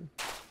here.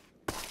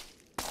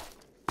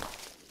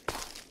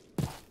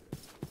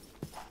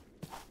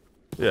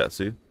 Yeah,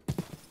 see?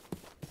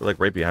 We're like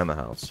right behind the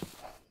house.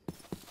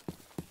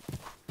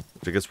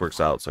 Which I guess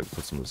works out, so I can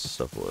put some of this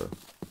stuff away.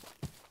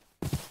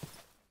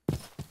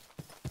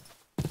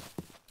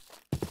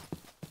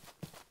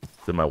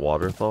 Did my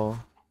water thaw?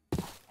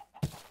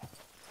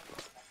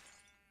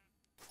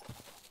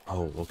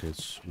 Oh, okay,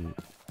 sweet.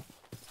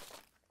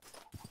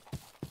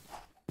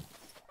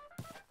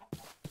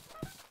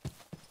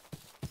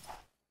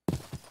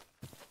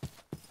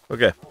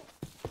 Okay.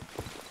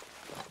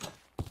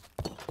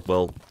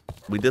 Well,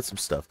 we did some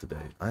stuff today.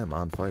 I am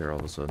on fire all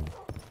of a sudden.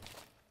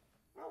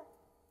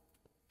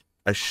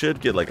 I should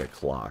get like a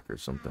clock or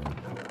something.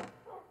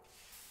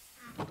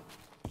 Okay.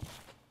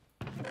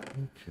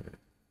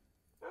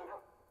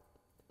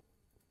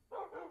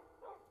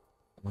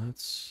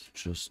 Let's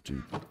just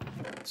do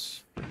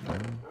this.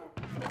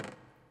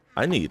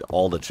 I need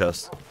all the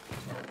chests.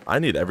 I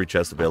need every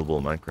chest available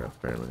in Minecraft,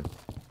 apparently.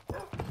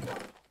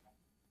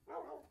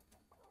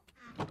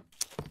 I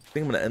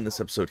think I'm going to end this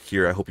episode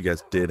here. I hope you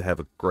guys did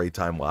have a great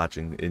time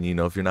watching. And, you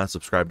know, if you're not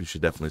subscribed, you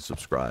should definitely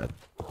subscribe.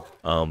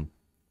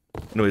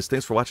 Anyways,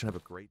 thanks for watching. Have a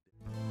great day.